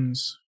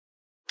bones.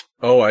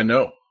 Oh, I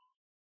know.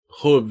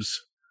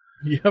 Hooves.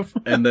 Yep.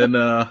 and then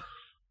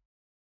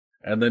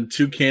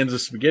 2 cans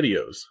of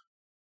SpaghettiOs.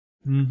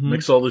 Mm-hmm.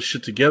 Mix all this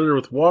shit together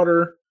with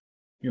water,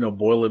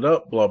 boil it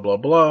up, blah, blah,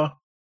 blah.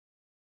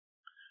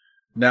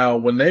 Now,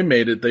 when they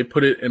made it, they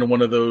put it in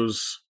one of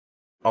those,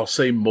 I'll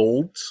say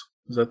molds.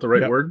 Is that the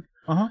right word?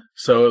 Uh-huh.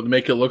 So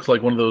make it look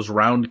like one of those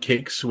round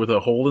cakes with a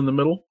hole in the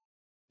middle.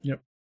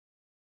 Yep.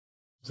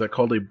 Is that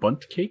called a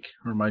bundt cake?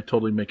 Or am I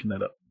totally making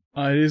that up?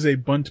 It is a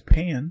bundt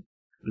pan.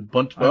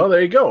 Oh,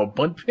 there you go. A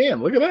bundt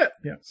pan. Look at that.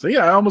 Yeah. So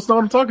yeah, I almost know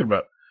what I'm talking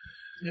about.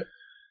 Yep.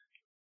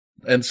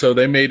 And so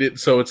they made it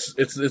so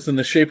it's in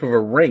the shape of a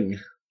ring.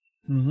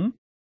 Mm-hmm.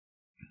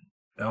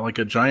 Like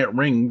a giant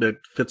ring that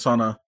fits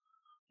on a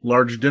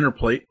large dinner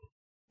plate.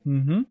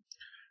 Mm-hmm.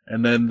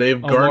 And then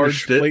they've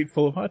garnished it. A large plate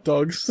full of hot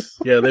dogs.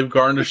 Yeah, they've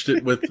garnished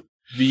it with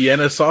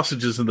Vienna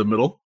sausages in the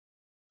middle.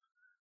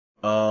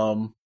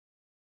 The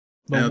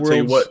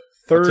world's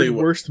third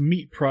worst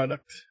meat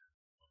product.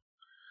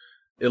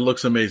 It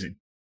looks amazing.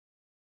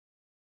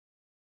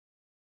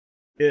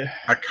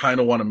 I kind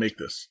of want to make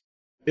this.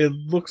 It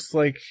looks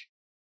like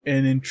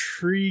an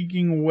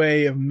intriguing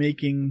way of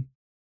making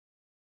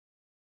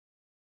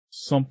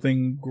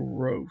something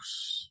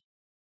gross.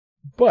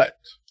 But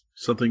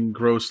Something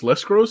gross,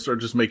 less gross, or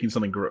just making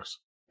something gross?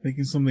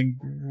 making something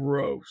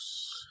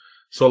gross.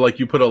 So, like,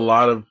 you put a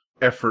lot of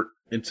effort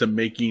into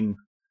making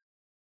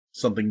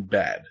something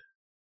bad.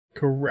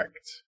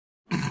 Correct.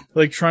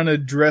 Like trying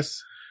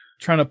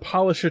to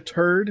polish a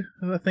turd,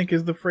 I think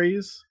is the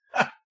phrase.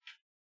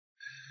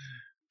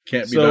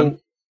 Can't be done.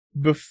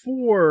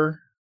 Before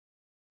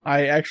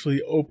I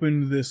actually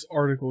opened this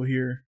article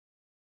here,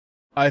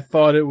 I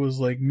thought it was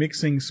like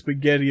mixing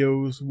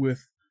SpaghettiOs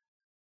with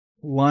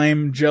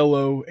lime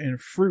jello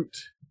and fruit.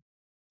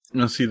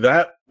 Now, see,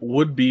 that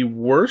would be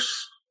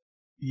worse.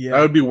 Yeah.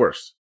 That would be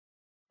worse.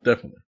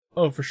 Definitely.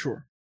 Oh, for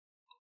sure.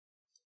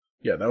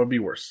 Yeah, that would be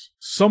worse.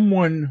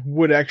 Someone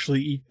would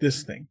actually eat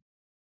this thing.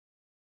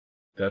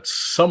 That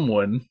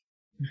someone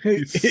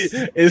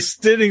is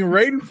sitting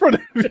right in front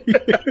of you.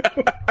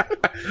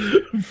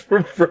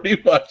 For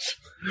pretty much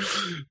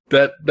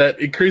that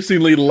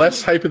increasingly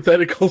less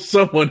hypothetical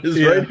someone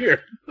is right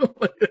here.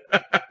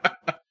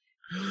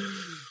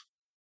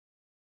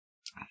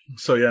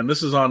 So yeah, and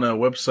this is on a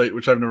website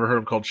which I've never heard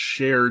of called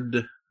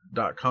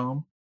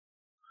shared.com.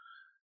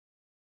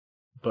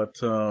 But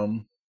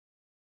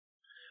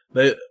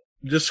they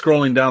just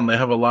scrolling down, they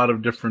have a lot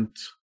of different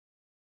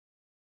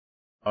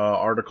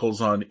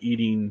articles on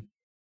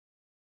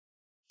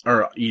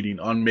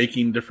on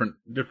making different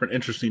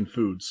interesting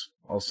foods,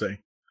 I'll say.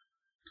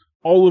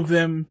 All of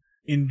them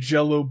in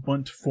Jello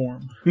bunt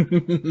form.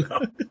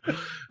 No.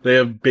 They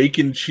have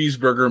bacon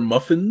cheeseburger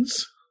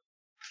muffins.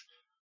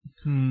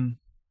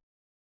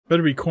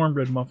 Better be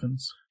cornbread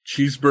muffins.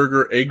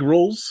 Cheeseburger egg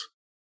rolls.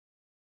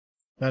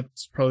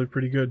 That's probably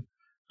pretty good.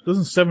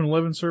 Doesn't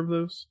 7-Eleven serve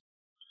those?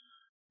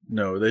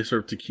 No, they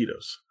serve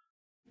taquitos.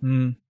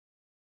 Don't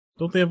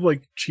they have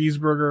like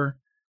cheeseburger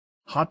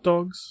hot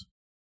dogs?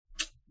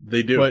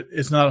 They do. But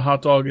it's not a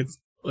hot dog, it's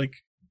like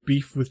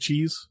beef with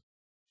cheese?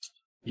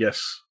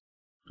 Yes.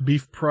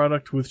 Beef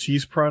product with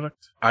cheese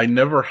product? I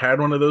never had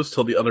one of those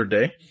till the other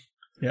day.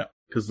 Yeah.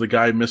 Because the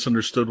guy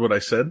misunderstood what I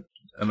said,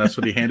 and that's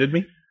what he handed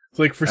me. It's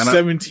like for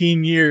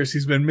 17 years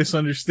he's been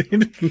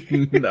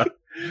misunderstanding. No.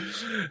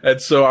 And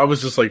so I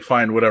was just like,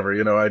 fine, whatever.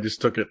 I just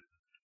took it.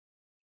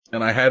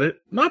 And I had it.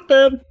 Not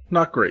bad,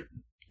 not great.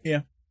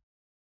 Yeah.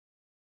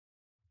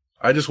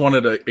 I just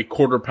wanted a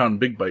 1/4 pound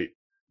big bite.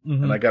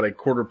 Mm-hmm. And I got a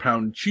 1/4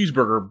 pound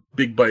cheeseburger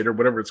big bite or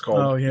whatever it's called.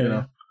 Oh,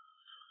 yeah.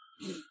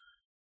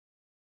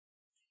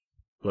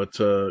 But,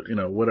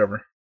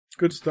 whatever.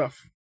 Good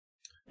stuff.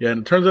 Yeah,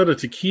 and it turns out a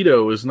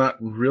taquito is not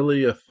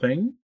really a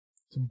thing.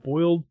 It's a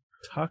boiled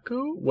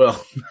taco?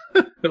 Well,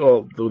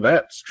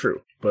 that's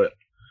true. But,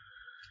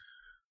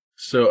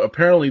 so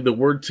apparently the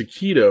word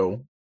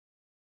taquito,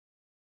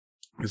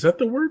 is that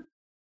the word?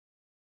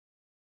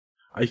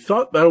 I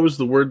thought that was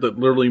the word that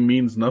literally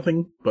means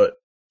nothing, but.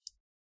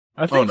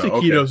 I think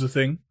taquito's a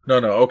thing. No,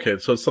 okay,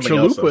 so it's something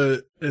else.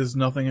 Chalupa is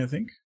nothing, I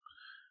think.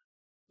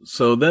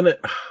 So then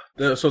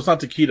so it's not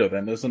taquito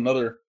then. Is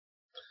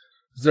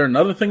there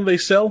another thing they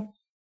sell?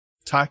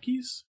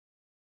 Takis?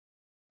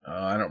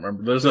 I don't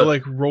remember. They're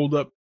like rolled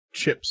up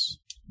chips.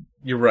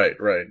 You're right.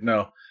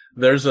 No.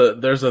 There's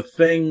a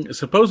thing,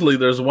 supposedly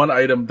there's one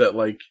item that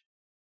like,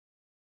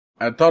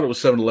 I thought it was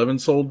 7-Eleven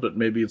sold, but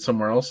maybe it's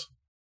somewhere else.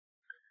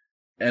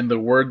 And the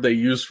word they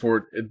use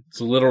for it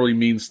literally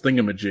means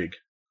thingamajig.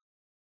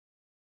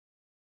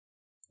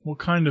 What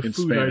kind of food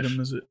Spanish. item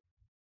is it?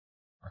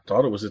 I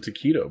thought it was a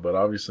taquito, but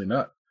obviously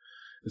not.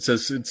 It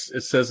says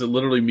it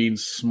literally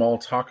means small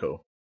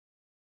taco.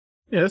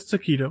 Yeah, it's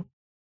taquito.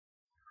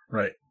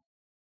 Right.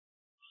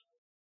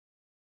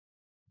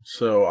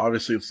 So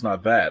obviously it's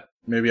not that.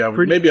 Maybe I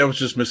was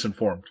just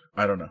misinformed.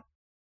 I don't know.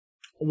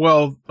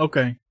 Well,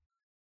 okay.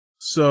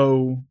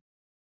 So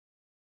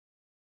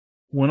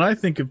when I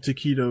think of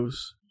taquitos,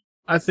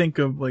 I think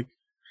of like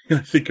I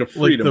think of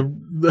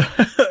freedom. Like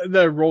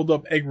the rolled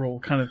up egg roll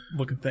kind of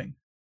looking thing.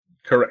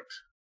 Correct.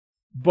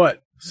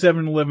 But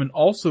 7-Eleven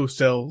also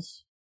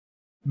sells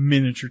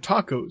miniature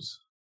tacos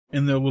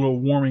in their little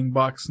warming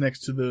box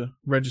next to the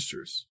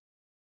registers.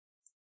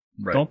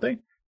 Right. Don't they?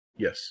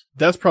 Yes.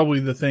 That's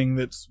probably the thing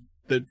that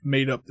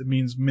made up that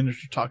means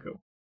miniature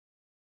taco.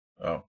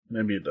 Oh,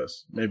 maybe it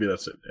does. Maybe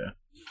that's it, yeah.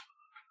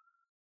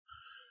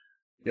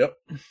 Yep.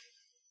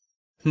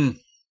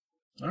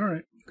 All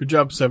right. Good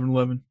job,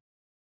 7-Eleven.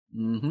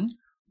 Mm-hmm.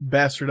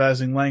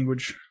 Bastardizing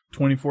language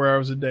 24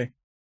 hours a day.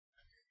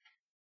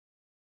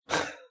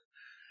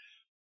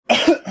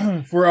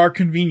 For our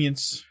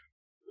convenience.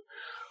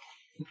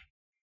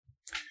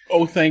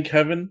 Oh, thank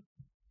heaven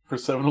for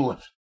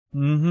 7-Eleven.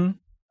 Mm-hmm.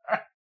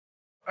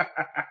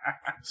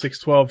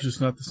 612 is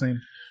just not the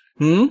same.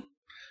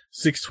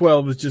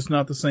 612 is just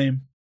not the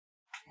same.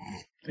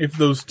 If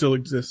those still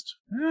exist.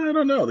 I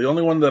don't know. The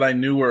only one that I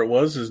knew where it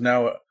was is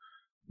now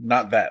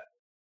not that.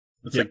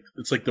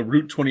 It's like the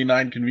Route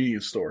 29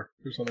 convenience store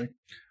or something.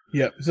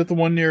 Yeah. Is that the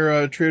one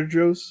near Trader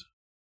Joe's?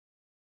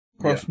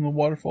 Across from the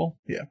waterfall?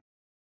 Yeah.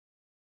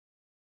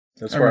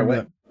 That's I where I remember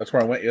went. That's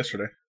where I went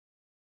yesterday.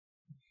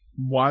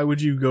 Why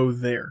would you go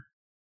there?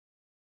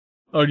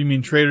 Oh, do you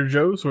mean Trader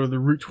Joe's or the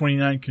Route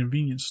 29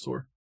 convenience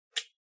store?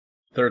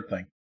 Third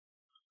thing.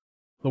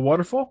 The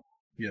waterfall?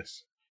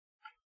 Yes.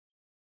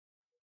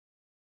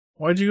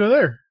 Why'd you go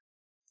there?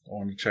 I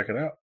wanted to check it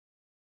out.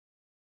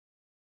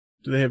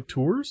 Do they have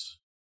tours?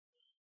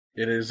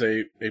 It is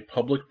a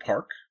public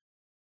park.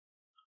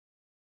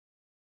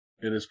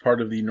 It is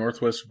part of the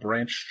Northwest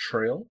Branch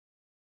Trail.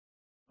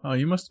 Oh,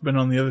 you must have been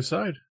on the other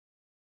side.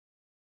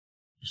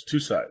 There's two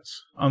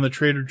sides. On the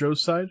Trader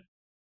Joe's side?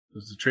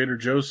 There's the Trader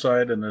Joe's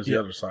side and there's the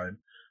other side.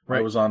 Right.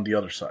 I was on the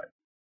other side.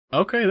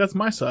 Okay, that's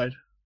my side.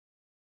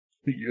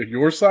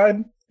 Your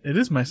side? It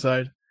is my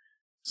side.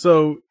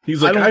 So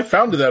he's like, I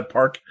founded that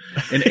park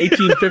in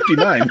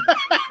 1859.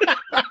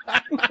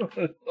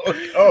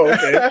 Oh,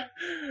 okay.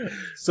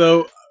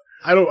 So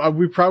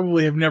we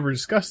probably have never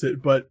discussed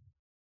it, but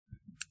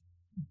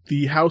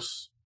the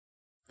house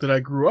that I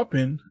grew up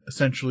in,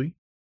 essentially,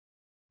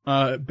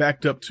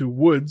 backed up to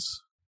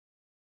woods,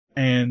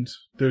 and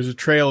there's a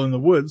trail in the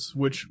woods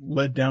which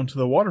led down to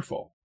the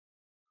waterfall.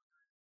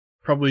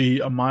 Probably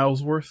a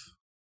mile's worth,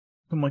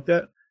 something like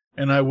that.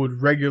 And I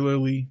would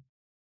regularly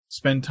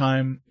spend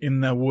time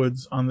in the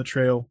woods on the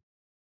trail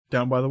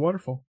down by the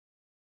waterfall.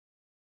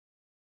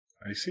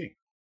 I see.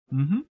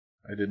 Mm-hmm.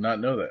 I did not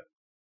know that.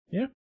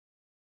 Yeah.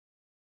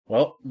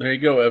 Well, there you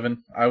go,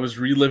 Evan. I was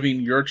reliving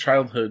your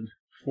childhood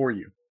for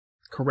you.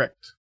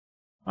 Correct.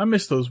 I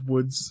miss those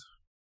woods.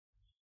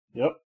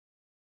 Yep.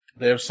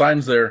 They have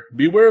signs there.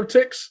 Beware of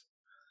ticks.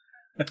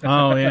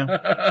 Oh, yeah.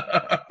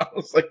 I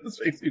was like, this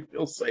makes me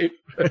feel safe.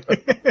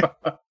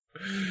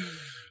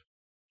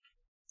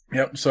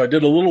 Yep, so I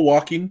did a little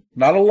walking.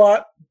 Not a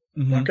lot.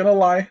 Mm-hmm. Not gonna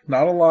lie.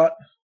 Not a lot.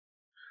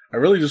 I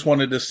really just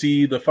wanted to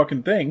see the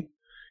fucking thing.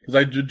 Because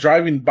I've been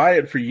driving by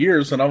it for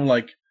years, and I'm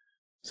like,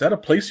 is that a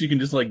place you can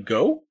just, like,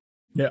 go?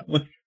 Yeah.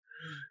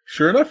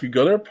 Sure enough, you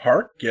go there,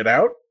 park, get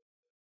out.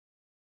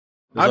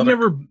 There's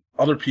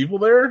other people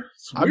there?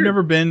 I've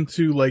never been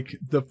to, like,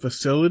 the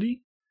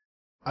facility.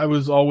 I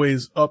was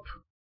always up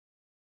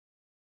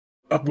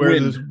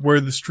where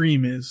the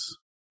stream is.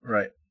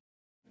 Right.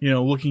 You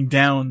know, looking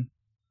down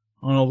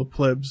on all the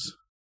plebs.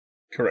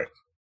 Correct.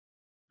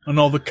 On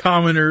all the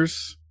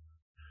commoners.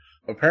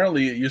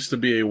 Apparently, it used to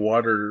be a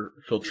water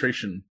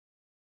filtration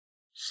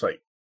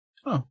site.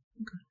 Oh,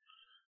 okay.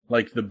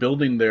 Like the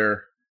building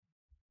there,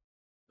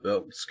 it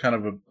looks kind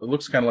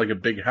of like a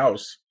big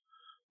house,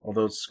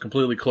 although it's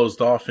completely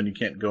closed off and you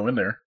can't go in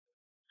there.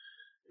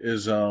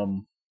 It says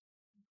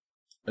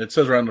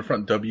right on the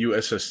front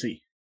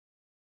WSSC.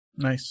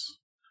 Nice.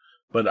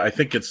 But I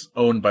think it's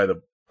owned by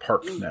the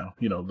park now.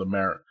 You know,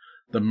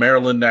 the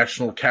Maryland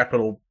National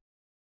Capital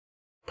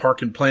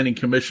Park and Planning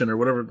Commission or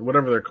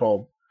whatever they're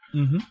called.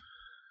 Mm-hmm.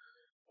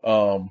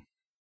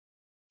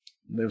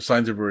 They have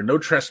signs everywhere. No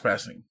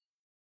trespassing.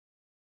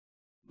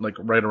 Like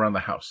right around the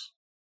house.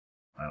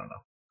 I don't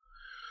know.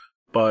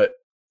 But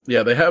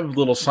yeah, they have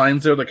little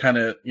signs there that kind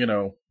of, you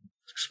know,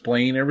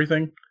 explain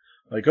everything.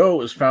 Like, oh,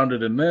 it was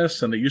founded in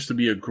this, and it used to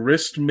be a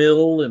grist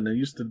mill, and they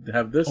used to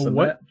have this and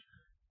what? that.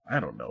 I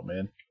don't know,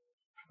 man.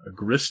 A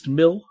grist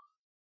mill?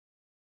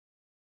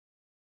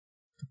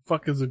 The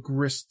fuck is a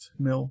grist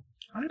mill?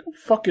 I don't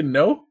fucking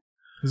know.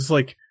 It's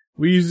like,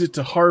 we use it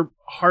to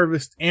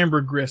harvest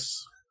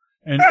ambergris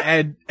and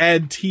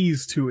add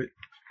teas to it.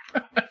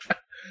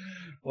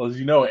 Well, as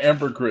you know,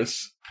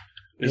 ambergris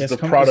is the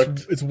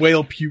product. It's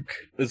whale puke.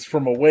 It's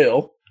from a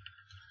whale.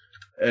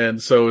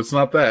 And so it's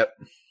not that.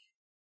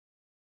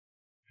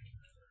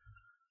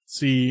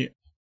 See,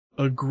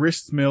 a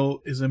grist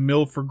mill is a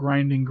mill for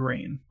grinding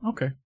grain.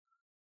 Okay.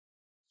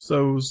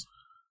 So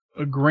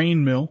a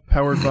grain mill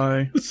powered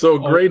by... So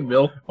a grain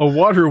mill. A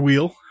water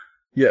wheel.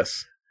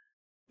 Yes.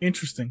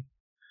 Interesting.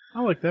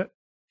 I like that.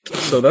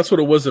 So that's what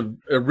it was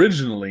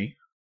originally,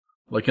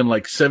 like in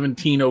like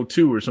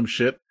 1702 or some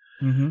shit.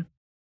 Mm-hmm.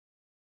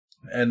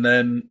 And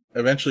then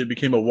eventually it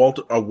became a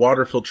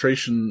water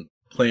filtration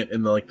plant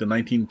in the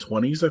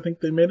 1920s, I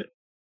think they made it.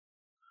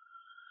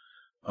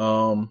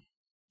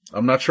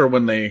 I'm not sure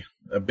when they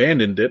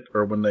abandoned it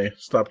or when they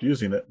stopped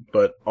using it,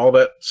 but all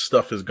that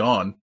stuff is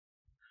gone.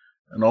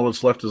 And all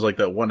that's left is like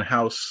that one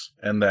house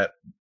and that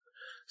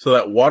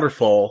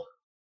waterfall,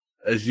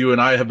 as you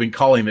and I have been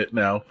calling it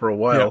now for a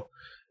while,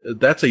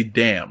 that's a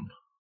dam.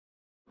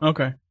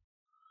 Okay.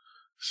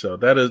 So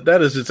that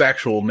is its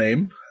actual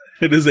name.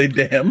 It is a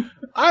dam.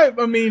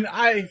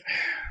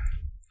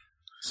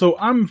 So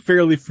I'm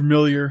fairly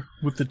familiar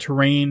with the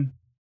terrain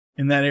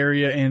in that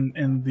area and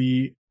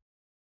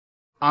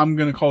I'm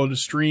going to call it a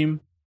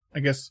stream, I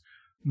guess,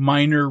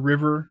 minor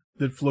river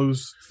that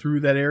flows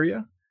through that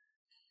area.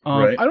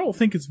 Right. I don't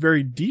think it's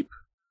very deep.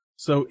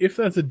 So if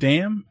that's a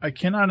dam, I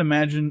cannot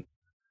imagine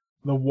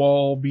the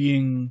wall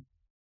being,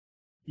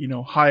 you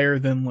know, higher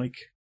than like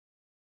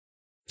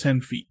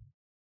 10 feet.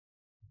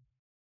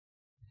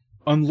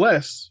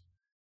 Unless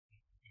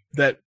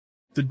that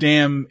the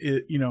dam,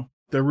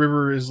 the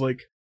river is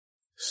like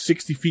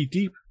 60 feet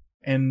deep,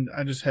 and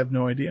I just have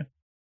no idea.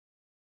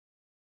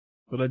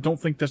 But I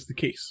don't think that's the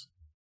case.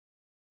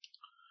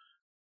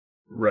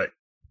 Right.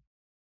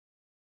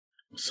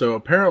 So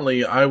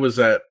apparently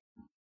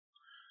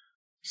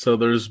so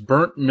there's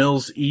Burnt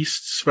Mills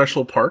East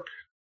Special Park,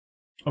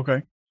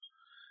 Okay.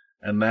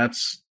 and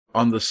that's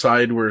on the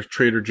side where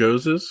Trader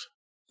Joe's is.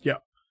 Yeah.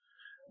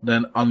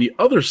 Then on the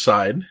other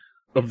side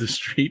of the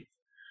street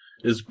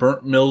is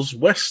Burnt Mills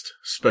West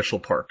Special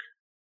Park.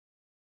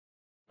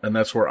 And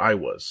that's where I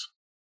was.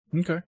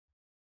 Okay.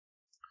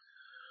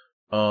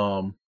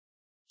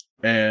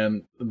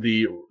 And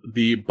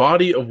the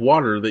body of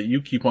water that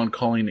you keep on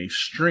calling a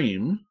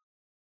stream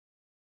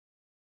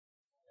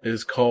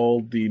is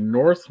called the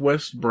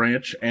Northwest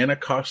Branch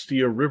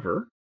Anacostia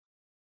River.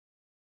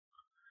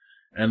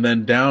 And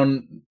then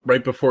down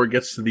right before it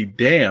gets to the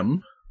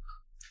dam,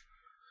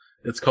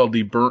 it's called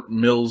the Burnt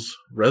Mills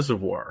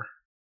Reservoir.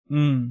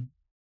 Mm.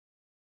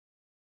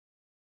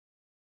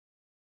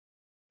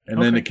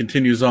 And then it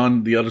continues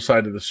on the other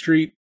side of the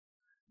street,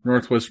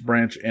 Northwest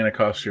Branch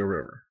Anacostia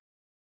River.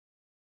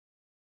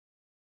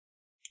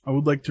 I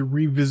would like to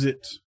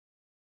revisit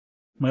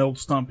my old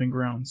stomping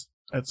grounds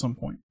at some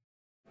point.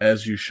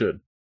 As you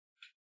should.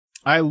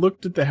 I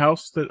looked at the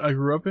house that I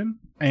grew up in,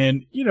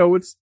 and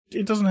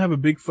it doesn't have a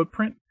big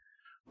footprint,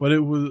 but it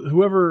was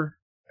whoever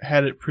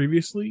had it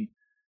previously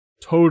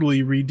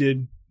totally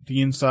redid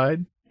the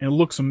inside, and it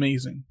looks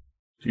amazing.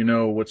 Do you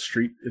know what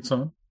street it's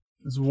on?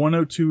 It's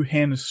 102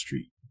 Hannes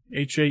Street,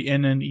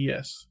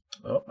 Hannes.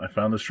 Oh, I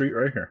found the street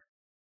right here.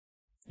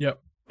 Yep,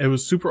 it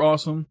was super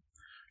awesome.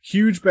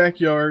 Huge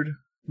backyard,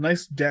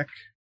 nice deck.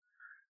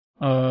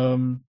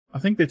 I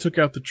think they took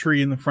out the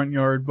tree in the front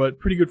yard, but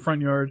pretty good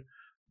front yard.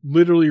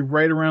 Literally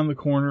right around the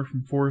corner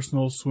from Forest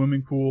Knolls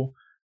swimming pool.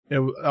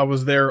 I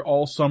was there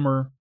all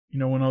summer,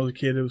 when I was a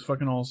kid. It was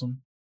fucking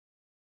awesome.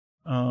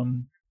 I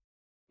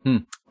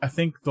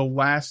think the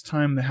last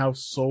time the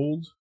house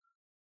sold,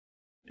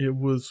 it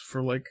was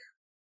for like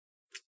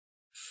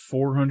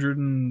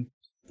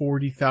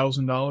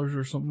 $440,000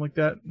 or something like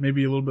that.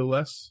 Maybe a little bit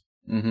less.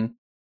 Mm-hmm.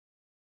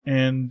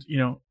 And,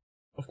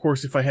 of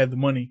course, if I had the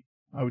money,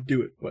 I would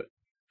do it. But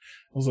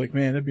I was like,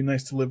 man, it'd be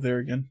nice to live there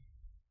again.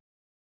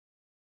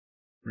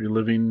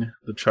 Reliving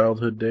the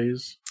childhood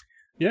days.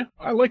 Yeah,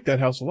 I like that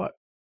house a lot.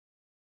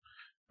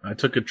 I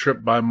took a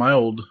trip by my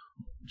old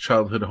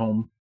childhood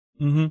home.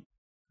 Mm-hmm.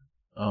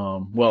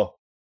 Well,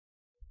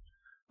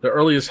 the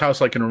earliest house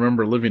I can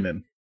remember living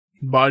in.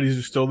 Bodies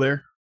are still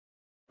there.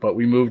 But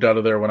we moved out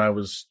of there when I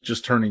was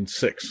just turning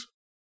 6.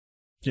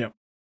 Yeah.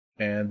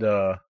 And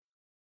I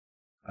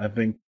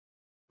think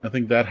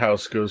that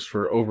house goes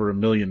for over $1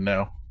 million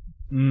now.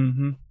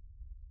 Mm-hmm.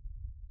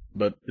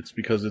 But it's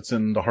because it's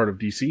in the heart of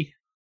DC.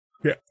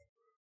 Yeah.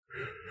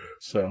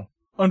 So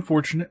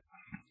unfortunate.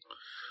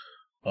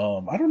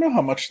 I don't know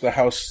how much the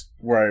house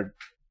where I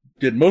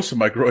did most of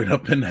my growing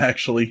up in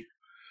actually.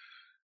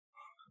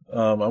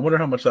 I wonder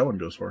how much that one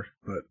goes for,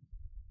 but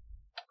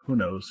who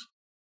knows?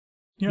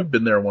 Yep. You've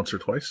been there once or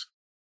twice.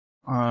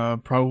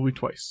 Probably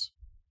twice.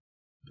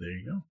 There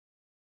you go.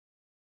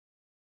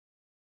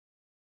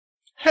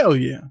 Hell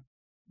yeah.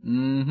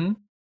 Mm-hmm.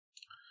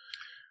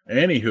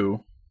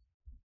 Anywho.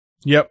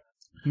 Yep.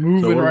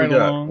 Moving right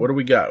along. What do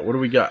we got?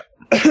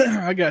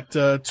 I got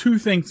 2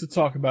 things to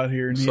talk about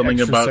here in the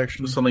extra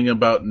section. Something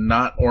about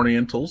not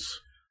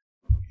Orientals.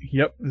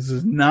 Yep. This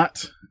is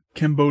not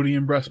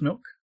Cambodian breast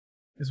milk.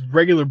 It's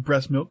regular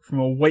breast milk from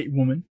a white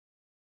woman.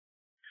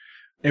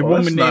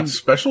 That's not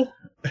special.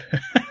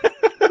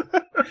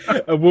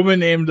 A woman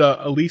named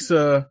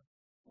Alicia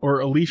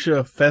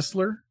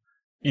Fessler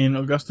in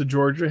Augusta,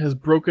 Georgia, has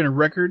broken a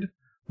record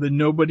that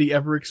nobody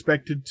ever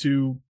expected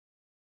to.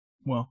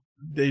 Well,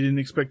 they didn't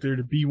expect there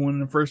to be one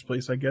in the first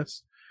place, I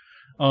guess.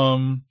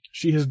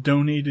 She has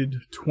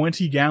donated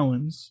 20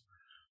 gallons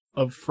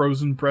of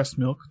frozen breast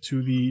milk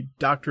to the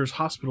Doctors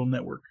Hospital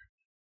Network.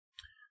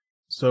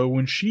 So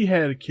when she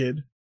had a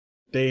kid,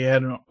 they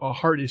had a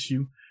heart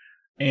issue,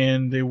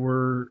 and they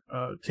were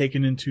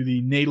taken into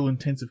the natal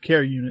intensive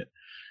care unit,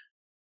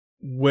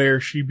 where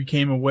she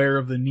became aware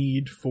of the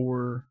need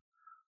for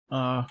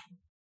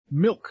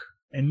milk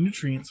and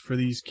nutrients for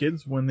these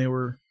kids when they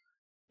were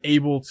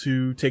able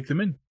to take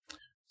them in.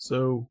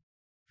 So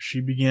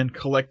she began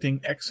collecting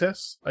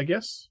excess, I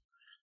guess,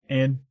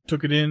 and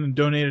took it in and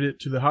donated it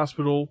to the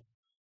hospital.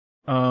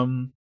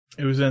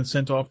 It was then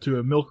sent off to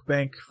a milk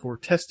bank for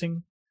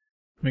testing,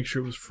 make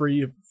sure it was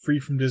free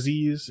from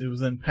disease. It was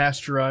then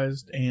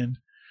pasteurized and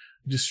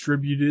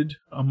distributed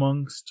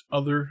amongst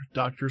other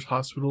doctors'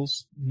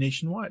 hospitals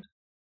nationwide.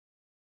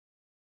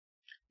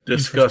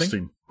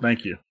 Disgusting.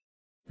 Thank you.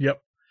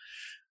 Yep.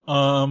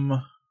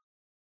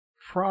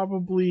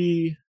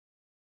 Probably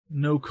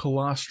no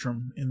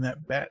colostrum in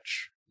that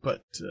batch,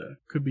 but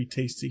could be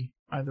tasty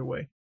either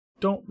way.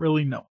 Don't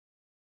really know.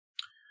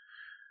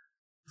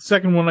 The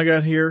second one I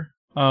got here,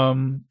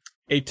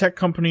 a tech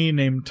company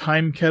named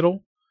Time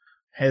Kettle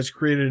has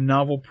created a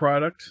novel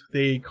product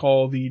they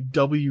call the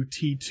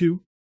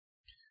WT2,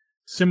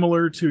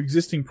 similar to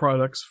existing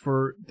products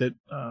that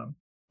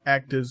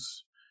act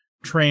as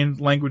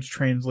language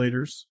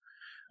translators.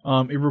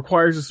 It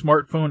requires a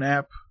smartphone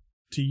app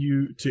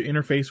to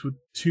interface with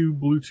 2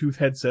 Bluetooth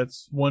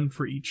headsets, one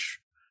for each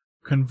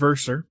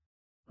converser.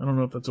 I don't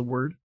know if that's a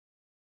word.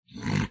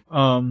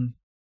 And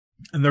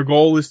their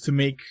goal is to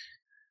make,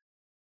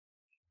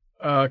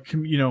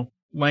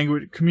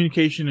 language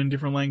communication in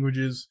different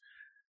languages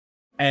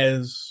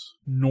as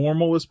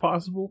normal as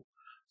possible.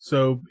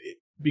 So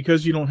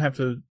because you don't have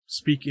to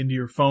speak into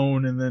your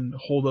phone and then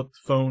hold up the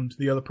phone to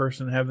the other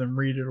person and have them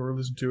read it or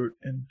listen to it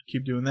and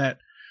keep doing that,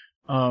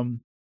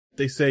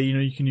 they say,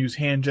 you can use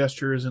hand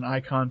gestures and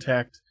eye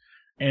contact.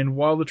 And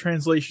while the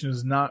translation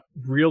is not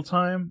real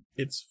time,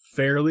 it's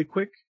fairly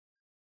quick.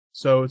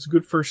 So it's a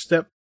good first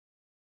step.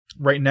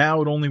 Right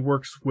now, it only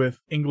works with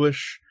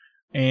English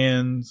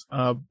and,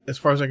 as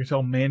far as I can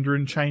tell,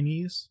 Mandarin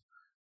Chinese.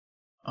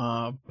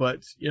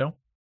 But,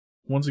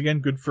 once again,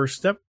 good first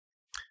step.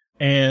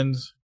 And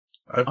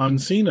I've been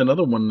seeing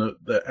another one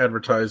that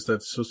advertised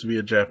that's supposed to be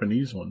a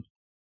Japanese one.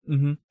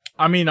 Mm-hmm.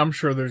 I mean, I'm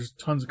sure there's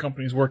tons of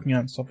companies working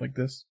on stuff like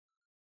this.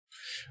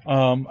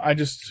 I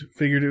just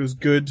figured it was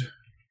good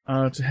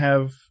to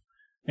have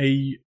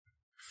a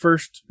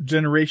first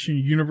generation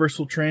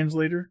universal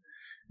translator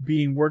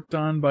being worked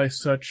on by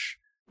such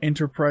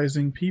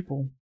enterprising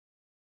people.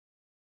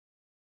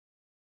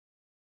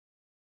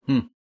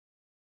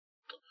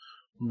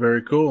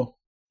 Very cool.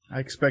 I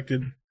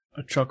expected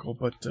a chuckle,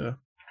 but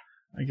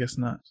I guess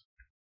not.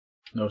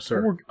 No,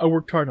 sir. I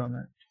worked hard on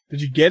that.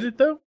 Did you get it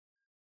though?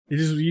 You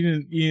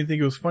didn't think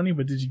it was funny,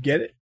 but did you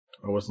get it?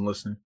 I wasn't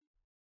listening.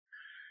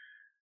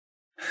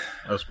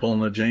 I was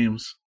pulling a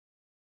James.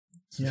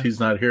 Since he's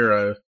not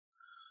here,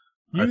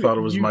 I thought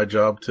it was my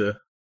job to.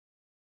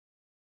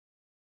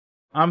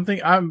 I'm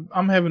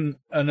having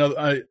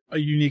a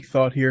unique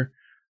thought here.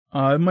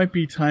 It might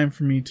be time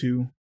for me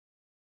to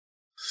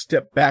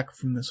step back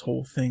from this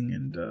whole thing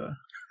and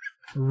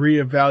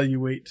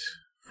reevaluate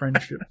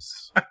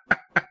friendships.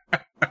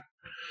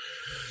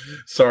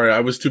 Sorry, I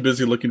was too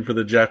busy looking for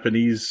the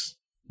Japanese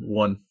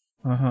one.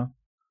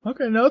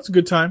 Okay, no, it's a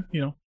good time.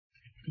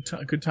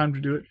 Good time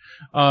to do it.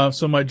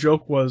 So my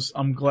joke was,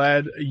 I'm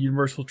glad a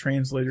universal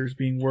translator is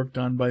being worked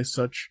on by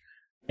such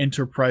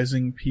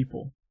enterprising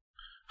people.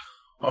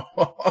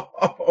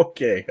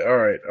 Okay. All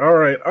right.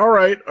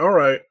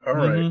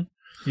 Mm-hmm.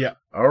 Yeah.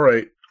 All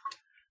right.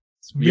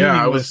 It's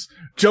meaningless.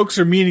 Jokes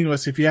are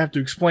meaningless if you have to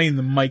explain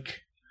them,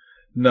 Mike.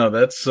 No,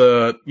 that's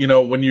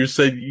when you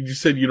said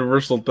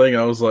universal thing,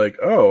 I was like,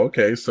 oh,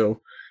 okay, so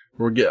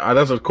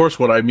that's of course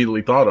what I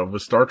immediately thought of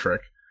was Star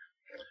Trek.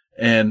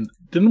 And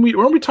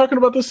weren't we talking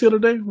about this the other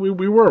day? We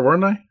were,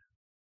 weren't I?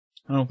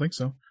 I don't think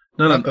so.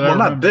 No,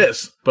 not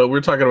this, but we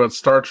were talking about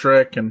Star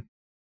Trek and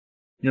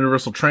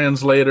universal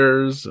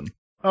translators and.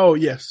 Oh,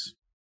 yes.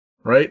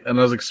 Right? And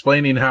I was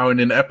explaining how in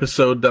an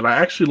episode that I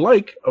actually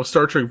like of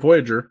Star Trek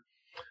Voyager,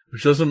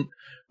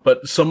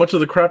 but so much of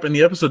the crap in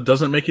the episode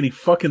doesn't make any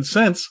fucking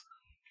sense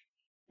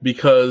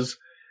because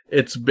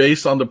it's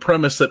based on the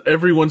premise that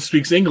everyone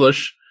speaks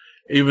English,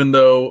 even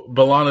though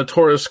B'Elanna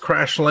Torres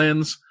crash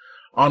lands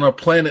on a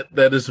planet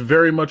that is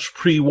very much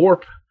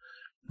pre-warp.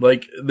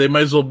 Like, they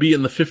might as well be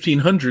in the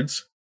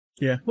 1500s.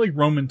 Yeah, like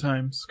Roman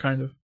times,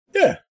 kind of.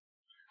 Yeah.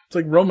 It's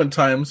like Roman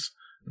times,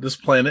 this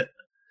planet.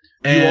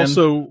 And you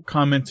also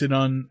commented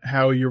on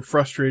how you're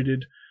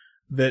frustrated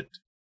that,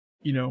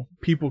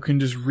 people can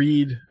just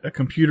read a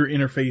computer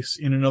interface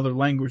in another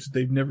language that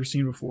they've never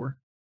seen before.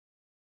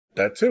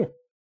 That too.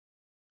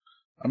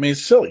 I mean,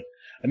 it's silly.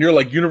 And you're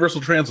like,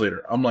 universal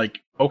translator. I'm like,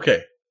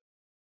 okay.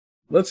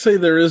 Let's say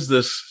there is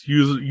this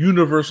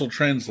universal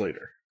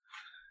translator.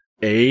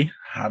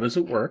 How does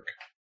it work?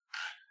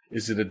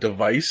 Is it a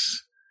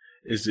device?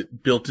 Is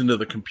it built into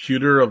the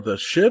computer of the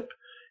ship?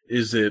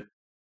 Is it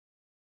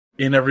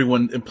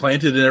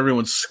implanted in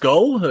everyone's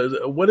skull?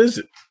 What is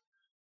it?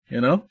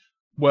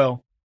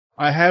 Well,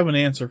 I have an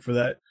answer for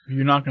that.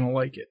 You're not going to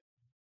like it.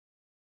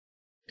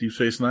 Deep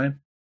Space Nine?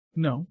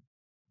 No.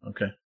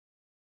 Okay.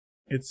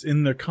 It's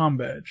in the comm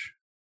badge.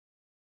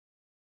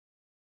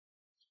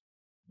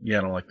 Yeah,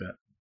 I don't like that.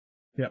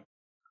 Yep.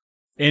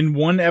 In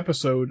one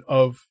episode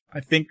of,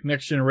 I think,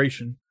 Next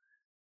Generation,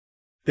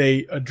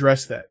 they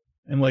address that.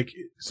 And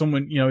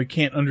someone, he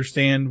can't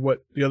understand what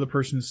the other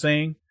person is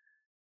saying.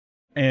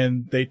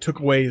 And they took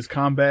away his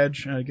comm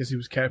badge. I guess he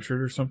was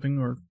captured or something,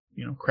 or,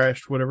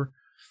 crashed, whatever.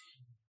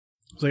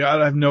 It's like,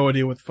 I have no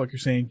idea what the fuck you're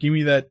saying. Give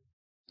me that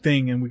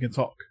thing and we can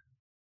talk.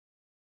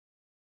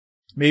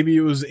 Maybe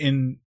it was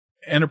in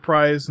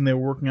Enterprise and they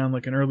were working on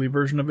an early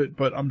version of it,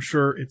 but I'm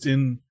sure it's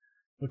in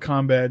the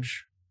comm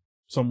badge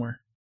somewhere.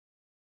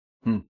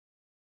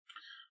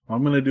 Well,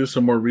 I'm going to do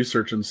some more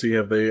research and see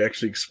if they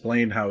actually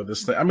explain how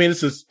this thing. I mean,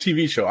 it's a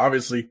TV show.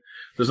 Obviously,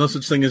 there's no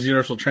such thing as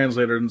universal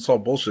translator, and it's all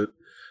bullshit.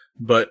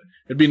 But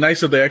it'd be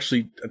nice if they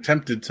actually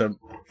attempted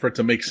for it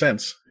to make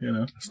sense.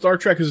 Star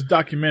Trek is a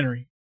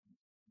documentary.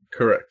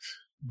 Correct.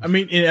 I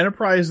mean, in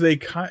Enterprise, they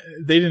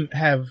didn't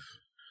have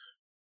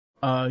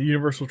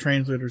universal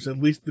translators, at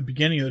least at the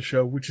beginning of the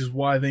show, which is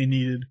why they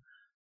needed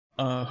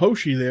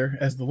Hoshi there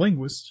as the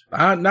linguist.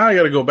 Now I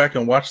got to go back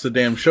and watch the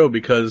damn show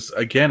because,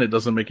 again, it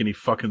doesn't make any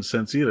fucking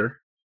sense either.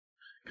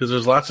 Because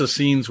there's lots of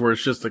scenes where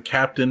it's just the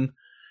captain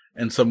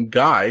and some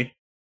guy,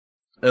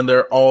 and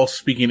they're all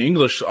speaking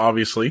English,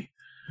 obviously.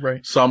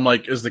 Right. So I'm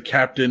like, is the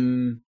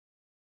captain...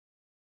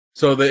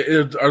 So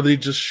are they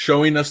just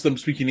showing us them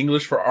speaking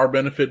English for our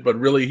benefit, but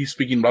really he's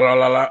speaking blah, blah,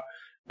 blah, blah,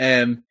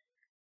 and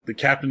the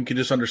captain can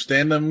just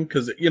understand them?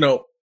 Because, they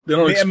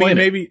don't explain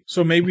it.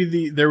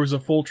 Maybe there was a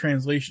full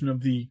translation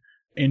of the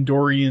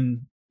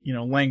Andorian,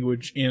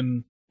 language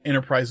in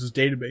Enterprise's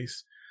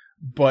database,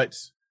 but,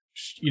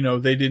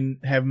 they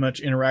didn't have much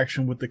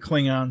interaction with the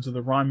Klingons or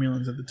the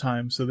Romulans at the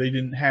time, so they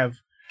didn't have,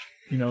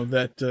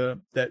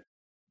 that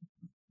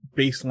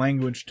base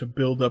language to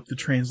build up the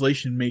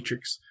translation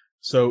matrix.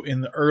 So in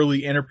the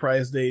early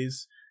Enterprise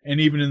days, and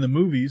even in the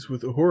movies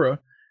with Uhura,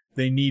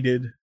 they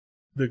needed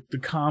the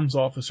comms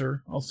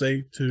officer, I'll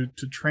say, to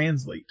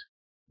translate.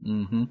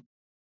 Mm-hmm.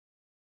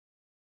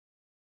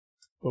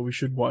 But we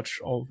should watch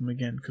all of them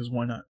again, because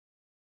why not?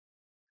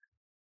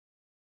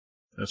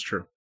 That's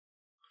true.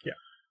 Yeah.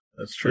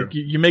 That's true. Like,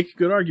 you make a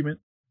good argument.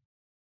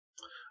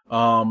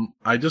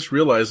 I just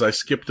realized I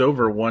skipped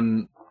over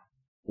one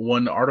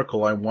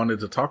article I wanted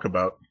to talk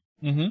about.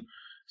 Mm-hmm.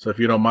 So if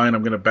you don't mind,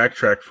 I'm going to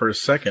backtrack for a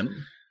second.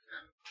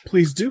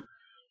 Please do.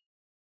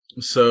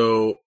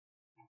 So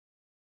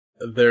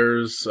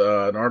there's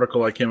an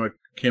article I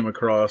came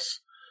across,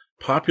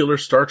 popular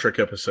Star Trek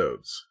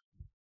episodes.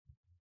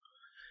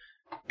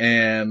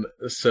 And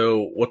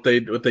so what they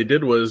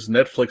did was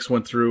Netflix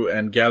went through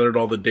and gathered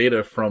all the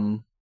data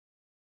from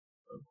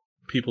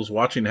people's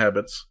watching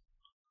habits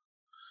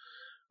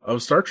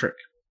of Star Trek.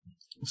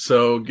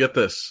 So get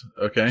this,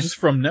 okay? Is this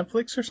from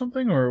Netflix or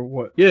something, or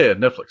what? Yeah,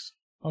 Netflix.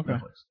 Okay.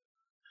 Netflix.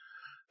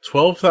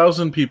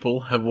 12,000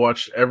 people have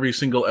watched every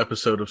single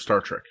episode of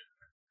Star Trek.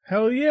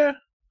 Hell yeah.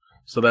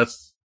 So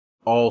that's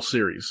all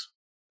series.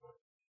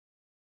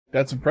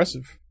 That's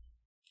impressive.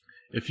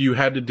 If you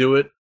had to do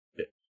it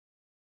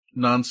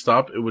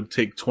nonstop, it would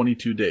take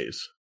 22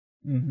 days.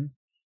 Mm-hmm.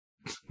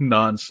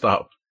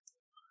 Nonstop.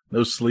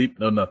 No sleep,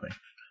 no nothing.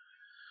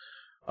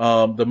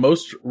 The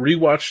most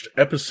rewatched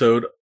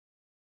episode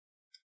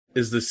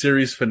is the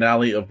series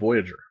finale of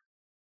Voyager.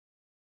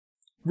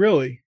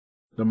 Really?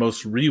 The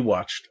most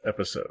rewatched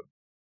episode.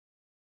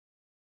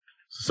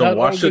 Someone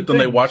watched it, then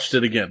they watched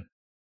it again.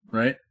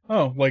 Right?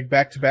 Oh, like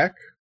back to back?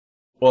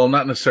 Well,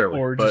 not necessarily,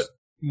 or but just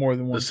more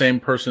than once. The same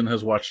person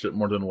has watched it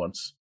more than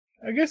once.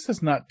 I guess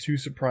that's not too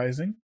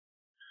surprising.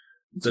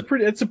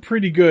 It's a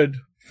pretty good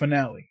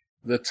finale.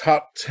 The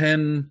top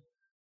 10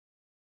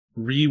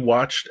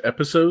 rewatched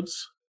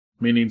episodes,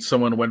 meaning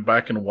someone went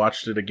back and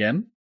watched it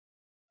again,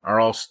 are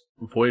all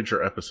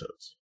Voyager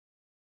episodes.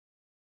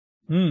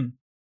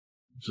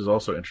 Which is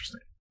also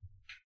interesting.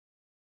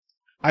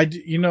 I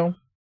do.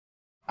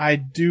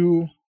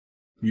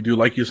 You do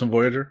like you some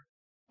Voyager?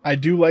 I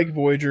do like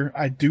Voyager.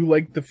 I do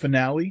like the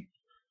finale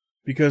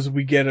because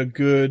we get a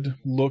good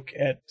look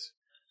at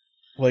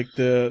like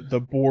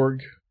the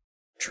Borg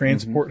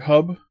transport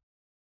hub,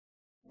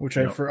 which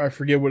I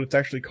forget what it's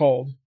actually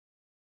called.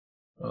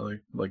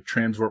 Like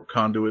transwarp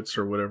conduits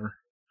or whatever.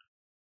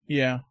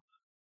 Yeah.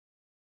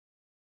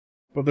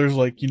 But there's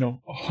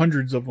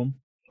hundreds of them.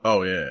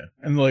 Oh yeah.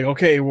 And they're like,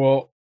 okay,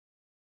 well,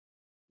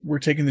 we're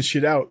taking this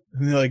shit out.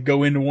 And they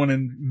go into one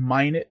and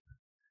mine it.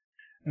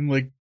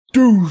 And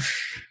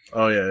douche.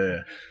 Oh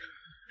yeah.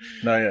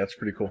 No, yeah, it's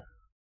pretty cool.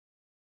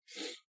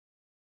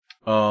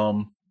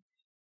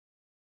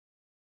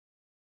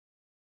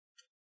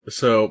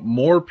 So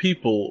more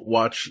people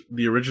watch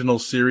the original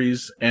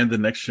series and the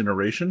Next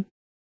Generation.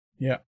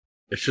 Yeah.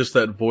 It's just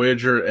that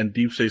Voyager and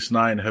Deep Space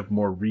Nine have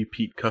more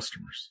repeat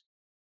customers.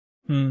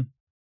 Okay.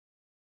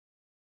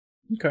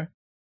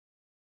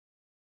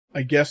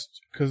 I guess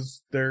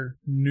because they're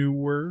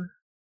newer,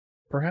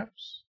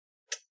 perhaps.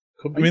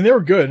 Could be. I mean, they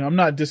were good. I'm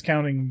not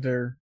discounting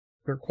their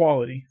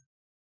quality.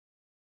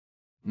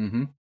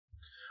 Mm-hmm.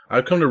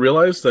 I've come to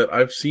realize that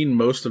I've seen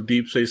most of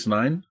Deep Space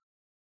Nine.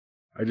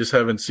 I just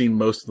haven't seen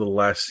most of the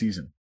last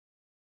season.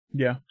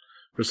 Yeah.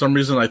 For some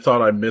reason, I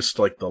thought I missed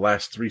the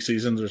last 3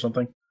 seasons or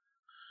something.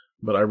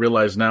 But I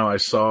realize now I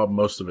saw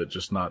most of it,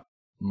 just not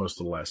most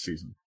of the last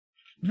season.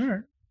 All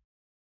right.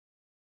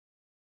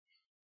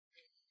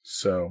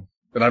 So,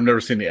 and I've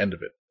never seen the end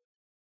of it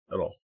at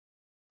all.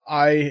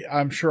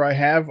 I'm sure I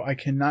have. I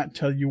cannot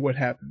tell you what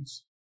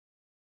happens.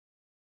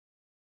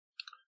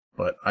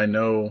 But I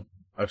know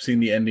I've seen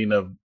the ending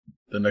of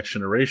The Next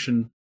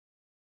Generation.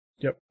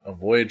 Yep. Of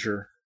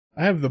Voyager.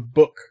 I have the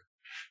book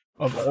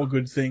of All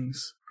Good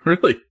Things.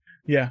 Really?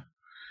 Yeah.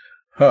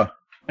 Huh.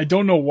 I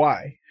don't know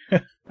why.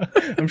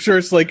 I'm sure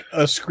it's like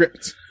a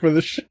script for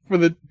the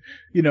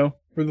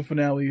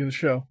finale of the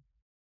show.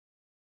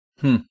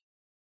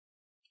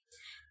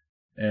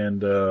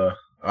 And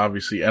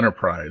obviously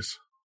Enterprise,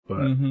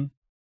 but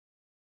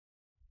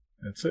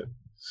that's it.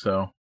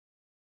 So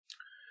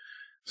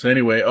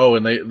anyway,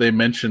 and they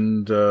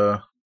mentioned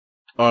I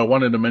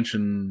wanted to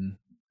mention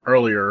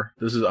earlier,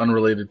 this is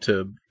unrelated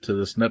to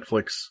this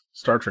Netflix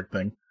Star Trek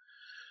thing,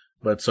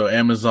 but so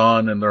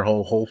Amazon and their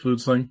whole Whole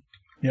Foods thing.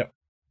 Yep.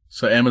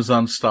 So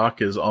Amazon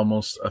stock is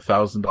almost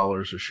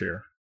 $1,000 a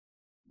share.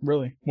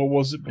 Really? What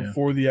was it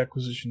before the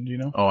acquisition? Do you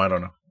know? Oh, I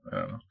don't know.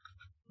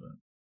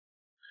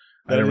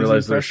 I didn't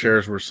realize their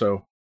shares were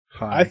so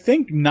I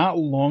think not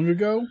long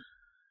ago,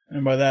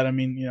 and by that I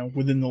mean,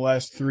 within the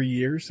last 3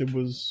 years, it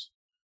was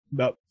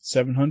about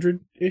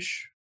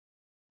 700-ish.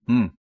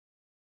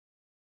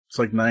 It's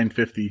like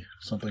 950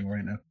 something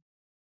right now.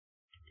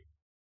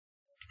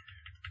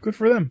 Good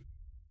for them.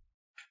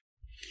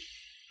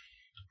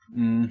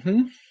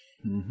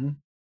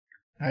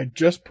 I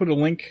just put a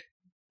link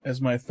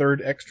as my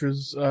third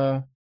extras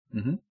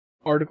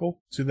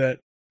article to that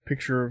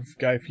picture of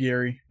Guy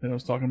Fieri that I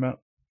was talking about.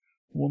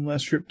 One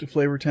last trip to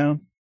Flavortown.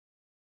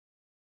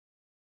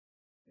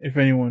 If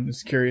anyone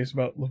is curious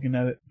about looking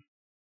at it.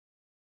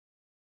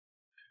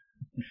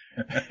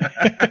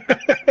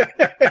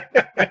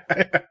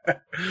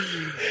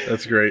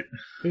 That's great.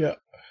 Yeah.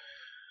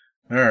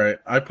 All right.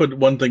 I put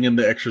one thing in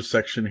the extra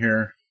section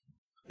here.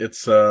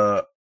 It's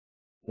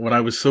when I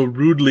was so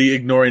rudely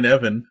ignoring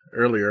Evan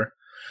earlier,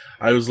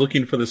 I was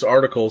looking for this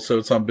article, so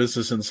it's on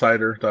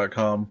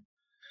businessinsider.com.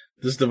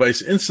 This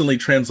device instantly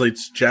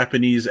translates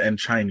Japanese and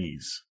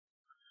Chinese.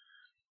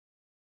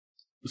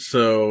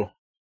 So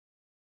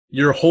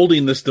you're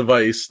holding this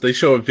device. They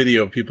show a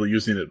video of people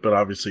using it, but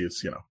obviously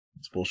it's,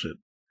 it's bullshit.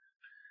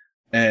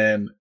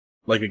 And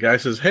like a guy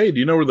says, "Hey, do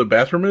you know where the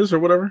bathroom is?" or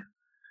whatever.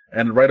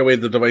 And right away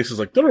the device is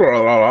like,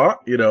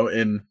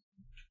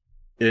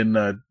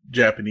 in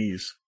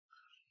Japanese.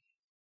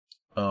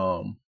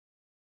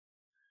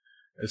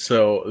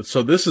 So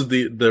this is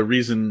the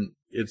reason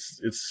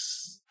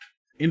it's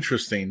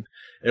interesting.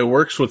 It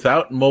works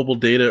without mobile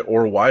data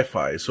or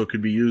Wi-Fi, so it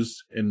could be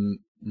used in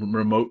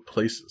remote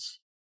places.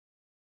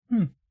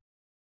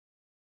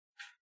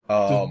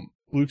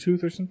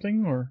 Bluetooth or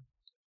something, or?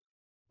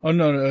 Oh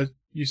no,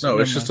 it's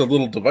just a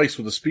little device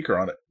with a speaker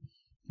on it.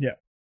 Yeah.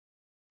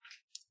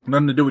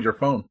 Nothing to do with your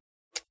phone.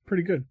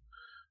 Pretty good.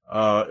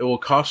 It will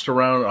cost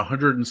around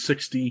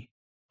 160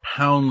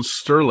 pounds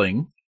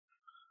sterling.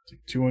 It's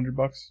like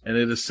 $200. And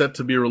it is set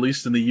to be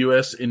released in the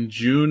U.S. in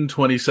June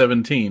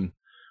 2017.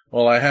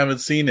 Well, I haven't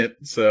seen it,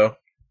 so.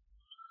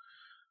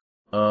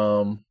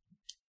 The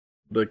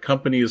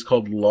company is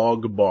called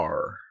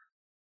Logbar.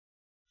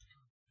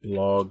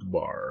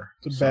 Logbar.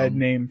 It's a bad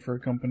name for a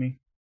company.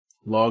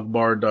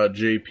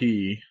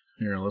 Logbar.jp.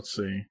 Here, let's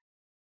see.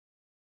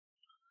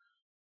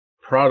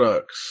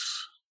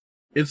 Products.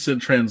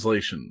 Instant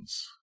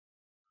translations.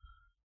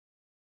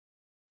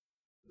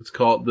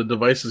 The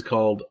device is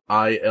called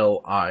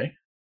ILI.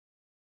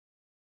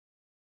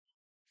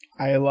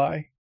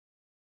 ILI?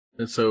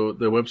 And so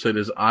the website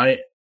is IAMILI.com.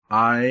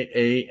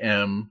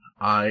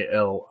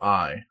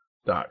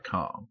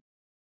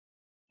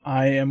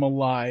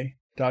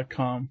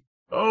 IAMILI.com.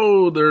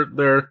 Oh,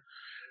 they're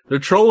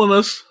trolling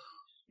us.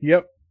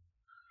 Yep.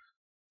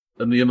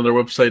 And the end of their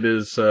website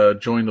is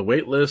join the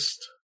wait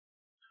list.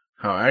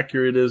 How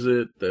accurate is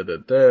it?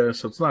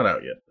 So it's not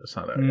out yet. It's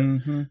not out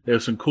yet. They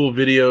have some cool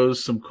videos,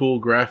 some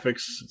cool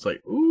graphics. It's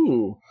like,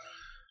 ooh.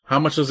 How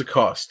much does it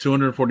cost?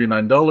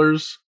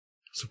 $249.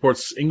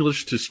 Supports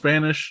English to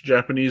Spanish,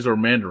 Japanese, or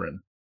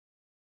Mandarin.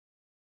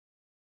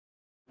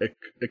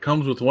 It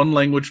comes with one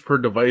language per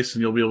device,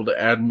 and you'll be able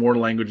to add more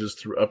languages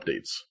through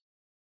updates.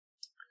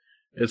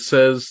 It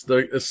says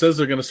they're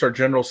going to start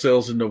general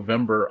sales in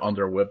November on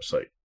their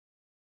website.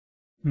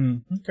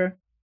 Okay.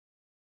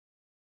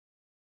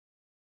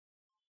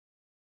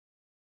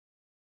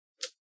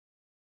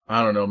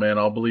 I don't know, man.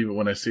 I'll believe it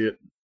when I see it.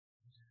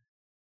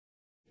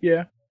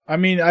 Yeah. I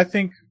mean, I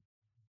think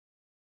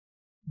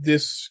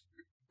this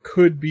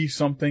could be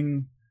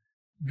something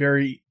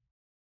very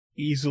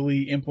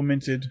easily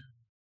implemented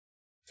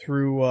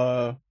through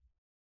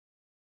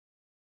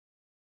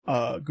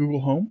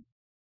Google Home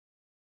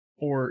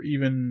or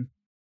even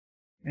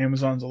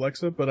Amazon's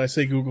Alexa, but I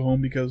say Google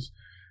Home because,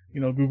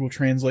 Google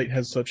Translate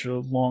has such a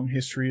long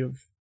history of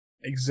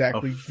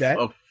exactly that.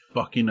 Of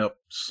fucking up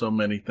so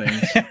many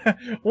things.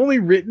 Only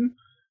written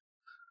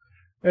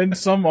and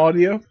some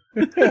audio.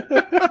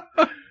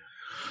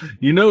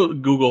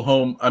 Google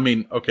Home, I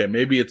mean, okay,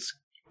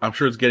 I'm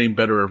sure it's getting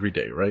better every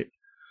day, right?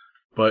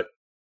 But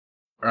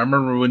I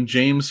remember when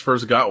James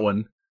first got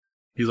one,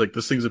 he's like,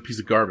 this thing's a piece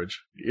of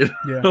garbage. Yeah.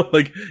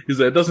 Like, he's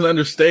like, it doesn't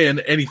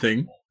understand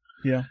anything.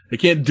 Yeah. It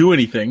can't do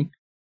anything.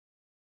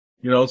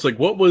 It's like,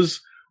 what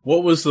was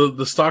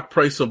the stock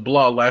price of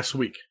blah last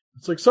week?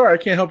 It's like, sorry, I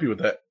can't help you with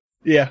that.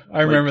 Yeah,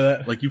 I remember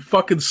that. Like, you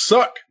fucking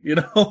suck,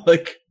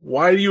 Like,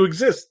 why do you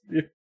exist?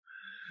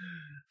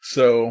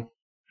 So,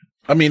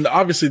 I mean,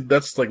 obviously,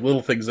 that's like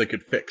little things they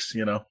could fix,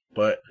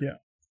 But, yeah,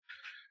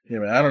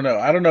 man, I don't know.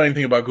 I don't know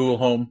anything about Google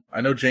Home.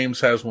 I know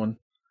James has one.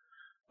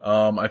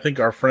 I think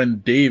our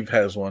friend Dave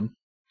has one.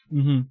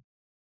 Mm-hmm.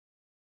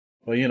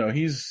 Well,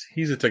 he's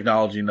a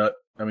technology nut.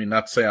 I mean,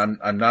 not to say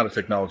I'm not a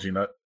technology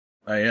nut.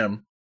 I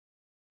am.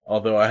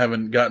 Although I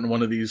haven't gotten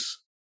one of these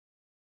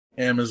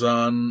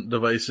Amazon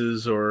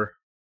devices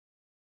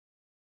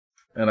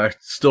and I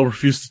still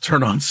refuse to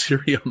turn on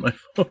Siri on my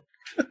phone.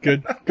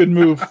 Good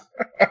move.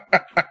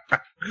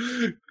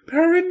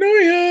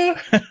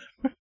 Paranoia.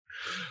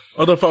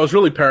 Although if I was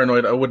really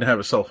paranoid, I wouldn't have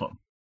a cell phone.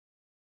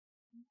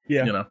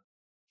 Yeah.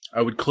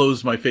 I would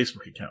close my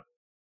Facebook account.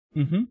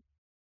 Mm-hmm.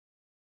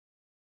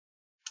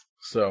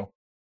 So,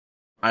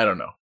 I don't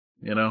know.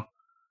 You know,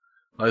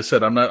 like I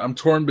said, I'm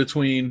torn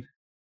between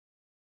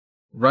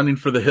running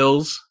for the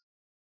hills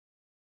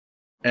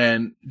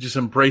and just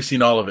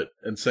embracing all of it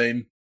and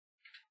saying,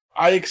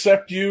 I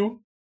accept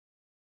you.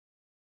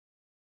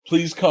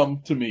 Please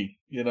come to me,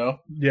 you know?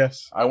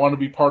 Yes. I want to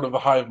be part of the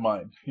hive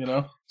mind, you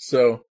know?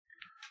 So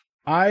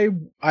I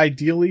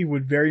ideally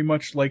would very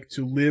much like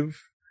to live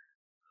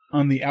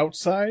on the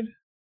outside,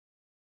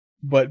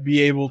 but be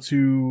able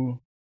to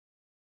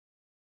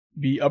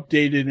be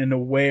updated and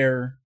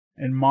aware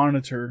and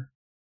monitor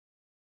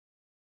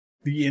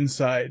the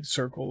inside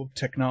circle of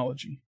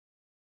technology.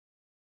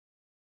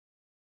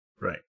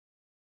 Right.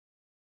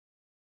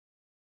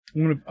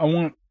 I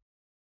want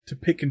to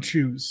pick and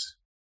choose,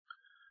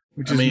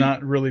 which is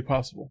not really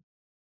possible.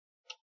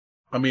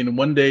 I mean,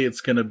 one day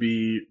it's going to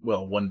be,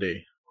 well, one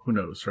day, who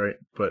knows, right?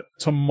 But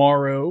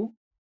tomorrow.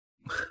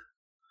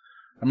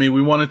 I mean,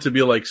 we want it to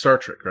be like Star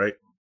Trek, right?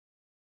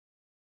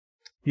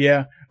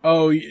 Yeah.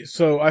 Oh,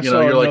 so I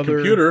saw you're another... like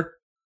computer,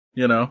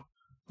 you know,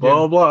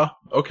 blah, blah, blah.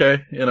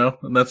 Okay, you know,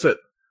 and that's it.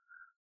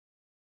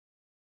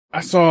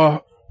 I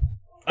saw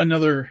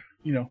another,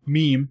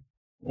 meme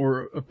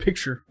or a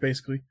picture,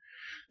 basically,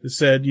 that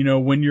said,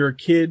 when you're a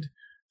kid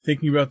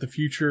thinking about the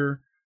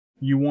future,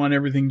 you want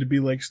everything to be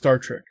like Star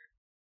Trek.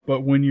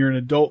 But when you're an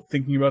adult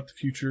thinking about the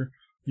future,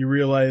 you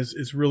realize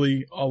it's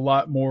really a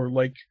lot more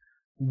like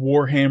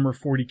Warhammer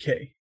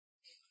 40K.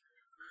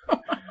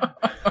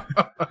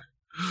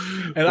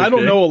 And I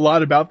don't know a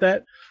lot about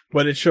that,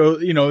 but it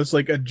shows, it's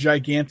like a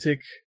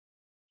gigantic,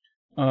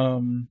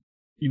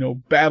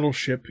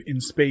 battleship in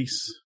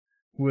space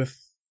with,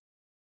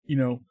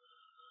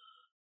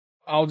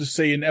 I'll just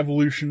say an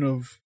evolution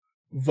of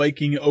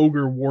Viking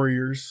ogre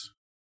warriors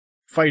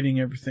fighting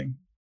everything.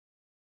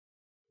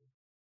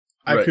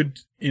 Right. I could,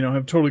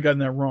 have totally gotten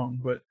that wrong,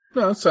 but...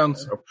 No, that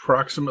sounds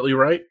approximately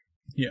right.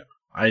 Yeah.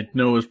 I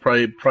know it's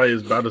probably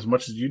about as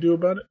much as you do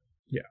about it.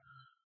 Yeah.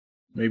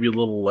 Maybe a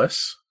little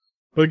less.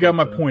 But it got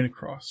my point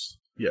across.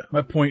 Yeah.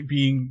 My point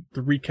being the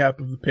recap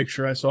of the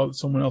picture I saw that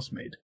someone else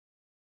made.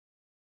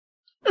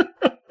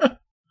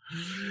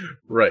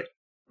 Right.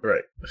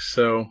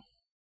 So,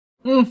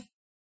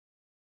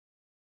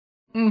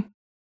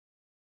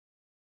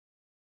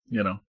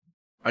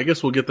 I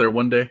guess we'll get there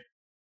one day.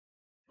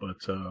 But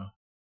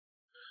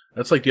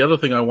that's like the other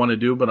thing I want to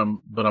do, but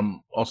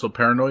I'm also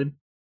paranoid.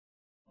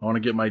 I want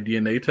to get my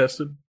DNA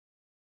tested.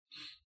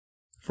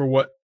 For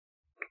what?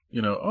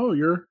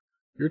 You're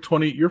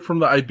from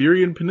the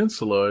Iberian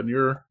Peninsula, and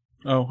you're...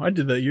 Oh, I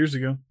did that years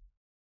ago.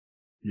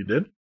 You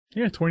did?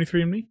 Yeah,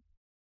 23andMe.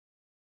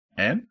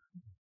 And?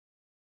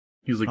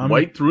 He's like,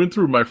 white through and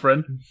through, my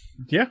friend.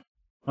 Yeah.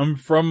 I'm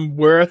from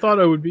where I thought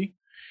I would be.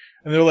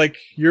 And they're like,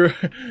 you're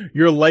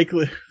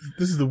likely...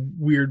 This is the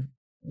weird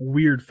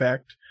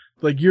fact.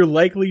 Like, you're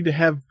likely to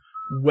have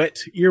wet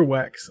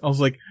earwax. I was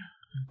like,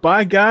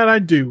 by God, I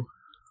do.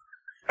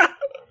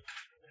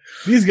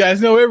 These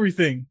guys know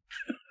everything.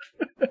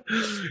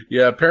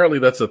 Yeah, apparently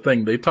that's a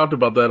thing. They talked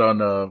about that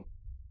on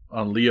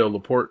Leo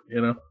Laporte,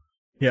 Yeah.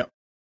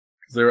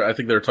 I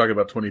think they were talking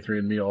about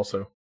 23andMe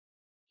also.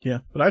 Yeah,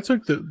 but I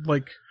took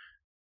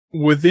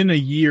within a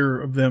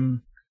year of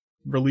them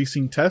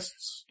releasing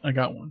tests, I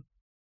got one.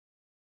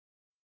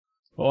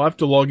 Well, I'll have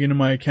to log into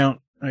my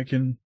account. I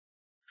can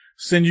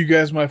send you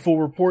guys my full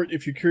report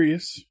if you're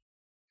curious.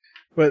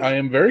 But I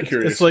am very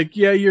curious. It's like,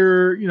 yeah,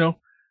 you're,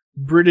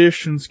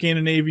 British and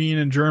Scandinavian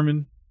and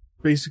German,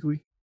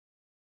 basically.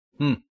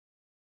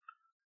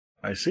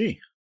 I see.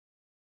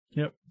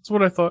 Yep, that's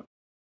what I thought.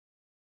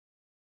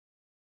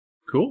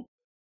 Cool.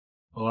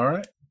 Well, all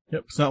right.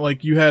 Yep, it's not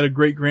like you had a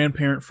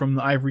great-grandparent from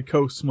the Ivory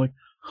Coast. I'm like,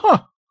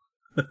 huh.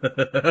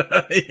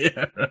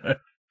 Yeah.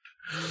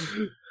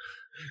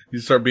 You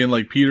start being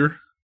like Peter?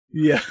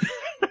 Yeah.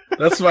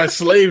 That's my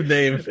slave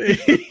name.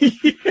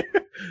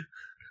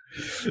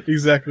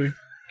 Exactly.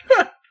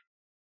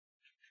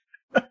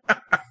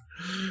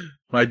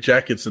 My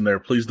jacket's in there.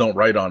 Please don't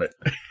write on it.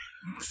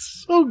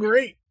 So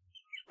great.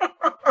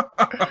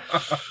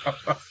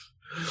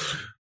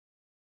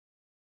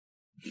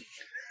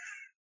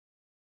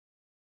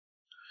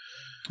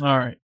 All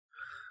right.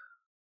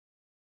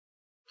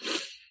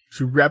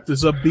 Should we wrap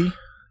this up, B?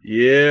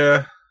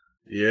 Yeah.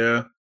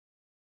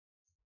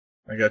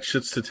 I got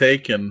shits to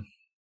take and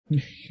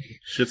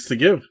shits to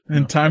give.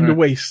 And time to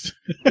waste.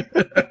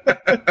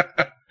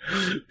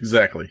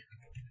 Exactly.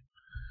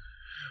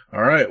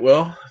 All right.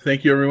 Well,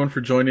 thank you everyone for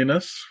joining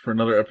us for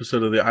another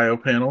episode of the IO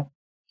Panel.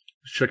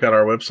 Check out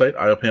our website,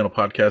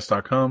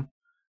 iopanelpodcast.com.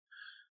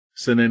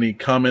 Send any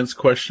comments,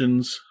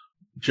 questions,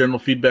 general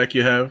feedback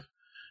you have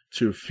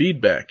to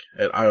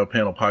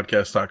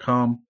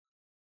feedback@iopanelpodcast.com.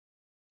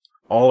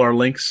 All our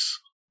links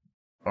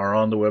are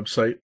on the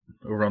website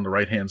over on the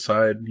right-hand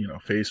side,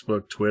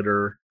 Facebook,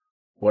 Twitter,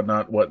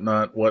 whatnot.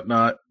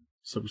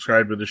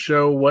 Subscribe to the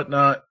show,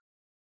 whatnot.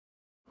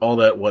 All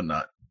that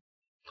whatnot.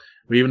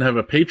 We even have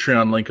a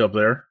Patreon link up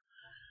there.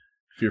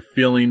 If you're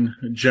feeling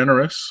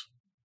generous,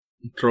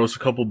 throw us a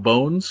couple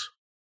bones,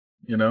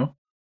 we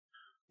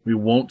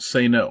won't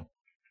say no.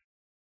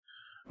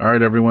 All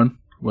right, everyone.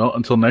 Well,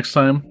 until next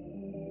time,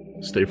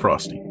 stay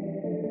frosty.